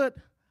good,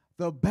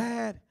 the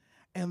bad,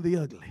 and the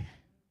ugly,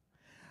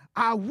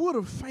 I would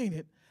have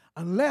fainted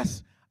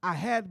unless I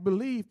had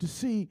believed to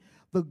see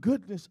the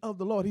goodness of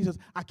the Lord. He says,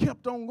 I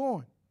kept on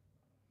going.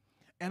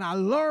 And I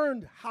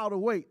learned how to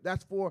wait.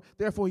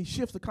 Therefore, he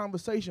shifts the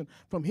conversation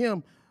from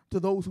him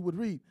to those who would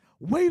read.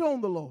 Wait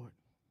on the Lord.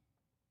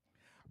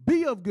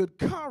 Be of good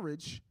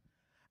courage,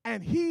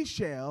 and he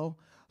shall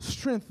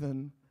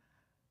strengthen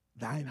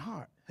thine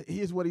heart.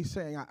 Here's what he's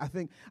saying. I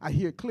think I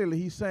hear clearly.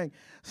 He's saying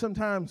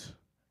sometimes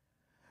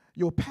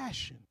your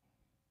passion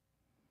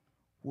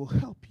will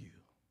help you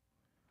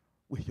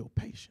with your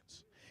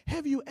patience.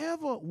 Have you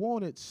ever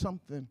wanted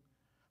something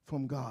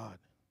from God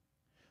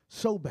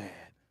so bad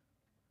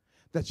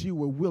that you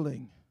were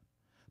willing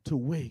to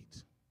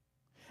wait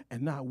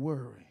and not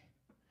worry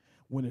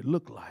when it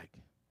looked like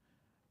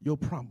your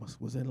promise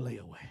was in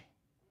layaway?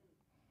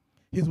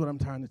 Here's what I'm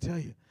trying to tell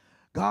you.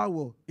 God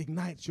will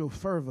ignite your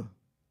fervor,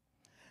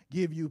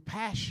 give you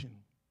passion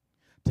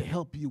to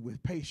help you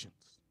with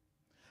patience.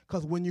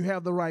 Because when you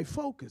have the right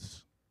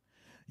focus,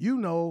 you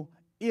know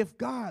if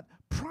God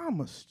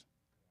promised,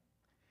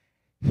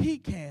 he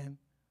can,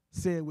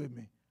 say it with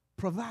me,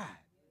 provide.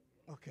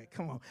 Okay,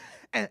 come on.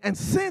 And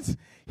since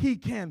he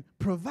can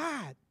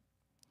provide,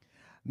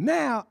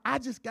 now I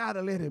just got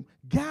to let him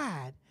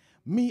guide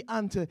me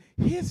unto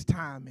his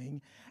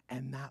timing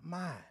and not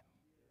mine.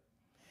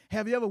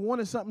 Have you ever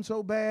wanted something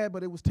so bad,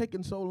 but it was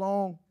taking so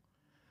long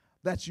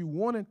that you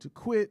wanted to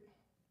quit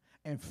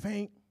and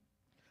faint,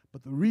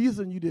 but the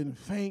reason you didn't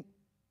faint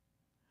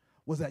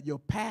was that your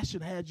passion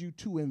had you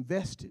too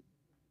invested,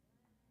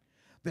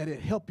 that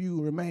it helped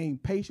you remain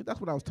patient? That's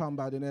what I was talking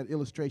about in that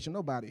illustration.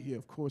 Nobody here,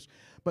 of course.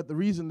 But the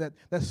reason that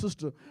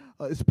sister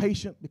is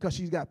patient, because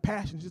she's got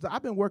passion. She said,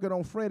 I've been working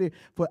on Freddie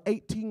for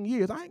 18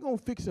 years. I ain't going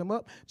to fix him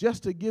up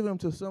just to give him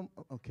to some.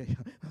 Okay.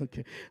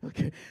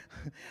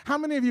 How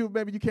many of you,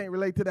 maybe you can't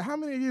relate to that, how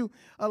many of you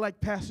are like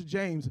Pastor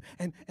James?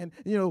 And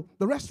you know,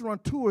 the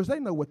restaurateurs, they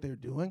know what they're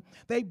doing.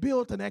 They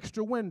built an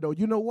extra window.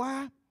 You know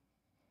why?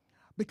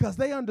 Because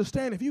they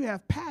understand if you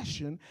have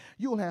passion,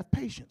 you'll have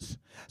patience.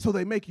 So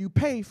they make you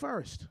pay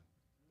first.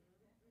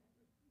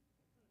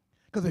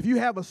 Because if you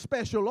have a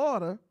special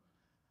order,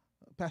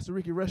 Pastor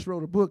Ricky Rush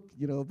wrote a book,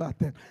 about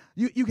that.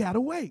 You got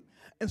to wait.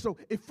 And so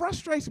it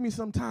frustrates me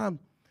sometimes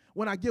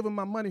when I give them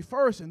my money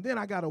first and then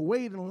I got to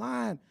wait in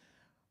line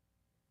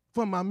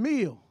for my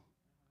meal.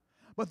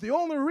 But the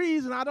only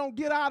reason I don't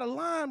get out of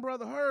line,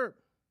 Brother Herb,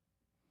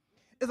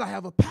 is I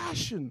have a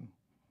passion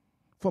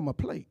for my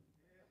plate.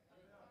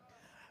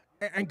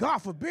 And God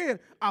forbid,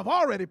 I've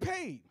already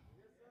paid.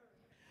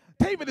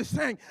 David is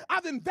saying,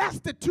 I've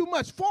invested too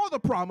much for the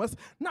promise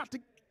not to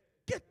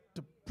get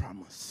the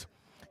promise.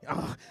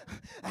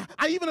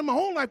 I even in my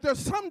own life, there's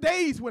some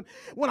days when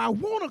I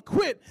want to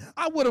quit,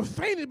 I would have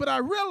fainted, but I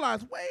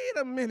realized,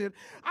 wait a minute,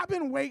 I've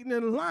been waiting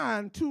in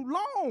line too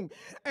long.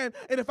 And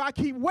if I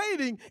keep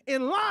waiting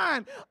in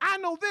line, I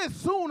know this,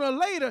 sooner or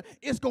later,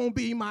 it's going to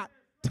be my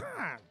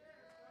time.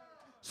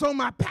 So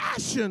my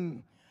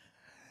passion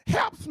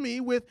helps me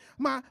with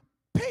my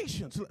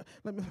patience.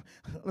 Let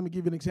me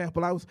give you an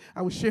example. I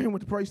was sharing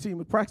with the praise team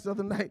at practice the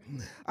other night.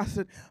 I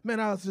said,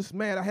 man, I was just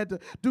mad. I had to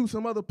do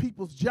some other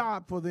people's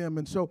job for them.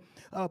 And so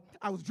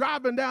I was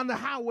driving down the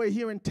highway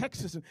here in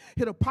Texas and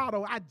hit a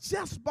pothole. I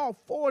just bought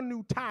 4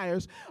 new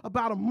tires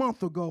about a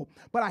month ago,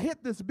 but I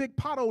hit this big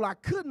pothole I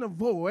couldn't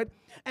avoid.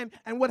 And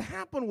what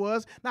happened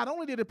was, not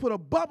only did it put a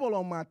bubble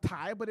on my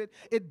tire, but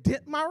it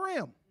dent my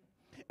rim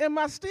in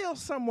my still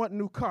somewhat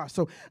new car.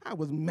 So I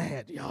was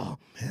mad, y'all.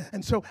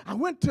 And so I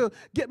went to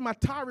get my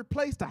tire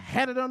replaced. I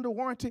had it under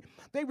warranty.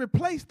 They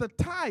replaced the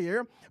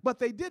tire, but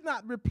they did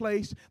not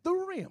replace the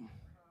rim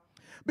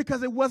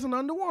because it wasn't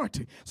under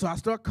warranty. So I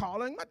started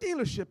calling my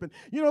dealership, and,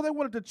 they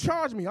wanted to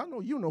charge me. I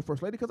know you know,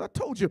 First Lady, because I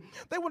told you.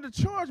 They wanted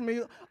to charge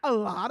me a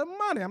lot of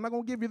money. I'm not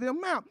going to give you the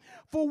amount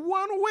for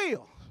one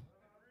wheel.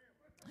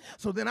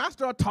 So then I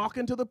started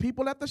talking to the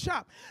people at the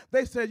shop.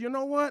 They said, you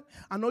know what?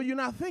 I know you're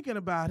not thinking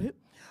about it,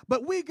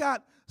 but we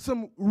got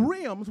some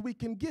rims we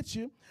can get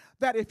you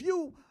that if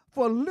you,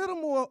 for a little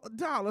more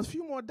dollars,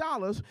 few more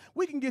dollars,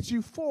 we can get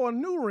you 4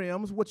 new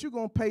rims, what you're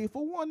going to pay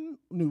for 1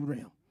 new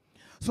rim.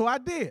 So I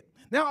did.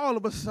 Now, all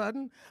of a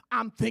sudden,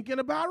 I'm thinking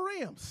about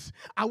rims.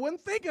 I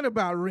wasn't thinking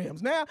about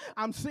rims. Now,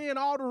 I'm seeing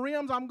all the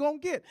rims I'm going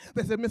to get.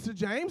 They said, Mr.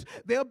 James,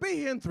 they'll be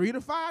here in 3 to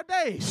 5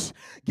 days.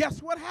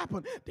 Guess what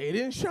happened? They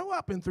didn't show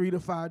up in 3 to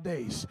 5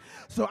 days.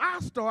 So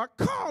I start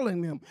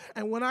calling them.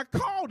 And when I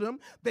called them,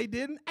 they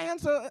didn't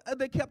answer.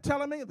 They kept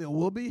telling me they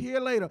will be here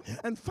later.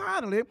 And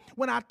finally,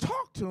 when I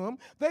talked to them,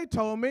 they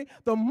told me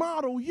the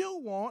model you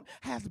want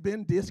has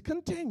been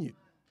discontinued.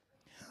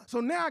 So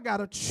now I got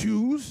to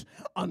choose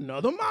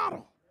another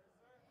model.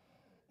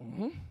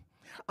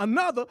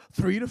 Another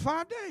 3 to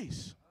 5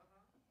 days.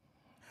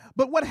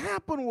 But what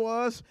happened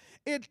was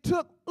it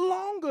took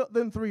longer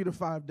than 3 to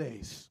 5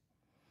 days.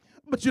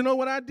 But you know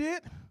what I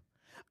did?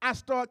 I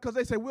started, because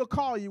they said, we'll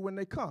call you when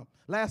they come.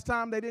 Last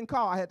time they didn't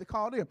call, I had to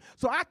call them.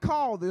 So I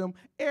called them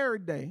every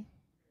day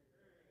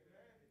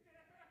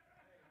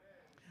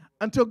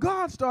until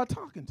God started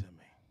talking to me.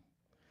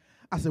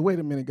 I said, wait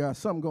a minute, God,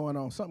 something going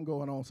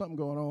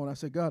on. I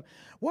said, God,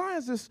 why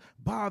is this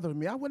bothering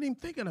me? I wasn't even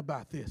thinking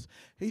about this.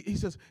 He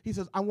says,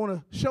 I want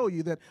to show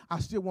you that I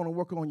still want to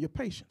work on your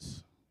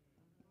patience.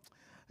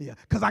 Yeah,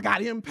 because I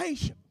got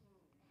impatient.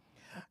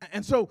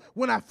 And so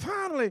when I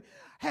finally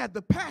had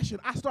the passion,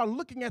 I started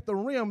looking at the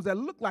rims that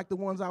looked like the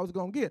ones I was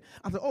going to get.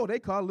 I said, oh, they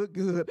car look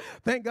good.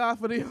 Thank God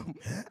for them.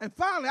 And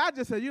finally, I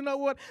just said, you know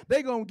what?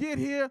 They're going to get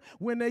here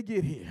when they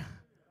get here.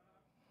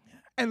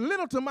 And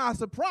little to my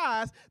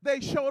surprise, they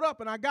showed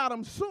up, and I got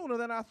them sooner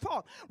than I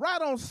thought,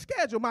 right on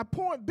schedule. My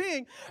point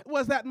being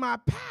was that my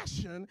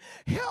passion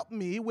helped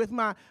me with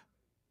my...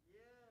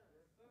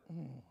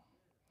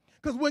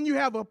 Because when you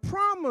have a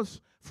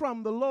promise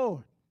from the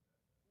Lord,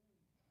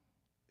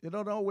 it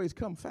don't always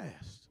come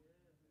fast.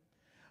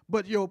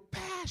 But your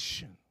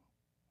passion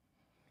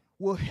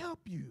will help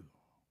you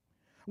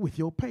with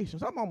your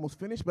patience. I'm almost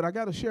finished, but I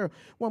got to share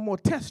one more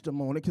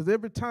testimony, because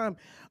every time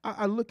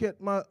I look at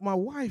my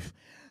wife,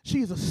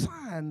 she's a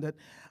sign that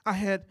I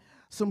had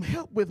some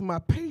help with my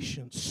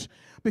patience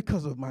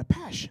because of my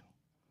passion.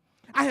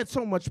 I had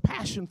so much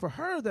passion for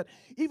her that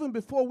even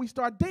before we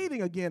start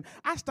dating again,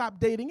 I stopped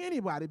dating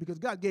anybody because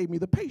God gave me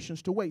the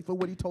patience to wait for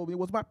what he told me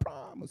was my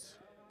promise.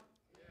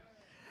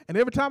 And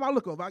every time I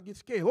look over, I get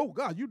scared. Oh,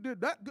 God, you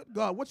did that? Good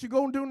God, what you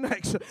going to do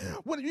next?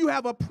 When you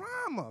have a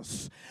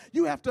promise,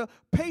 you have to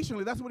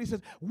patiently, that's what he says,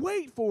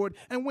 wait for it.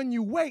 And when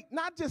you wait,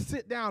 not just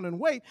sit down and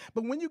wait,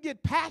 but when you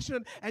get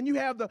passionate and you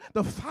have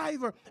the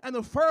fiber and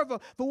the fervor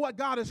for what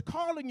God is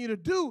calling you to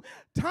do,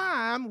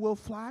 time will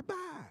fly by.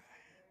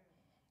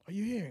 Are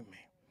you hearing me?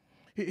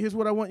 Here's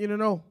what I want you to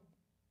know.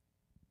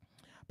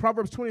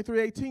 Proverbs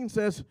 23:18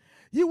 says,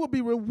 you will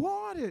be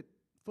rewarded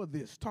for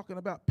this, talking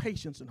about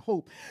patience and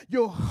hope.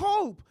 Your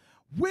hope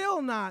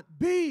will not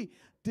be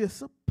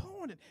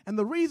disappointed. And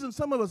the reason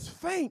some of us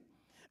faint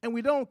and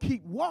we don't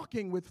keep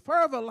walking with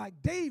fervor like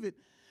David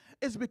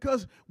is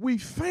because we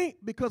faint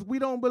because we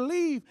don't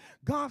believe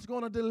God's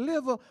going to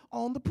deliver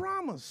on the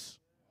promise.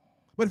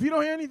 But if you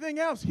don't hear anything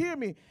else, hear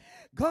me.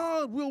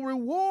 God will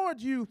reward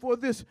you for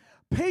this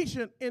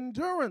patient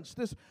endurance,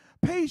 this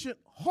patient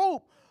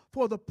hope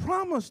for the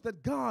promise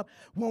that God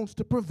wants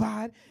to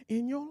provide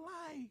in your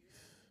life.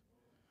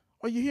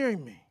 Are you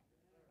hearing me?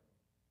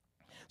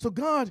 So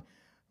God,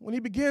 when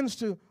he begins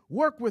to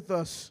work with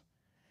us,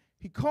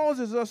 he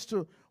causes us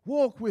to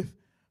walk with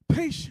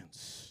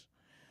patience.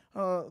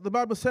 The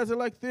Bible says it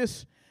like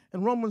this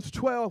in Romans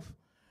 12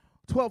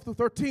 through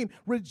 13.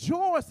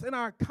 Rejoice in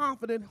our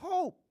confident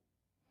hope.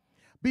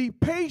 Be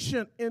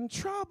patient in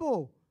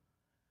trouble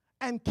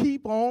and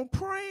keep on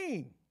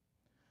praying.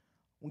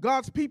 When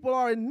God's people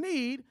are in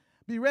need,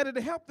 be ready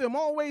to help them,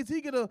 always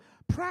eager to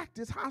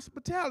practice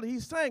hospitality.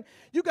 He's saying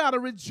you got to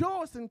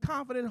rejoice in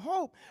confident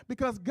hope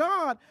because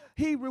God,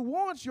 he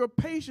rewards your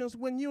patience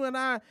when you and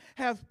I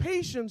have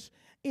patience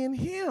in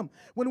him.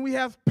 When we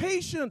have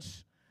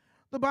patience,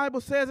 the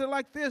Bible says it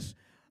like this,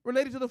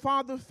 related to the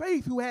father of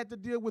faith who had to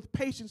deal with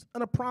patience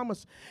and a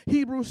promise.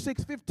 Hebrews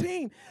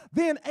 6:15.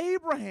 Then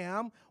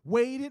Abraham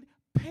waited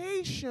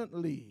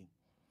patiently,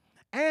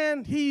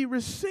 and he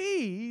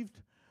received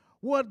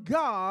what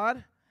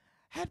God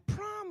had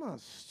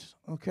promised.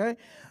 Okay?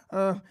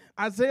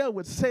 Isaiah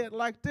would say it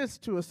like this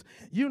to us.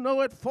 You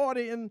know it,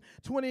 40 and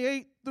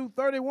 28 through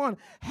 31.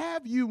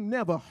 Have you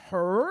never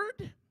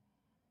heard?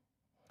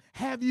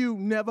 Have you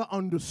never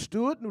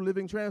understood? New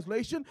Living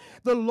Translation.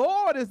 The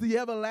Lord is the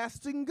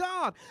everlasting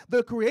God,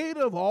 the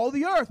creator of all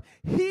the earth.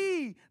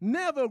 He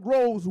never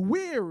grows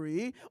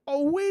weary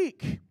or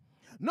weak.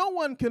 No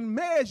one can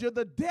measure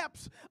the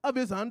depths of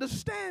his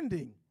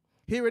understanding.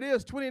 Here it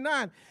is,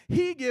 29.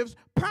 He gives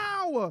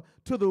power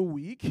to the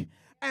weak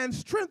and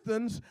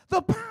strengthens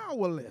the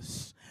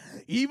powerless.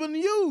 Even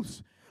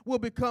youth will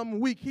become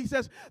weak. He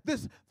says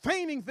this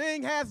fainting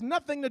thing has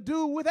nothing to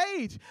do with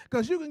age,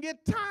 because you can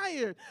get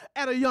tired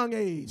at a young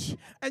age,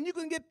 and you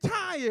can get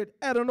tired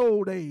at an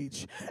old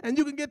age, and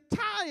you can get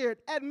tired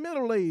at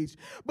middle age.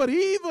 But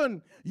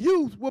even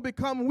youth will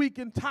become weak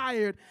and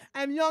tired,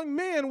 and young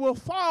men will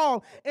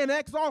fall in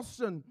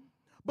exhaustion.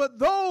 But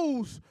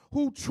those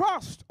who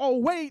trust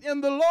or wait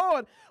in the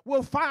Lord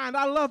will find,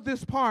 I love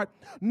this part,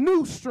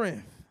 new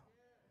strength.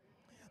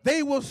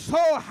 They will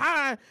soar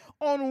high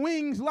on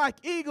wings like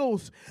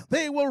eagles.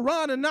 They will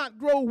run and not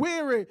grow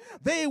weary.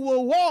 They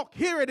will walk,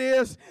 here it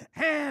is,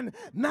 and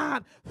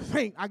not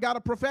faint. I got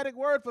a prophetic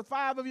word for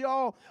 5 of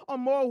y'all or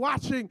more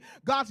watching.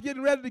 God's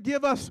getting ready to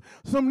give us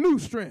some new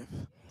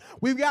strength.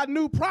 We've got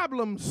new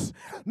problems,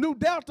 new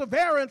Delta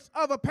variants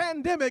of a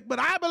pandemic, but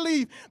I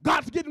believe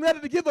God's getting ready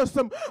to give us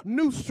some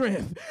new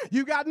strength.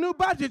 You got new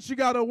budgets you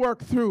got to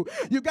work through.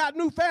 You got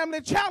new family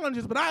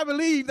challenges, but I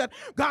believe that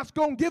God's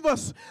going to give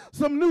us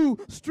some new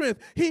strength.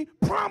 He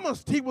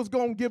promised he was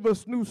going to give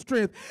us new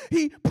strength.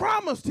 He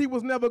promised he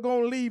was never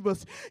going to leave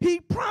us. He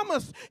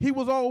promised he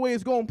was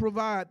always going to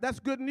provide. That's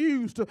good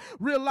news to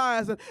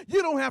realize that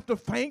you don't have to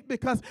faint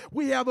because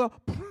we have a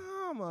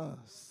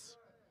promise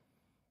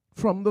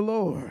from the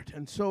Lord.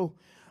 And so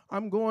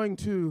I'm going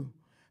to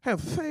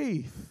have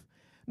faith,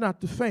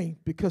 not to faint,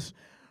 because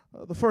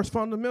the first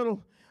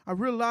fundamental I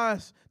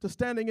realized to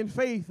standing in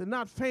faith and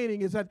not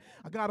fainting is that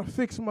I got to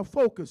fix my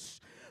focus.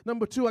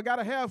 Number 2, I got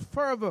to have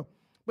fervor.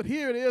 But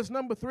here it is,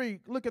 number 3.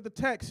 Look at the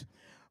text.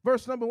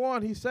 Verse number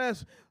 1, he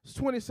says,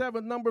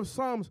 27th number of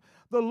Psalms,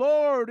 the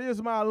Lord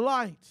is my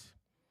light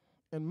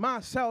and my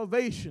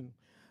salvation.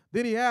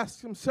 Then he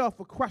asks himself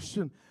a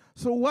question,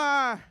 so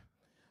why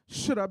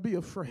should I be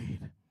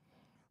afraid?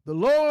 The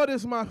Lord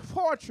is my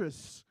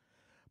fortress,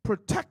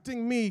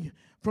 protecting me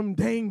from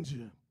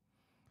danger.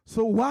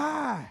 So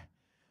why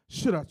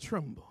should I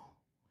tremble?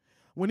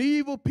 When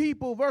evil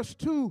people, verse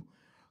 2,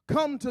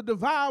 come to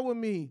devour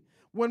me,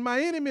 when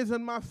my enemies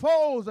and my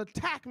foes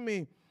attack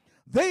me,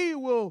 they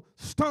will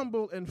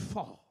stumble and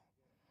fall.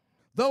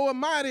 Though a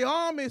mighty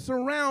army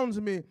surrounds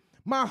me,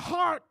 my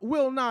heart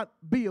will not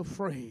be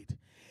afraid.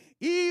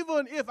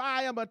 Even if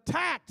I am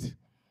attacked,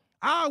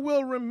 I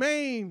will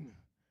remain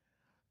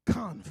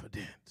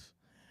confident.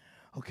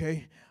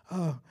 Okay,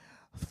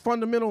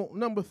 fundamental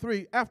number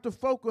 3, after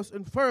focus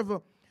and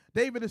fervor,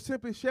 David is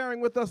simply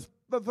sharing with us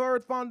the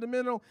third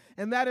fundamental,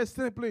 and that is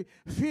simply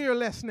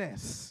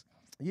fearlessness.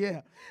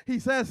 Yeah, he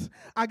says,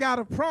 I got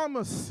a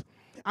promise.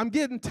 I'm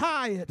getting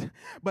tired,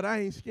 but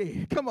I ain't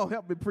scared. Come on,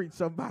 help me preach,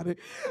 somebody.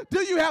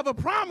 Do you have a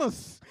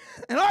promise?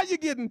 And are you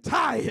getting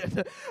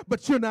tired,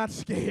 but you're not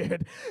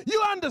scared?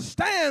 You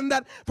understand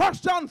that 1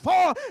 John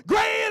 4,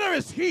 greater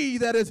is he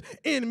that is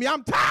in me.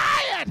 I'm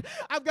tired.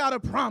 I've got a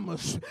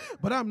promise,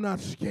 but I'm not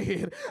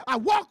scared. I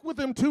walked with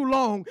him too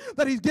long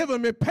that he's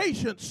given me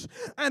patience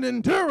and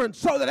endurance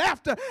so that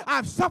after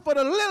I've suffered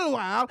a little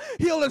while,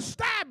 he'll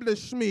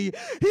establish me.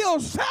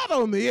 He'll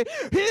settle me.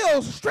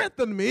 He'll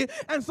strengthen me.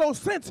 And so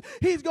since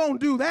he's going to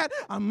do that,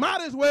 I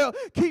might as well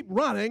keep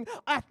running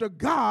after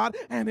God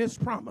and his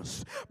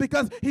promise,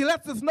 because he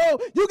lets us know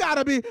you got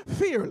to be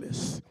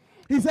fearless.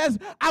 He says,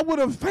 I would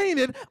have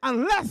fainted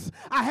unless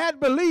I had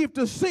believed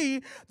to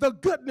see the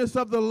goodness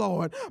of the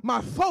Lord.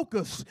 My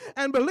focus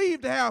and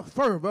believe to have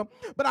fervor,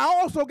 but I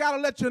also got to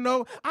let you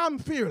know I'm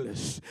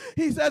fearless.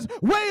 He says,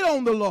 wait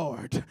on the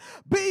Lord.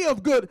 Be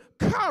of good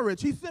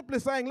courage. He's simply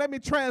saying, let me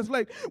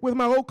translate with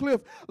my Oak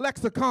Cliff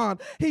lexicon.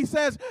 He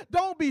says,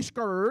 don't be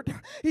scared.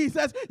 He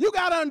says, you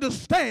got to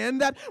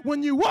understand that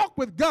when you walk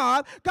with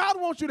God,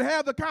 God wants you to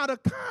have the kind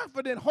of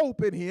confident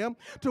hope in him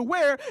to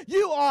where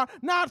you are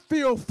not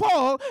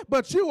fearful,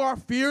 but you are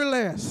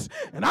fearless.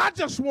 And I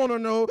just want to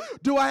know,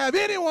 do I have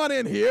anyone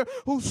in here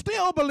who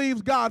still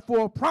believes God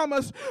for a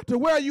promise, to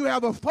where you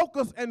have a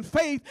focus and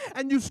faith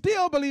and you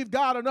still believe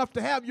God enough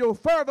to have your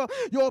fervor,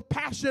 your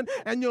passion,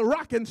 and your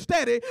rock and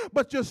steady,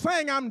 but you're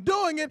saying, I'm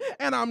doing it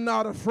and I'm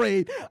not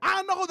afraid.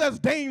 I know there's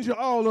danger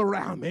all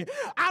around me.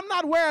 I'm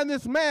not wearing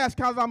this mask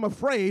because I'm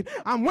afraid.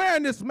 I'm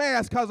wearing this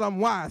mask because I'm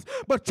wise.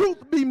 But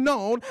truth be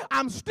known,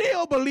 I'm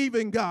still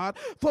believing God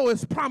for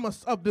his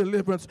promise of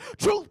deliverance.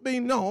 Truth be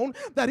known,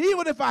 that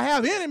even if I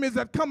have enemies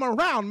that come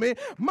around me,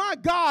 my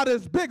God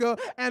is bigger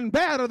and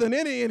better than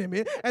any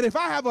enemy. And if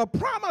I have a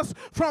promise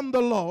from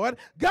the Lord,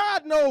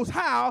 God knows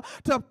how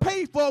to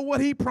pay for what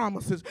he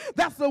promises.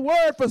 That's the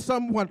word for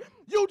someone.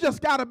 You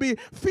just got to be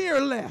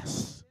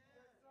fearless.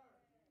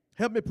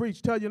 Help me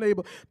preach. Tell your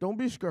neighbor, don't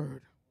be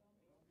scared.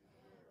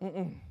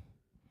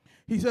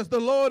 He says, the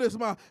Lord is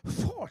my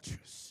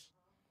fortress,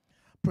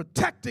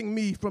 protecting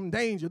me from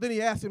danger. Then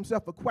he asks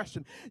himself a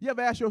question. You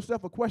ever ask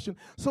yourself a question?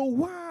 So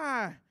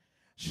why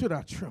should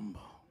I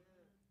tremble?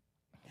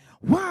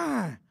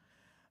 Why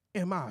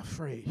am I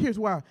afraid? Here's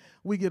why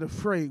we get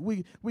afraid.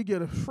 We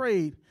get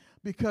afraid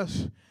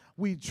because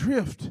we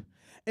drift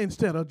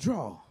instead of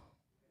draw.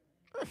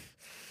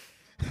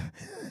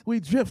 We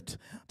drift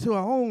to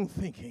our own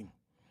thinking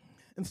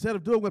instead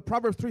of doing what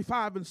Proverbs 3,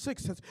 5, and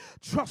 6 says.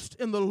 Trust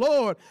in the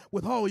Lord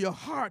with all your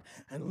heart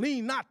and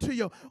lean not to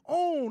your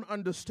own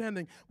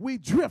understanding. We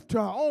drift to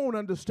our own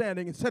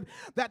understanding and said,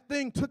 that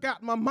thing took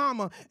out my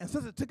mama, and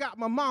since it took out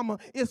my mama,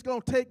 it's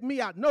going to take me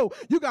out. No,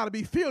 you got to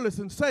be fearless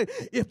and say,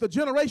 if the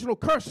generational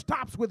curse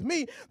stops with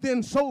me,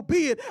 then so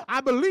be it. I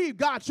believe,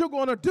 God, you're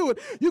going to do it.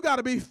 You got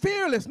to be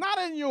fearless, not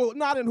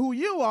in who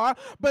you are,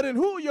 but in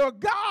who your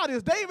God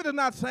is. David is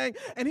not saying,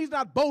 and he's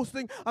not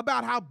boasting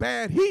about how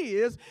bad he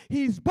is.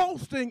 He's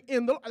boasting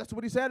in the, that's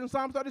what he said in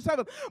Psalm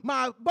 37.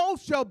 My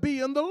boast shall be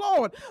in the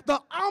Lord.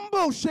 The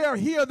humble shall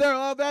hear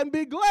thereof and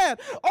be glad.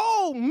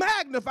 Oh,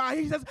 magnify.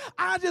 He says,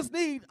 I just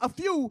need a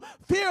few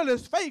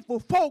fearless, faithful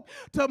folk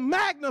to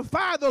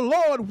magnify the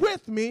Lord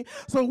with me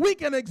so we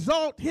can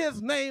exalt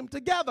his name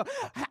together.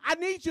 I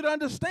need you to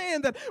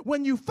understand that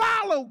when you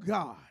follow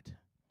God,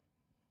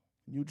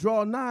 you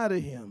draw nigh to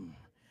him,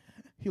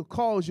 he'll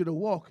cause you to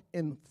walk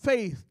in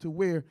faith to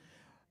where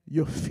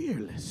you're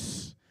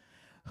fearless.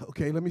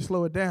 Okay, let me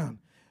slow it down.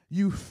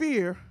 You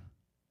fear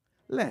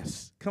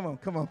less. Come on,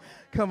 come on,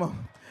 come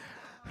on.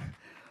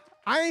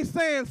 I ain't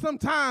saying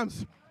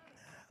sometimes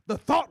the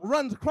thought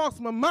runs across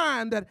my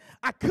mind that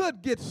I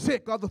could get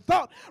sick, or the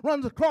thought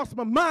runs across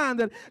my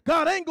mind that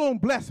God ain't going to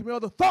bless me, or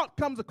the thought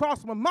comes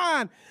across my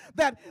mind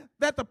that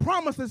the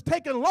promise is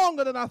taking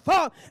longer than I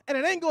thought and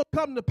it ain't going to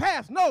come to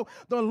pass. No,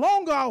 the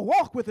longer I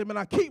walk with him and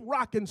I keep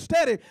rocking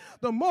steady,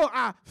 the more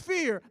I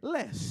fear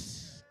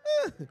less.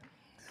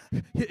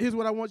 Here's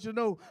what I want you to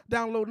know.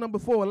 Download number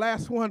 4,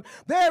 last one.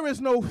 There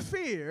is no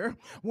fear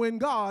when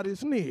God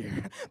is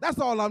near. That's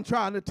all I'm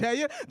trying to tell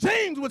you.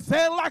 James would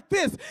say it like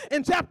this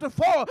in chapter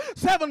 4,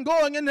 7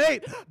 going into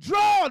 8.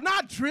 Draw,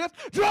 not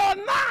drift, draw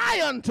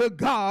nigh unto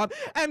God,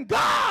 and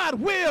God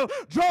will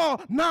draw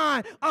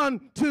nigh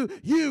unto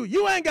you.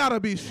 You ain't got to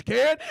be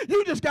scared.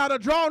 You just got to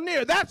draw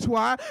near. That's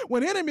why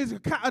when enemies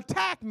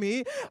attack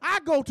me,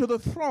 I go to the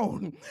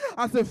throne.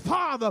 I say,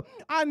 Father,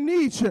 I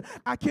need you.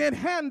 I can't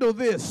handle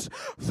this.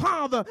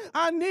 Father,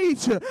 I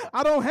need you.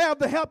 I don't have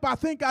the help I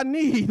think I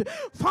need.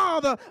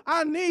 Father,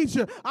 I need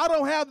you. I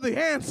don't have the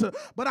answer,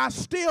 but I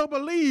still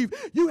believe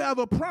you have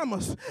a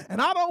promise,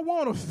 and I don't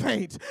want to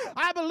faint.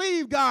 I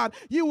believe, God,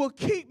 you will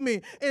keep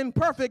me in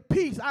perfect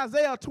peace.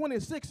 Isaiah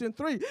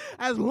 26:3,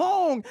 as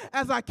long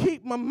as I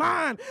keep my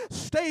mind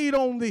stayed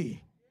on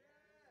thee.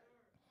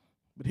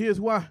 But here's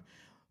why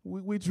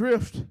we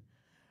drift.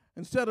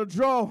 Instead of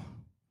draw,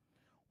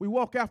 we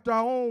walk after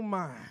our own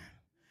mind.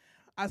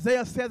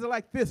 Isaiah says it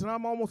like this, and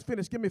I'm almost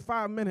finished. Give me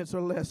 5 minutes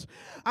or less.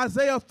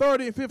 Isaiah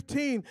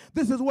 30:15,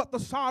 this is what the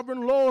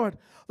sovereign Lord,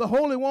 the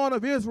Holy One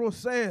of Israel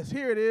says.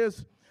 Here it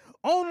is.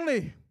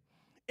 Only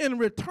in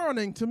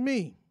returning to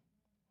me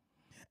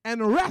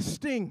and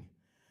resting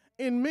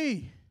in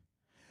me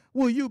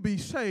will you be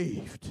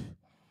saved.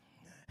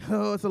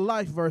 Oh, it's a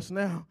life verse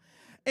now.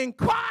 In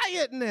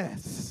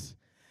quietness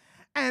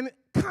and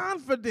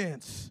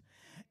confidence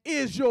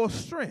is your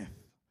strength.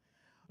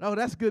 Oh,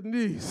 that's good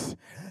news.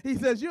 He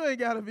says, you ain't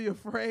got to be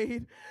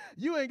afraid.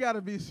 You ain't got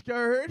to be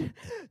scared.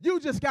 You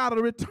just got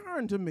to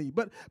return to me.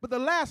 But the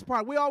last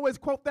part, we always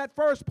quote that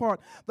first part.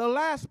 The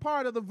last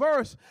part of the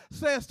verse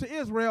says to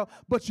Israel,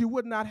 but you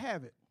would not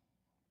have it.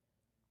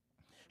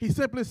 He's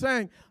simply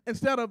saying,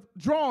 instead of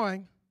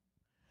drawing,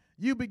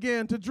 you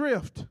began to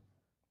drift.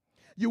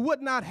 You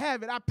would not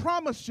have it. I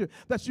promised you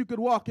that you could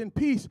walk in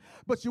peace,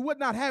 but you would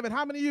not have it.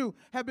 How many of you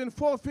have been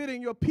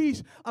forfeiting your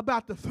peace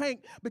about to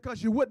faint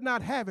because you would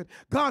not have it?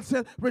 God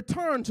said,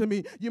 return to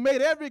me. You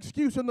made every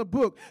excuse in the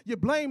book. You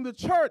blame the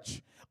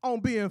church on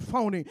being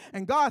phony.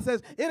 And God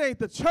says, it ain't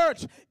the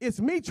church,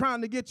 it's me trying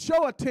to get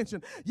your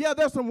attention. Yeah,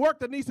 there's some work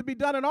that needs to be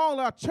done in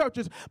all our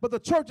churches, but the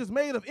church is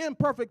made of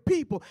imperfect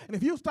people. And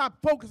if you stop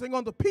focusing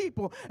on the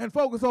people and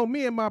focus on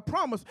me and my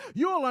promise,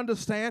 you'll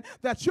understand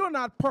that you're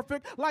not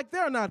perfect like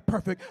they're not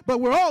perfect,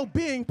 but we're all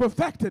being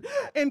perfected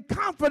in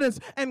confidence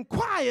and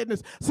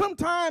quietness.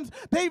 Sometimes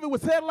David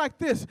would say it like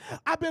this,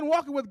 I've been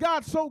walking with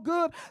God so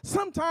good,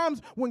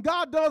 sometimes when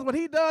God does what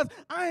he does,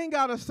 I ain't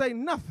got to say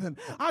nothing.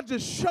 I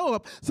just show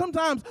up.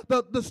 Sometimes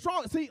the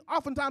strong, see,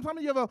 oftentimes, how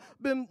many of you ever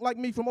been like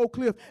me from Oak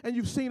Cliff and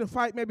you've seen a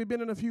fight, maybe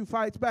been in a few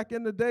fights back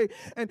in the day,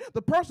 and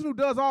the person who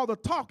does all the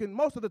talking,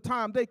 most of the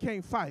time, they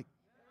can't fight.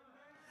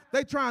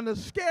 They trying to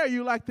scare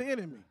you like the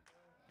enemy,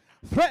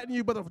 threaten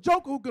you, but a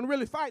joker who can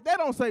really fight, they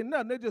don't say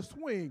nothing, they just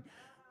swing.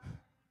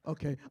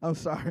 Okay, I'm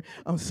sorry.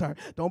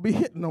 Don't be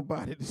hitting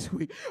nobody this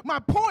week. My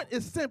point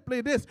is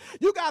simply this.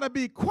 You got to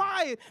be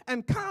quiet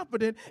and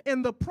confident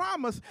in the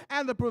promise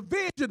and the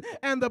provision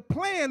and the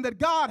plan that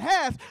God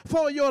has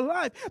for your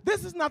life.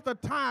 This is not the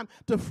time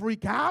to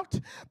freak out.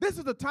 This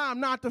is the time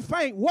not to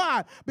faint.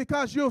 Why?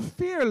 Because you're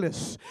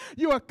fearless.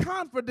 You are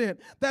confident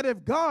that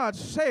if God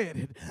said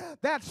it,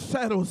 that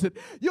settles it.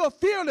 You're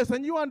fearless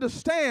and you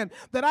understand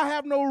that I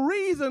have no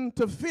reason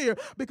to fear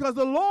because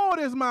the Lord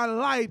is my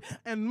light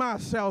and my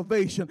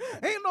salvation.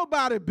 Ain't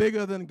nobody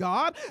bigger than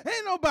God.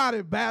 Ain't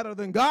nobody better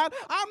than God.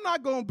 I'm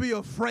not going to be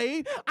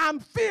afraid. I'm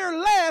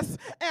fearless,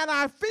 and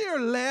I fear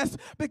less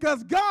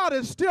because God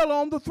is still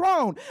on the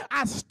throne.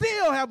 I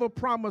still have a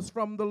promise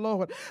from the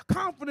Lord.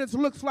 Confidence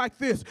looks like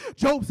this.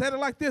 Job said it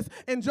like this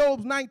in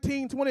Job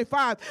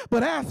 19:25.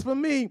 But as for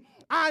me,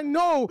 I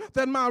know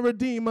that my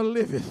Redeemer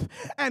liveth,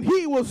 and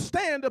he will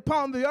stand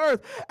upon the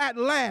earth at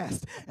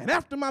last. And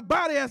after my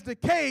body has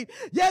decayed,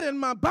 yet in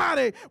my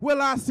body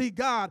will I see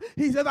God.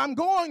 He says, I'm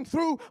going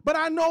through, but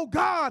I know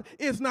God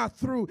is not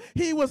through.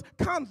 He was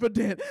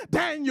confident.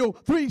 Daniel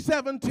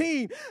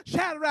 3:17,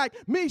 Shadrach,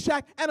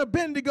 Meshach, and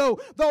Abednego,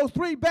 those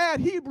three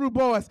bad Hebrew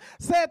boys,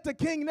 said to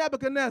King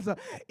Nebuchadnezzar,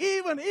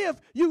 even if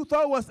you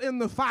throw us in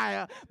the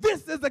fire,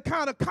 this is the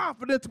kind of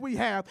confidence we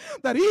have,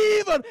 that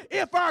even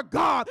if our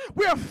God,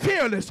 we're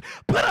fearless,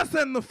 put us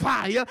in the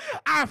fire.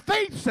 Our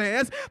faith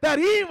says that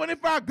even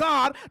if our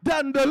God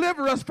doesn't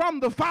deliver us from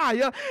the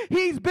fire,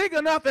 he's big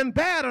enough and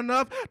bad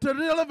enough to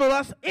deliver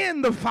us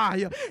in the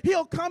fire.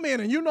 He'll come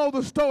in, and you know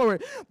the story.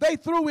 They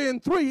threw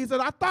in 3. He said,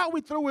 I thought we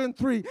threw in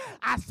 3.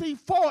 I see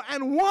 4,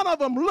 and one of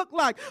them looked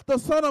like the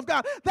Son of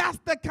God. That's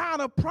the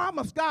kind of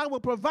promise God will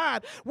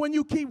provide when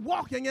you keep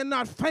walking and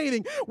not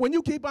fainting, when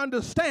you keep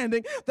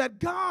understanding that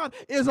God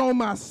is on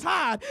my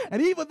side.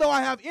 And even though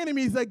I have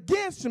enemies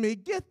against me,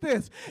 get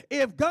this,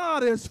 if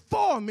God is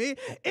for me,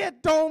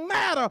 it don't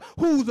matter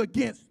who's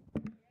against.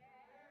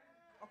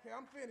 Okay,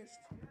 I'm finished.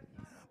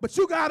 But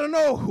you got to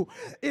know,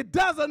 it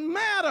doesn't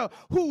matter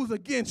who's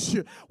against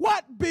you.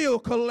 What bill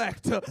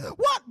collector,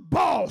 what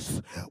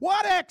boss,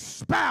 what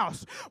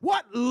ex-spouse,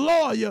 what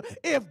lawyer,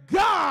 if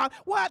God,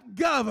 what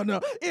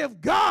governor,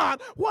 if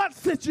God, what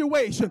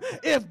situation,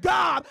 if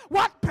God,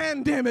 what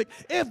pandemic,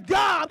 if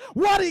God,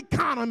 what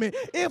economy,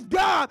 if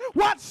God,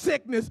 what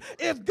sickness,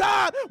 if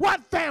God,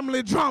 what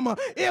family drama,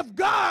 if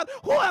God,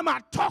 who am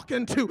I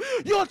talking to?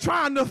 You're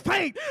trying to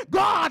faint.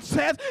 God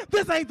says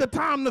this ain't the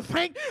time to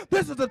faint.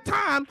 This is the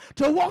time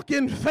to walk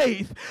in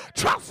faith.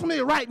 Trust me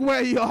right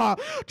where you are.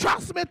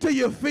 Trust me till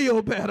you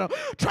feel better.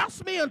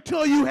 Trust me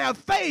until you have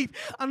faith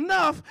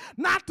enough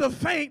not to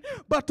faint,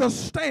 but to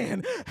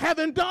stand.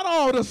 Having done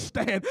all to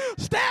stand.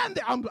 Stand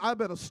there. I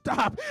better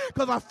stop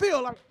because I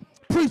feel like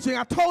preaching.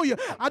 I told you,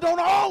 I don't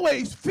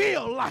always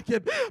feel like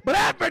it, but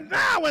every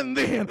now and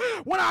then,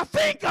 when I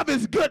think of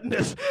his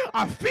goodness,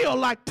 I feel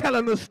like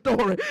telling the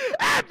story.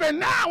 Every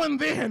now and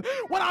then,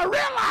 when I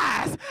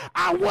realize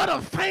I would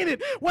have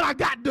fainted when I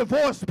got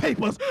divorce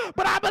papers,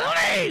 but I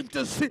believe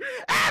to see.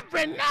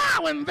 Every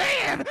now and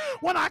then,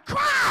 when I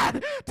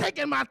cried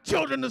taking my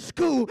children to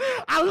school,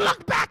 I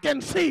look back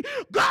and see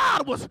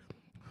God was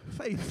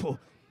faithful.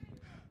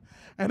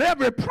 And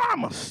every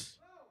promise,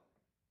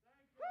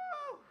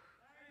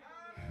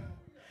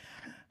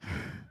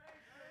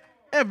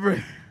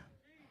 every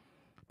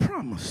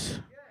promise.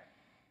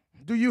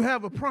 Do you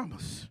have a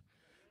promise?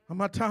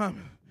 My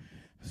time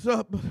is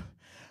up. But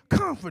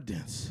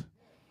confidence.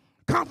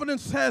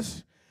 Confidence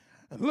says,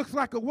 it looks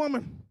like a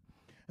woman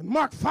in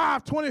Mark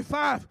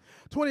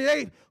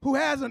 5:25-28 who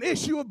has an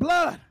issue of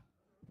blood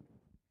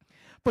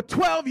for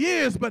 12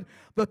 years, but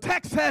the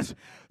text says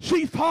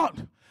she thought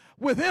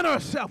within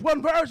herself. One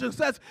version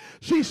says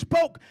she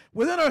spoke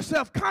within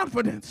herself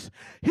confidence.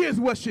 Here's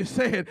what she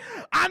said.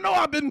 I know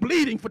I've been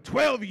bleeding for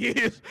 12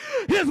 years.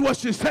 Here's what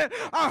she said.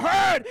 I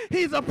heard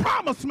he's a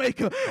promise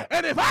maker.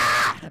 And if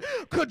I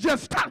could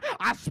just touch,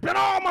 I spent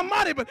all my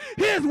money, but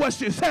here's what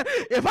she said.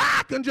 If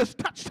I can just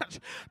touch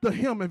the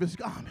hem of his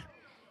garment.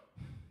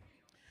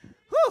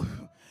 Whew,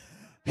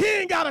 he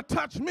ain't got to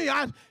touch me.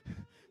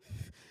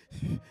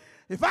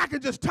 If I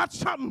could just touch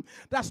something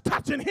that's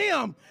touching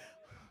him.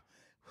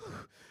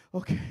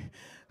 Okay,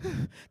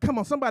 come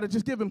on, somebody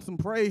just give him some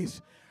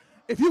praise.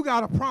 If you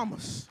got a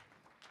promise,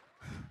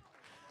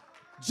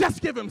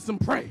 just give him some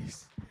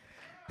praise.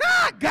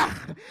 Ah,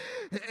 God,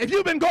 if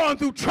you've been going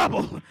through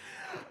trouble,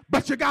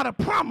 but you got a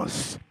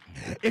promise.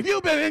 If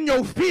you've been in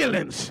your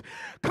feelings,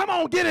 come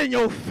on, get in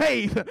your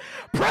faith.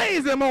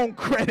 Praise him on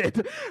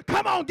credit.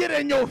 Come on, get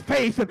in your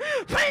faith.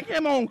 Thank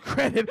him on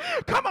credit.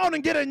 Come on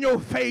and get in your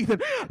faith.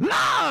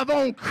 Love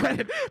on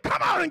credit.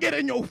 Come on and get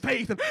in your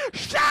faith.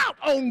 Shout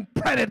on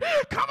credit.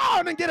 Come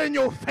on and get in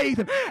your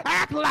faith.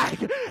 Act like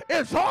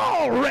it's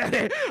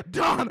already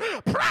done.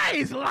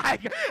 Praise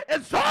like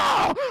it's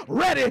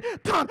already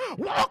done.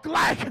 Walk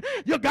like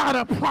you got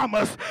a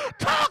promise.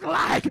 Talk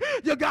like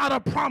you got a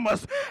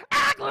promise.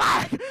 Act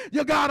like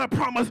you got a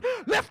promise.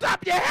 Lift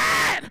up your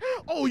head,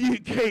 oh ye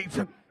gates.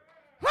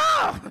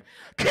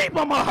 Keep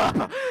them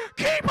up.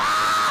 Keep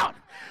on.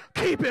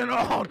 Keep it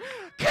on.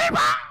 Keep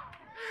on.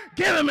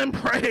 Give him in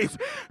praise.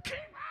 Keep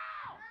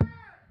on.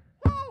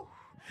 Woo.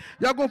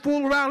 Y'all gonna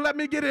fool around, let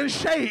me get in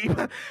shape.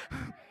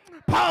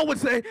 Paul would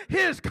say,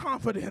 here's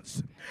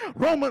confidence.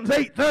 Romans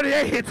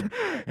 8:38.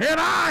 And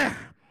I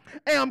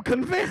am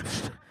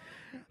convinced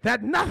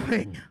that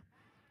nothing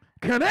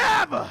can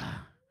ever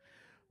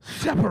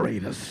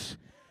separate us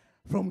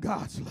from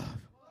God's love.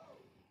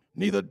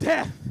 Neither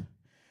death,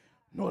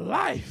 nor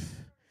life,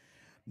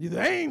 neither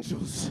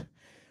angels,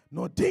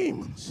 nor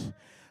demons.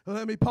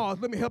 Let me pause.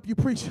 Let me help you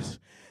preachers.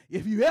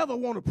 If you ever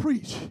want to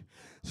preach,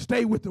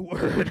 stay with the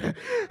word.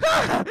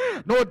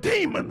 Nor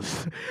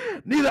demons,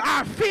 neither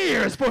our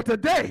fears for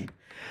today,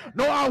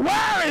 nor our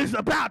worries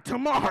about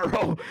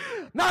tomorrow,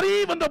 not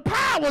even the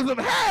powers of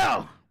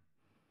hell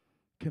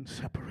can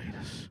separate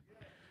us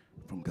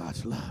from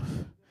God's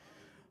love.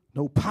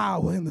 No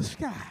power in the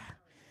sky,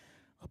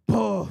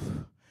 above,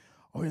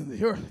 or in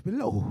the earth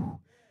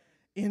below.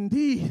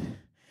 Indeed,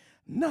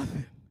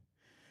 nothing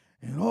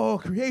in all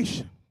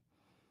creation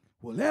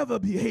will ever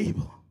be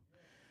able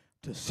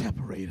to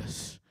separate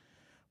us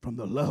from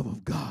the love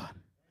of God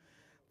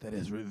that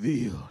is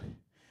revealed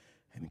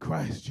in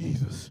Christ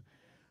Jesus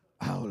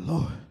our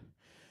Lord.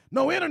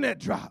 No internet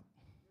drop.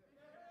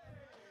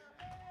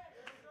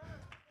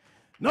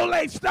 No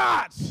late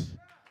starts.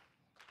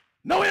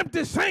 No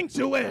empty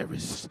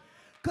sanctuaries.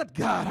 Good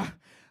God.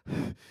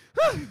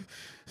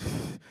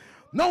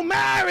 No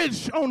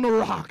marriage on the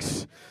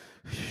rocks.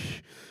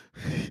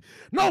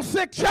 No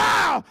sick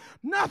child.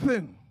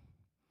 Nothing.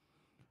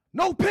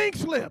 No pink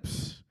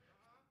slips.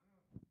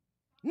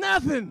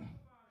 Nothing.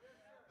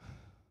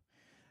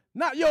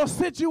 Not your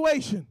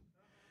situation.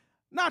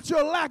 Not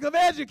your lack of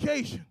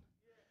education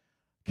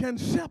can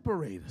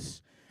separate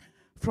us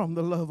from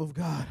the love of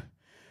God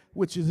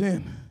which is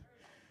in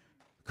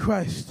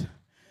Christ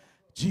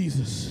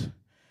Jesus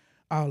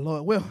our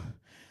Lord. Well,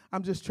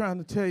 I'm just trying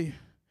to tell you,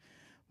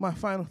 my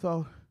final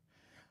thought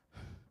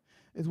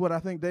is what I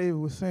think David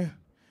was saying.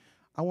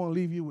 I want to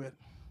leave you with.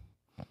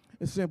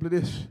 It's simply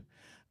this.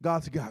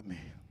 God's got me.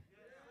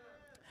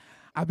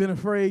 I've been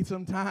afraid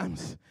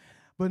sometimes,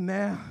 but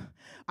now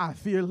I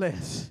fear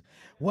less.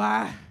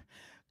 Why?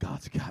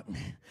 God's got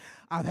me.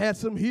 I've had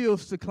some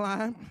hills to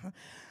climb.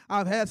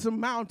 I've had some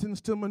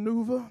mountains to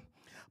maneuver,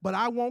 but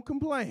I won't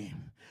complain.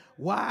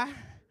 Why?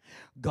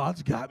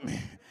 God's got me.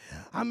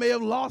 I may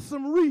have lost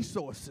some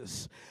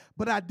resources,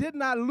 but I did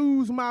not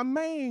lose my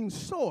main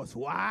source.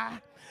 Why?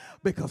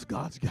 Because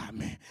God's got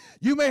me.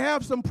 You may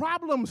have some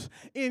problems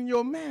in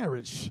your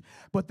marriage,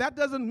 but that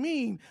doesn't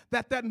mean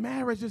that that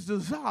marriage is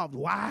dissolved.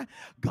 Why?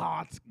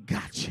 God's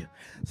got you.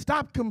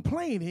 Stop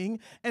complaining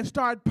and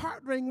start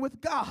partnering with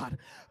God.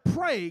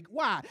 Pray.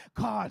 Why?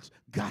 God's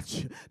got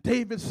you.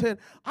 David said,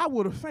 I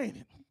would have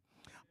fainted,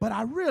 but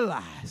I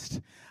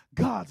realized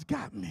God's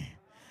got me.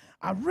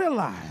 I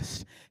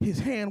realized his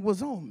hand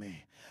was on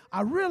me.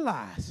 I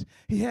realized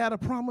he had a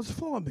promise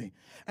for me.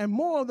 And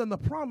more than the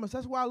promise,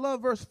 that's why I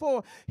love verse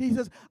 4. He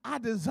says, I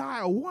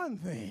desire one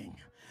thing,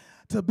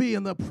 to be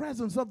in the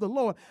presence of the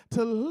Lord,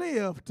 to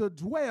live, to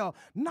dwell,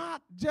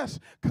 not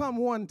just come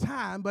one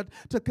time, but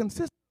to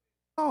consist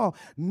all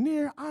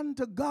near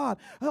unto God.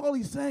 All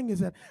he's saying is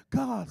that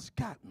God's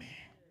got me.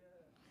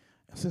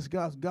 And since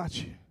God's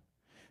got you,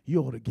 you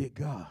ought to get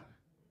God.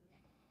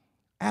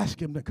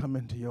 Ask him to come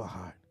into your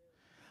heart.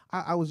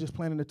 I was just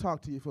planning to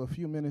talk to you for a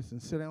few minutes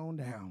and sit on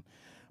down,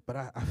 but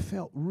I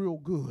felt real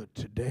good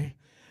today.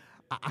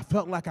 I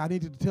felt like I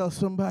needed to tell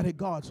somebody,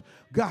 God's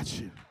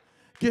got you.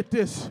 Get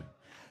this.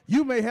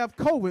 You may have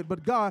COVID,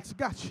 but God's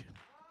got you.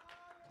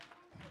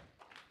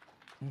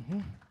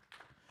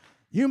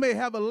 You may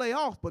have a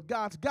layoff, but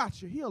God's got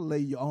you. He'll lay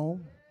you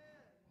on.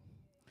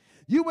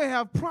 You may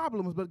have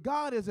problems, but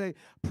God is a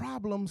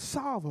problem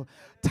solver.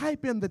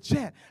 Type in the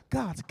chat,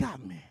 God's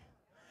got me.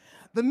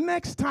 The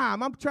next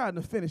time, I'm trying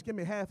to finish, give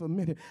me half a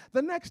minute.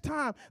 The next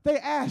time they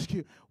ask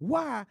you,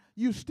 why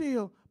you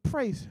still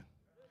praising?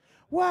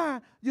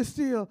 Why you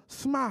still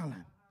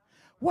smiling?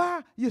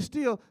 Why you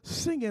still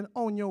singing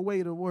on your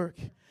way to work?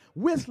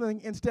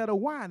 Whistling instead of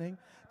whining?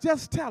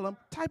 Just tell them,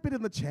 type it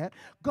in the chat,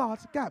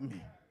 God's got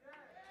me.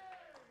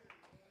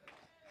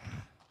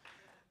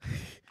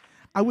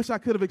 I wish I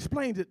could have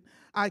explained it.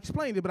 I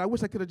explained it, but I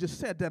wish I could have just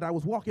said that. I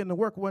was walking to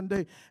work one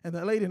day, and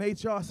the lady in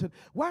HR said,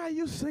 why are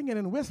you singing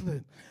and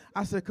whistling?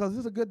 I said, because this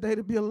is a good day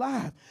to be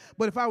alive.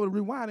 But if I would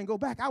rewind and go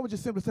back, I would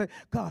just simply say,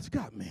 God's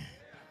got me.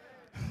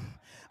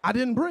 I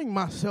didn't bring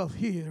myself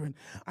here, and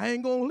I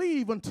ain't going to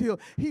leave until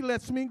he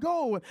lets me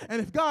go. And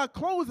if God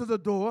closes a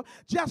door,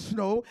 just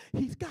know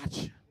he's got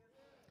you.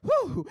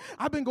 Whew.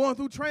 I've been going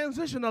through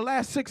transition the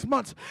last 6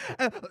 months,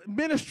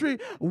 ministry,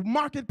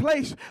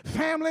 marketplace,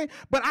 family,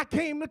 but I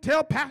came to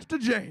tell Pastor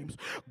James,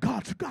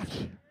 God's got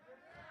you.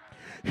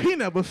 He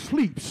never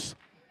sleeps.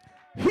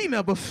 He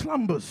never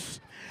slumbers.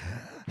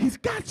 He's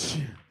got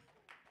you.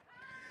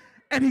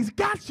 And he's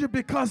got you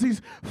because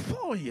he's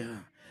for you.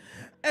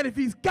 And if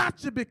he's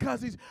got you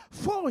because he's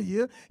for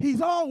you,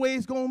 he's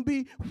always going to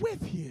be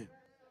with you.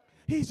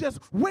 He's just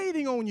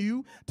waiting on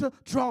you to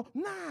draw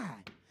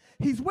nigh.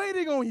 He's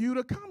waiting on you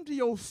to come to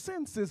your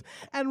senses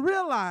and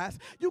realize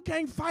you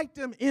can't fight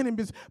them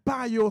enemies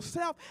by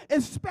yourself,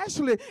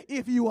 especially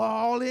if you are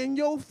all in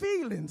your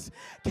feelings.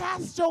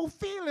 Cast your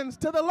feelings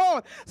to the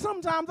Lord.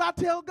 Sometimes I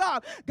tell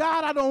God,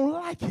 God, I don't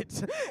like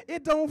it.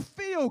 It don't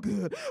feel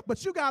good,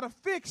 but you got to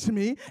fix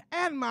me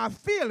and my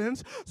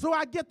feelings so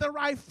I get the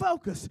right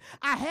focus.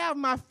 I have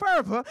my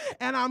fervor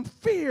and I'm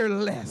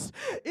fearless.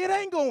 It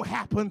ain't going to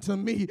happen to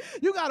me.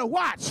 You got to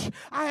watch.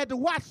 I had to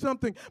watch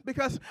something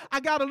because I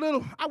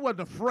wasn't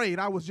afraid.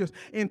 I was just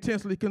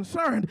intensely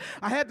concerned.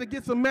 I had to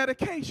get some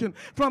medication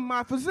from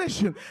my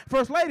physician.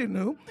 First lady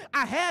knew.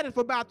 I had it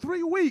for about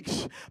 3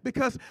 weeks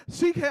because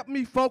she kept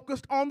me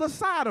focused on the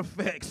side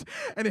effects.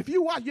 And if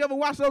you ever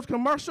watch those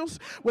commercials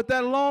with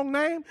that long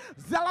name,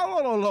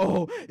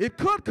 Zelololo, it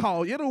could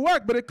cause, it'll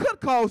work, but it could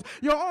cause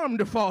your arm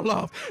to fall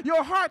off,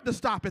 your heart to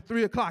stop at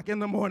 3 o'clock in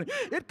the morning.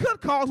 It could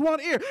cause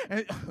one ear.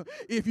 And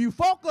if you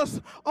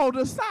focus on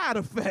the side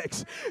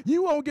effects,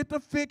 you won't get the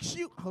fix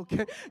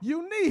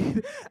you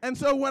need. And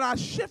so when I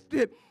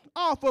shifted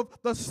off of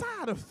the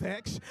side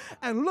effects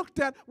and looked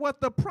at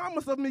what the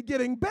promise of me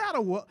getting better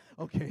was,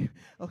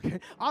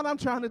 all I'm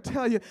trying to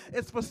tell you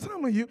is for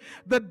some of you,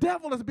 the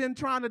devil has been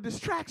trying to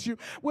distract you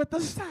with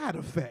the side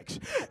effects.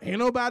 Ain't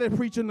nobody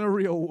preaching the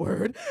real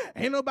word.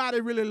 Ain't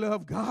nobody really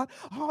love God.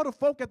 All the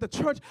folk at the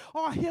church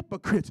are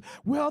hypocrites.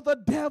 Well, the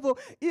devil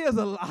is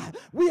a lie.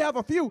 We have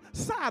a few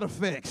side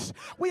effects.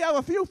 We have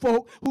a few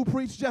folk who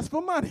preach just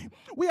for money.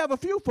 We have a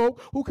few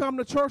folk who come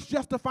to church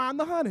just to find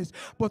the honeys.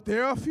 But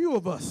there are a few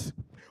of us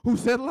who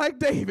said like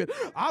David,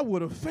 I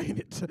would have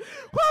fainted.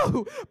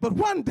 Woo! But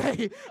one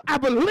day I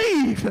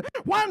believed.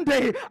 One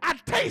day I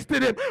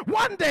tasted it.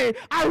 One day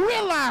I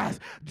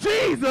realized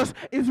Jesus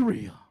is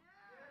real.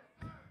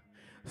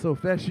 So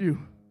if that's you,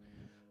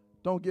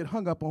 don't get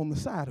hung up on the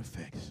side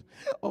effects.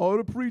 Oh,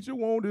 the preacher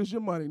wants is your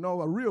money.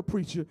 No, a real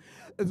preacher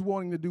is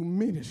wanting to do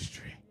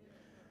ministry.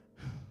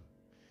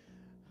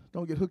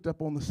 Don't get hooked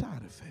up on the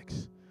side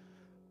effects.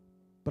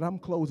 But I'm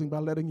closing by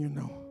letting you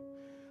know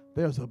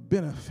there's a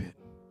benefit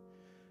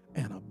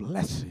and a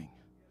blessing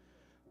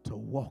to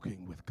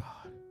walking with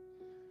God.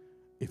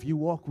 If you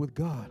walk with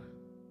God,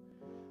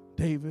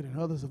 David and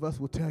others of us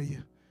will tell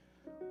you,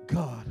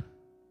 God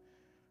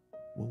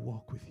will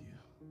walk with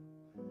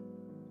you.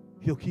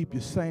 He'll keep you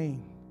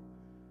sane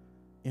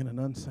in an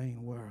unsane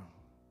world.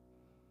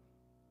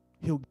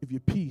 He'll give you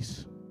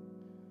peace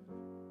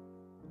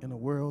in a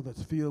world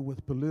that's filled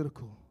with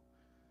political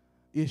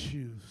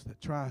issues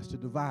that tries to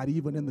divide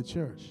even in the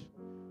church.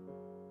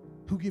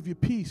 He'll give you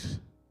peace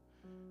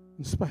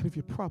in spite of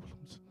your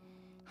problems.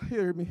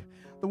 Hear me.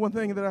 The one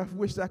thing that I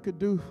wished I could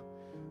do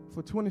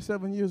for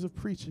 27 years of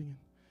preaching,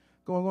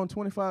 going on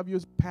 25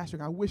 years of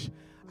pastoring, I wish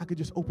I could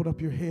just open up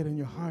your head and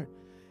your heart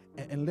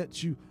and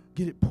let you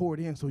get it poured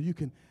in so you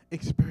can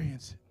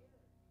experience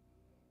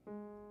it.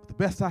 But the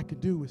best I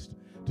could do is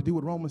to do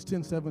what Romans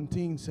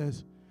 10:17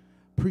 says,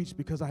 preach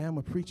because I am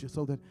a preacher,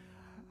 so that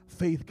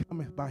faith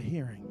cometh by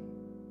hearing,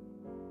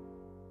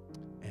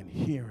 and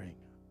hearing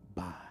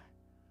by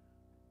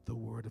the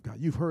word of God.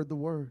 You've heard the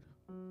word.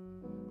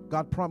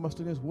 God promised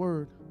in his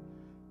word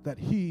that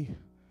he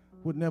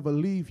would never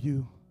leave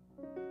you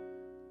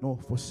nor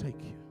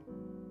forsake you.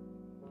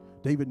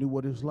 David knew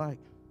what it was like.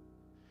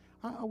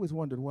 I always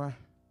wondered why,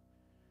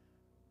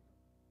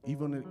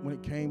 even when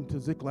it came to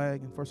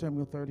Ziklag in 1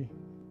 Samuel 30,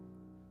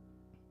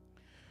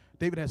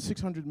 David had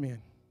 600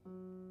 men.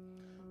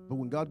 But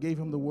when God gave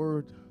him the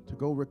word to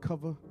go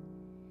recover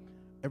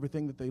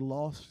everything that they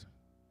lost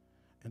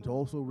and to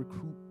also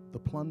recruit the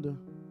plunder,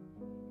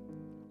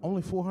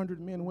 only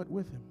 400 men went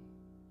with him.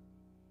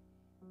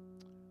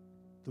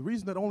 The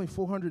reason that only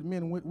 400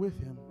 men went with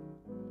him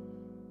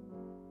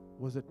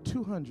was that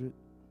 200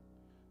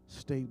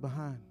 stayed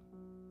behind.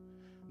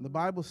 And the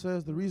Bible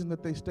says the reason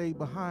that they stayed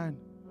behind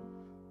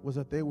was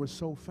that they were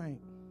so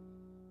faint.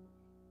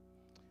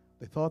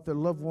 They thought their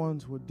loved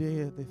ones were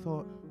dead. They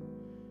thought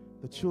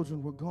the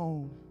children were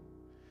gone.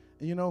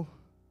 And you know,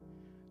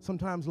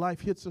 sometimes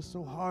life hits us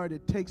so hard,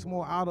 it takes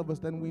more out of us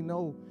than we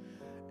know.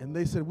 And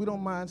they said, we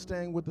don't mind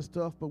staying with the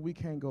stuff, but we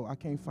can't go. I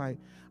can't fight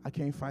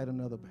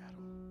another battle.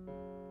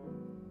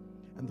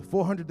 And the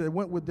 400 that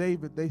went with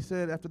David, they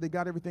said, after they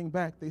got everything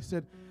back, they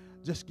said,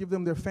 just give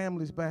them their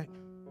families back,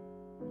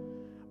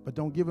 but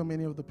don't give them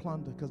any of the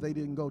plunder, because they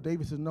didn't go.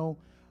 David said, no,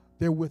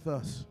 they're with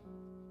us.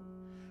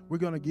 We're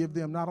going to give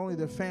them not only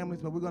their families,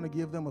 but we're going to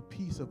give them a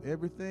piece of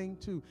everything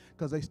too,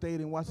 because they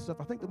stayed and watched the stuff.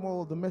 I think the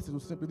moral of the message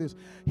was simply this.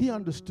 He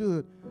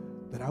understood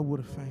that I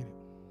would have fainted.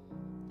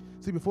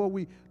 See, before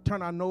we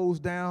turn our nose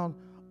down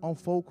on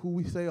folk who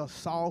we say are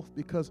soft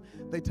because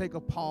they take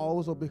a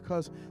pause or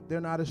because they're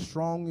not as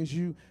strong as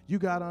you, you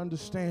got to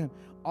understand,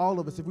 all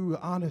of us, if we were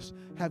honest,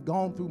 have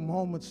gone through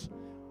moments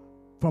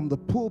from the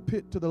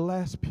pulpit to the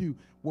last pew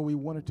where we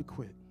wanted to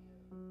quit,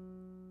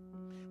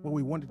 where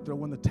we wanted to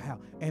throw in the towel.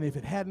 And if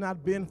it had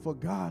not been for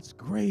God's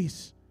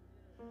grace,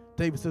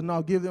 David said,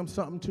 no, give them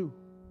something too.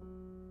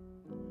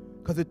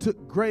 Because it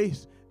took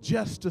grace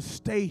just to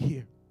stay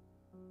here.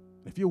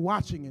 If you're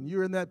watching and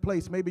you're in that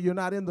place, maybe you're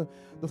not in the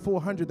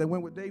 400 that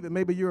went with David.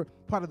 Maybe you're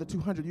part of the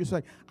 200. You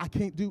say, I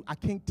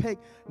can't take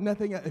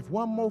nothing. If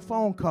one more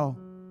phone call,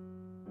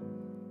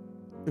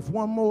 if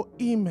one more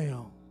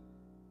email,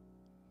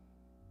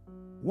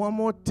 one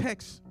more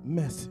text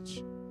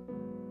message,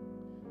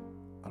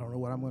 I don't know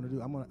what I'm going to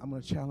do. I'm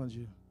going to challenge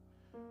you.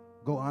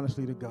 Go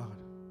honestly to God.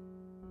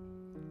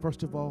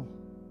 First of all,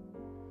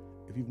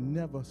 if you've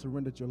never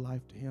surrendered your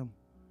life to him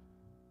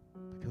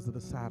because of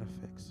the side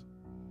effects,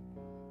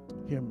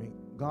 hear me.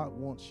 God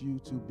wants you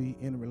to be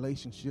in a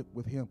relationship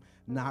with him.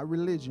 Not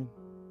religion,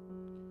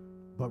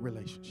 but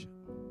relationship.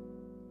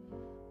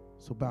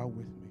 So bow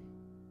with me.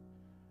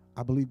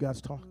 I believe God's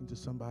talking to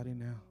somebody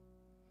now.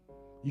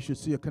 You should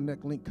see a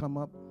connect link come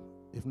up.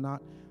 If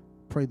not,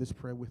 pray this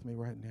prayer with me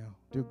right now.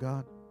 Dear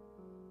God,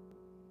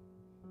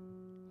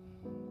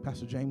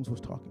 Pastor James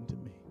was talking to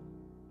me.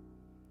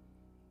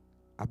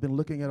 I've been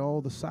looking at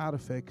all the side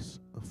effects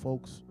of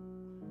folks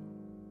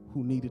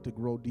who needed to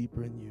grow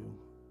deeper in you.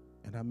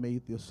 And I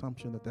made the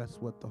assumption that that's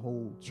what the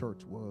whole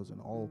church was and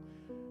all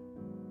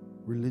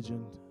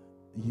religion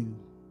you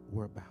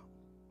were about.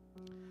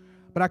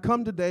 But I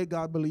come today,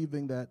 God,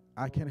 believing that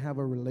I can have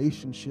a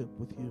relationship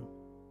with you.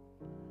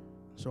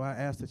 So I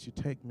ask that you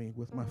take me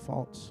with my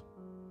faults.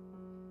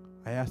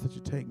 I ask that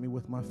you take me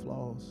with my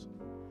flaws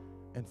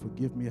and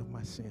forgive me of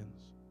my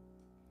sins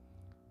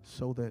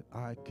so that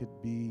I could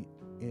be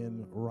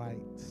in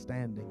right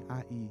standing,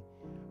 i.e.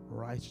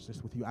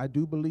 righteousness with you. I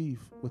do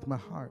believe with my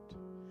heart.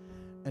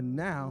 And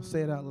now,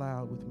 say it out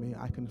loud with me,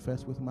 I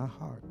confess with my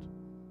heart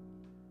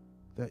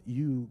that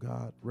you,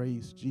 God,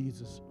 raised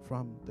Jesus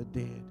from the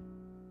dead.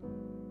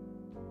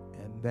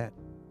 And that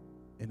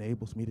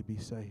enables me to be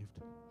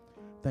saved.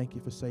 Thank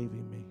you for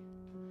saving me.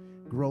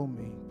 Grow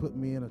me. Put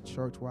me in a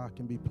church where I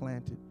can be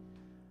planted.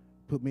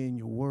 Put me in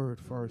your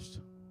word first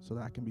so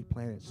that I can be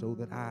planted, so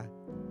that I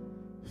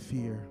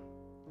fear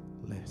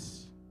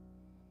less.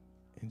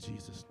 In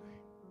Jesus' name.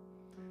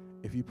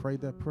 If you prayed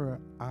that prayer,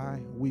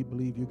 we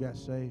believe you got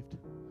saved.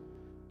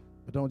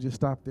 But don't just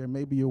stop there.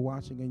 Maybe you're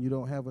watching and you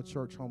don't have a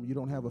church home. You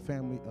don't have a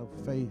family of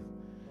faith.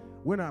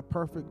 We're not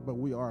perfect, but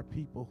we are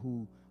people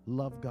who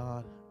love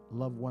God,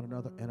 love one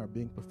another, and are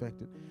being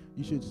perfected.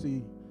 You should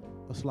see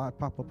a slide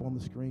pop up on the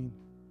screen.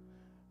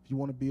 If you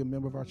want to be a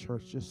member of our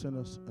church, just send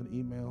us an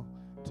email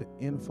to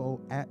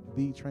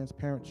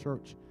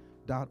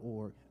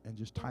info@thetransparentchurch.org and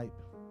just type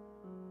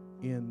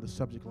in the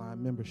subject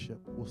line membership.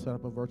 We'll set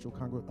up a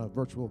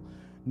virtual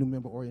new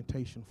member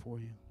orientation for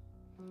you.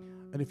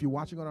 And if you're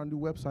watching on our new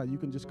website, you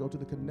can just go to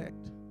the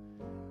Connect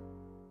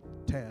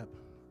tab.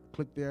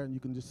 Click there and you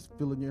can just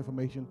fill in your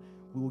information.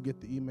 We will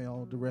get the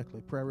email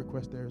directly. Prayer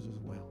request there as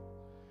well.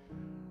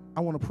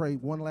 I want to pray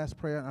one last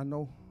prayer. I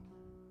know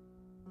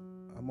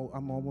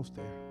I'm almost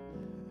there.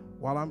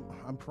 While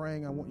I'm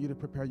praying, I want you to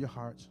prepare your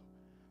hearts.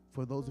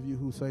 For those of you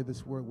who say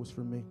this word was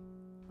for me,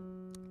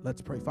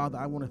 let's pray. Father,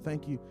 I want to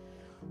thank you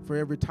for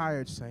every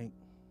tired saint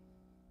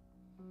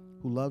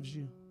who loves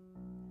you,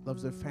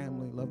 loves their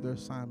family, loves their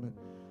assignment,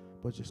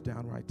 but just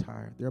downright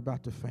tired. They're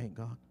about to faint,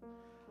 God.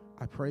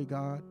 I pray,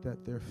 God,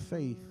 that their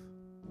faith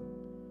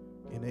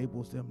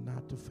enables them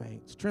not to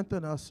faint.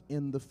 Strengthen us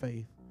in the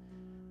faith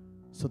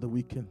so that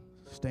we can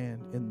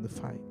stand in the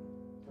fight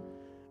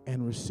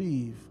and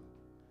receive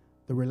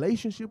the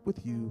relationship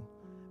with you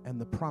and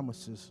the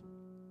promises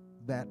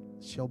that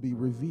shall be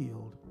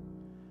revealed,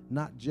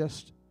 not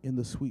just in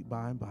the sweet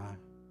by and by,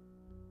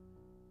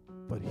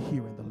 but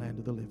here in the land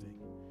of the living.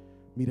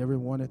 Meet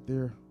everyone at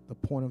the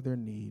point of their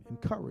need.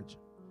 Encourage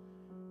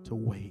to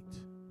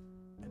wait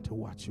and to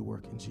watch your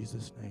work in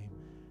Jesus' name.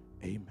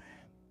 Amen.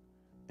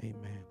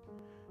 Amen.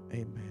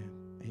 Amen.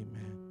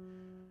 Amen.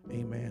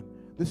 Amen.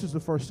 This is the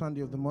first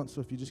Sunday of the month,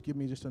 so if you just give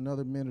me just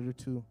another minute or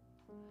two.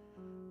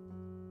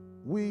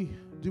 We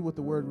do what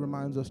the word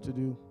reminds us to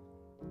do.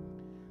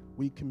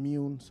 We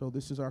commune, so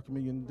this is our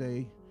communion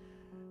day.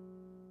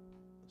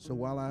 So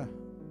while I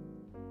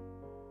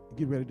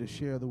get ready to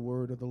share the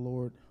word of the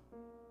Lord,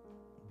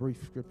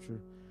 brief scripture,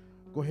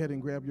 go ahead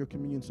and grab your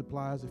communion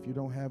supplies. If you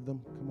don't have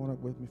them, come on up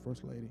with me,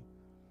 First Lady.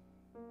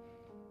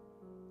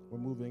 We're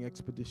moving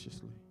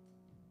expeditiously.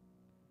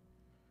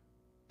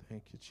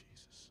 Thank you,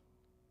 Jesus.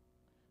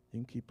 You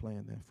can keep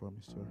playing that for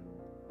me, sir.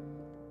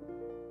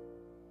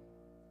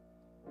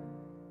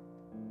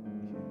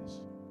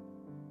 Yes.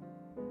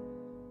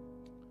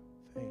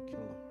 Thank you,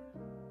 Lord.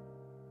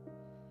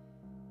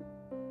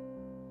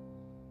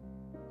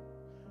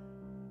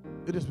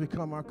 It has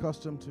become our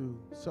custom to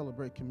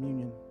celebrate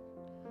communion.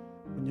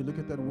 When you look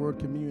at that word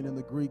communion in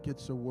the Greek,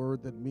 it's a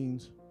word that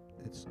means,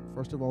 it's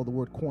first of all the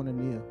word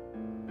koinonia.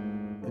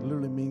 It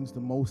literally means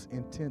the most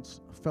intense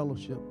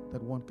fellowship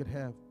that one could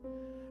have.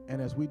 And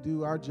as we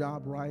do our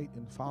job right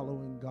in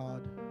following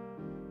God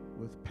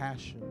with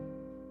passion,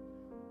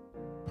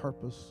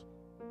 purpose,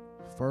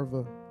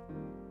 fervor,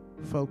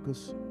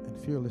 focus, and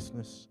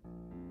fearlessness,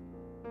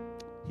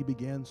 he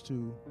begins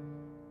to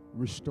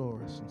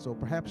restore us. And so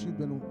perhaps you've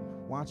been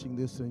watching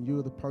this and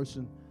you're the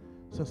person,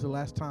 since the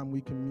last time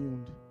we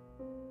communed,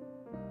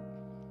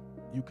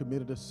 you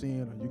committed a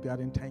sin or you got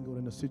entangled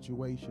in a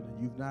situation and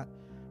you've not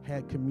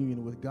had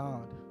communion with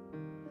God.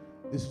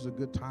 This is a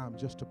good time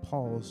just to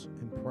pause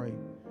and pray.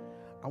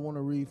 I want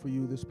to read for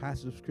you this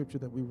passage of scripture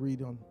that we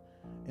read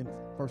in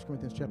 1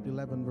 Corinthians chapter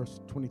 11,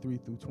 verse 23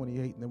 through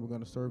 28, and then we're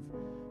going to serve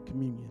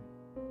communion.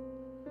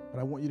 But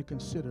I want you to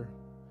consider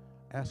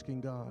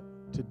asking God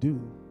to do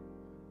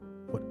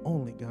what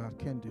only God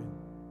can do.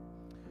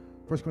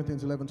 1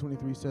 Corinthians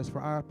 11:23 says,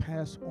 "For I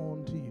pass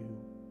on to you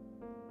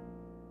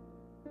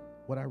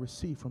what I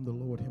received from the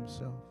Lord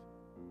himself.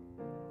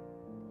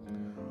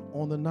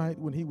 On the night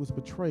when he was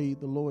betrayed,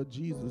 the Lord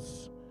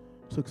Jesus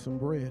took some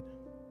bread.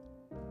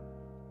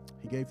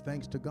 He gave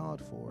thanks to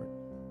God for it.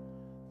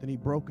 Then he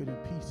broke it in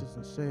pieces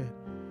and said,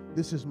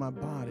 'This is my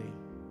body,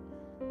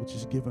 which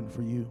is given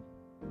for you.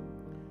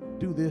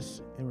 Do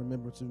this in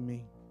remembrance of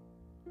me.'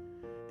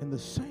 In the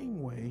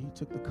same way, he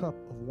took the cup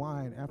of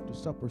wine after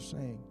supper,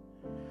 saying,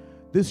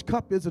 'This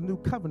cup is a new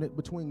covenant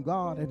between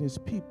God and his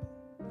people,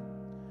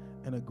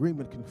 an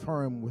agreement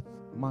confirmed with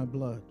my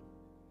blood.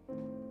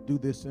 Do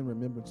this in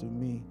remembrance of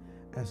me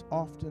as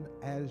often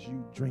as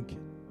you drink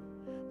it.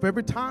 For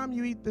every time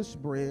you eat this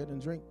bread and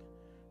drink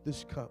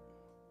this cup,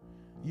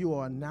 you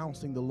are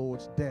announcing the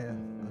Lord's death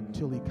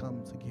until he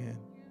comes again.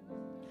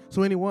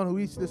 So anyone who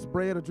eats this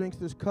bread or drinks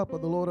this cup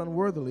of the Lord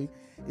unworthily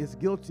is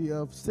guilty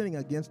of sinning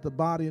against the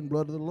body and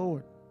blood of the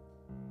Lord.'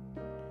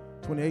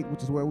 28,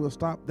 which is where we'll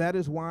stop. That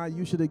is why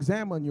you should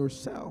examine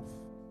yourself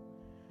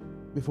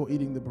before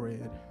eating the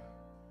bread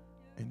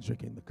and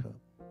drinking the cup."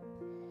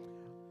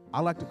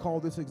 I like to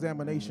call this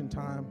examination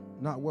time,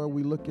 not where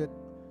we look at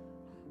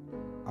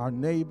our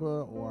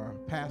neighbor or our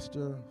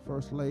pastor,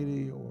 first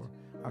lady, or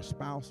our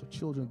spouse or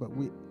children, but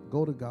we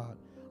go to God.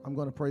 I'm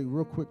going to pray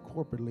real quick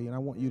corporately, and I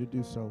want you to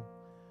do so.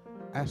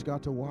 Ask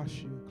God to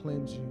wash you,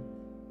 cleanse you,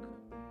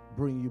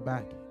 bring you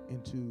back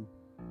into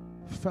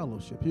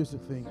fellowship. Here's the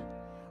thing.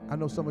 I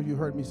know some of you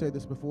heard me say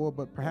this before,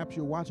 but perhaps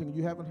you're watching and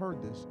you haven't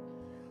heard this.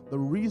 The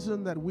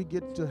reason that we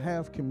get to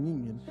have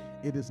communion,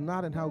 it is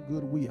not in how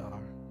good we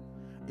are.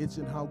 It's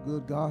in how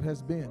good God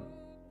has been.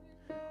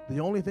 The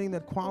only thing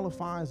that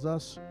qualifies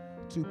us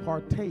to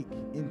partake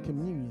in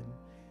communion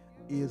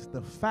is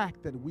the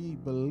fact that we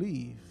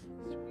believe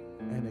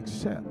and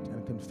accept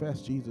and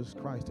confess Jesus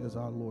Christ as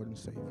our Lord and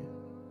Savior.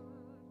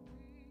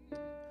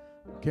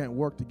 Can't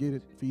work to get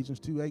it. Ephesians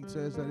 2:8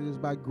 says that it is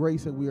by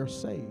grace that we are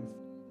saved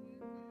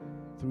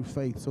through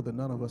faith, so that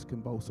none of us can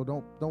boast. So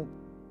don't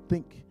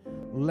think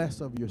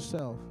less of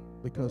yourself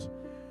because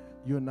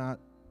you're not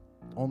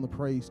on the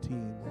praise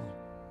team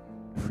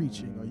or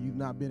preaching, or you've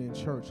not been in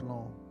church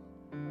long.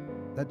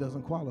 That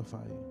doesn't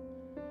qualify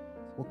you.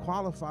 What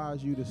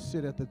qualifies you to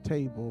sit at the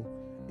table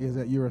is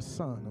that you're a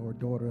son or a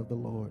daughter of the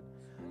Lord.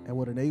 And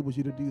what enables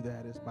you to do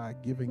that is by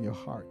giving your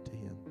heart to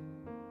him.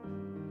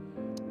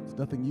 There's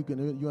nothing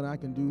you and I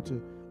can do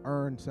to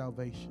earn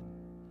salvation.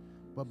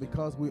 But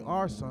because we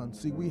are sons,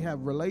 see, we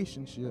have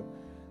relationship,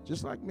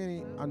 just like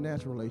many are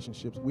natural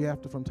relationships. We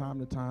have to, from time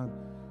to time,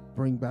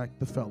 bring back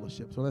the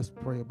fellowship. So let's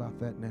pray about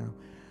that now.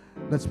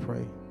 Let's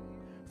pray.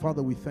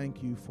 Father, we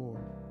thank you for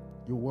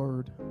your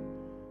word.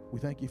 We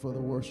thank you for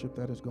the worship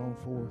that has gone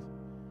forth.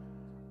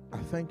 I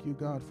thank you,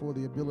 God, for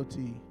the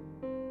ability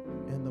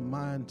and the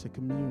mind to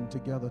commune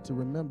together, to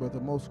remember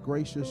the most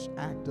gracious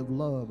act of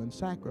love and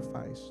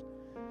sacrifice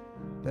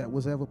that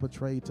was ever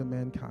portrayed to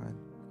mankind.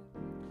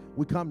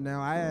 We come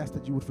now, I ask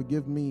that you would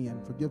forgive me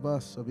and forgive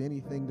us of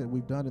anything that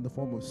we've done in the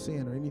form of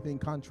sin or anything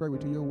contrary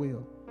to your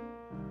will,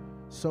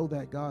 so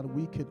that, God,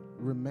 we could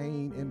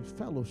remain in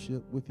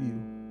fellowship with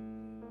you.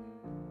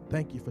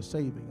 Thank you for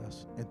saving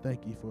us, and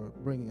thank you for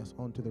bringing us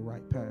onto the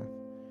right path.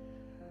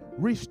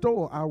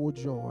 Restore our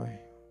joy.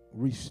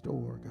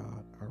 Restore,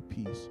 God, our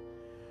peace.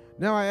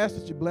 Now I ask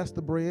that you bless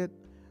the bread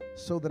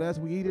so that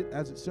as we eat it,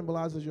 as it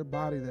symbolizes your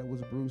body that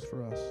was bruised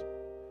for us,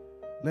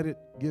 let it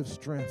give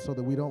strength so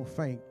that we don't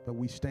faint, but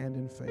we stand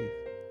in faith.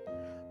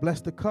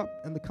 Bless the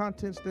cup and the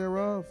contents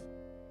thereof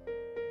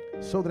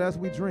so that as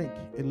we drink,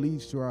 it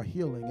leads to our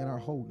healing and our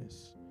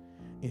wholeness.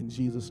 In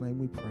Jesus' name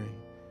we pray,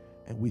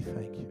 and we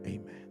thank you.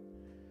 Amen.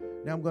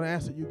 Now I'm going to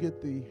ask that you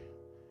get the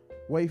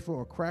wafer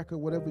or cracker,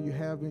 whatever you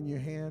have in your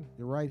hand,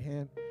 your right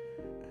hand,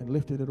 and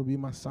lift it. It'll be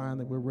my sign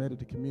that we're ready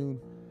to commune.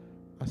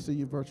 I see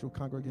you, virtual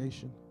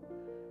congregation.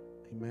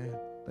 Amen.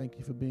 Thank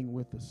you for being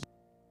with us.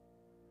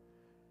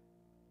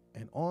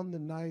 And on the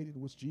night in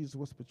which Jesus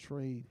was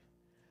betrayed,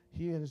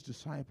 he and his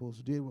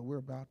disciples did what we're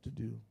about to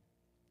do.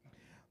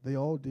 They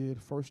all did,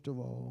 first of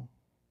all,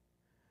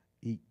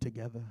 eat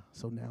together.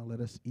 So now let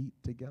us eat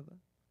together.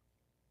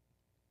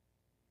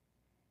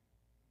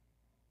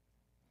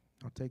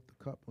 I'll take the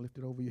cup and lift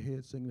it over your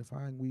head,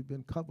 signifying we've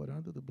been covered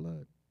under the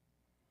blood.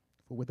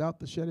 For without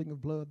the shedding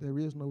of blood, there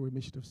is no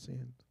remission of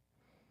sins.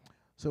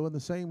 So in the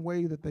same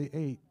way that they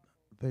ate,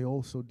 they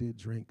also did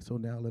drink. So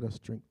now let us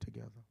drink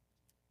together.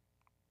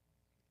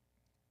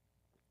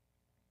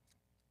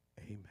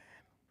 Amen.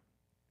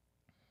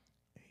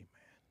 Amen.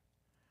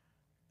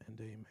 And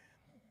amen.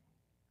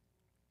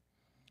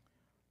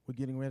 We're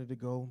getting ready to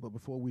go, but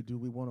before we do,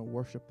 we want to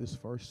worship this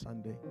first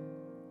Sunday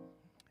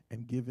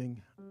and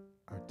giving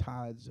our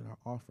tithes and our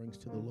offerings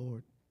to the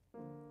Lord.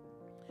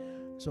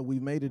 So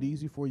we've made it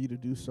easy for you to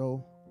do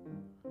so.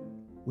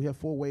 We have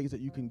 4 ways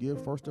that you can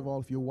give. First of all,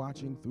 if you're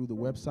watching through the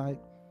website,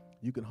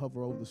 you can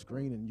hover over the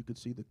screen and you can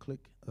see the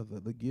click of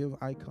the give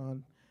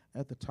icon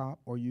at the top,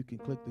 or you can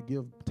click the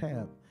give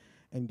tab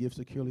and give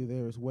securely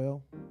there as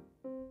well.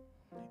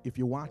 If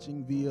you're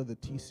watching via the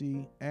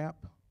TC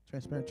app,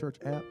 Transparent Church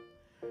app,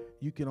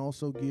 you can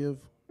also give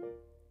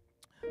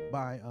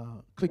by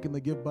clicking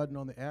the give button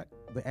on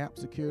the app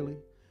securely.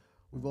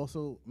 We've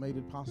also made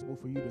it possible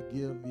for you to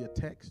give via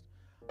text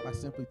by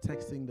simply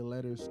texting the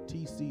letters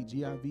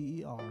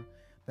TCGIVER,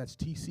 that's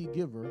TC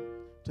Giver,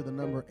 to the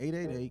number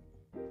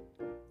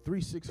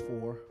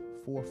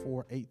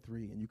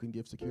 888-364-4483, and you can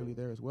give securely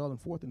there as well.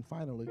 And fourth and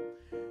finally,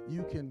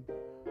 you can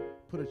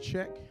put a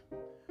check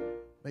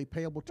made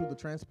payable to the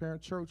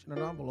Transparent Church in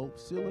an envelope,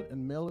 seal it,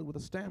 and mail it with a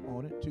stamp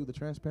on it to the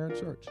Transparent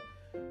Church,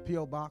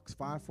 P.O. Box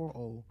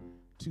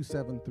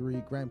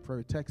 540-273, Grand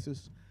Prairie,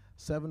 Texas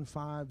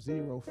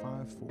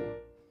 75054.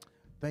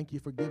 Thank you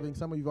for giving.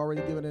 Some of you have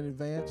already given in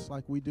advance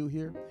like we do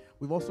here.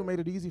 We've also made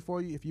it easy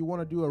for you if you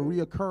want to do a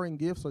reoccurring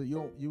gift, so that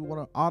you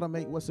want to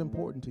automate what's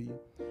important to you.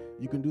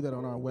 You can do that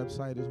on our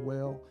website as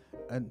well,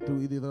 and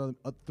through either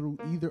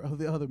of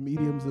the other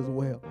mediums as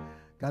well.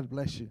 God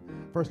bless you.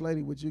 First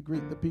Lady, would you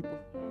greet the people?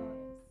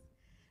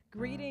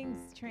 Greetings,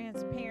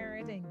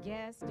 Transparent and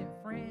guests and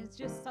friends.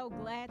 Just so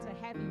glad to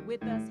have you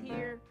with us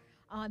here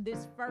on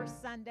this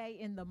first Sunday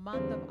in the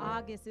month of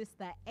August. It's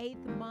the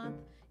 8th month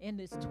in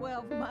this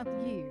 12-month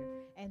year.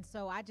 And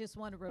so I just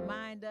want to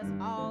remind us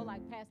all,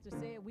 like Pastor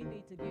said, we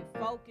need to get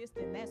focused,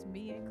 and that's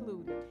me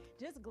included.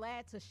 Just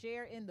glad to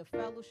share in the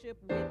fellowship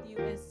with you,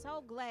 and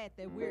so glad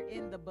that we're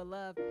in the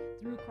beloved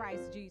through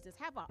Christ Jesus.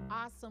 Have an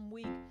awesome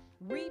week.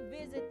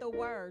 Revisit the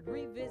word.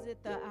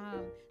 Revisit the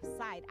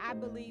site. I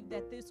believe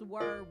that this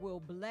word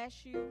will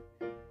bless you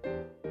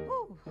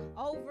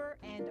over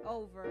and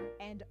over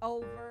and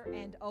over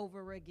and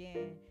over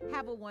again.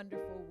 Have a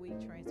wonderful week,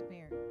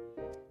 Transparent.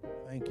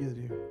 Thank you,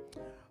 dear.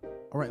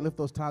 All right, lift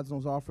those tithes and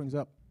those offerings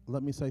up.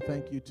 Let me say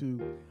thank you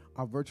to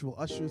our virtual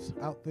ushers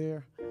out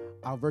there,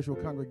 our virtual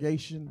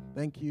congregation.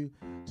 Thank you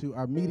to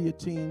our media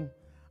team,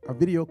 our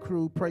video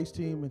crew, praise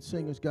team, and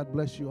singers. God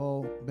bless you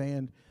all,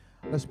 band.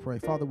 Let's pray.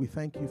 Father, we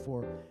thank you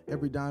for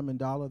every dime and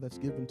dollar that's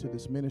given to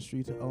this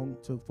ministry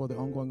for the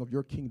ongoing of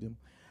your kingdom.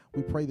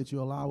 We pray that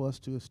you allow us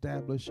to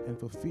establish and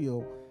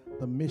fulfill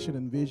the mission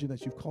and vision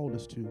that you've called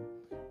us to.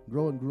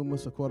 Grow and groom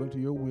us according to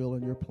your will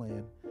and your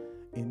plan.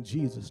 In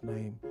Jesus'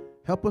 name,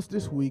 help us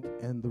this week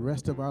and the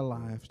rest of our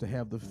lives to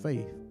have the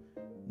faith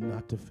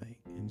not to faint.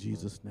 In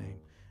Jesus' name,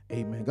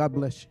 amen. God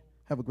bless you.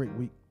 Have a great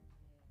week.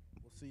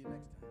 We'll see you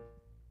next time.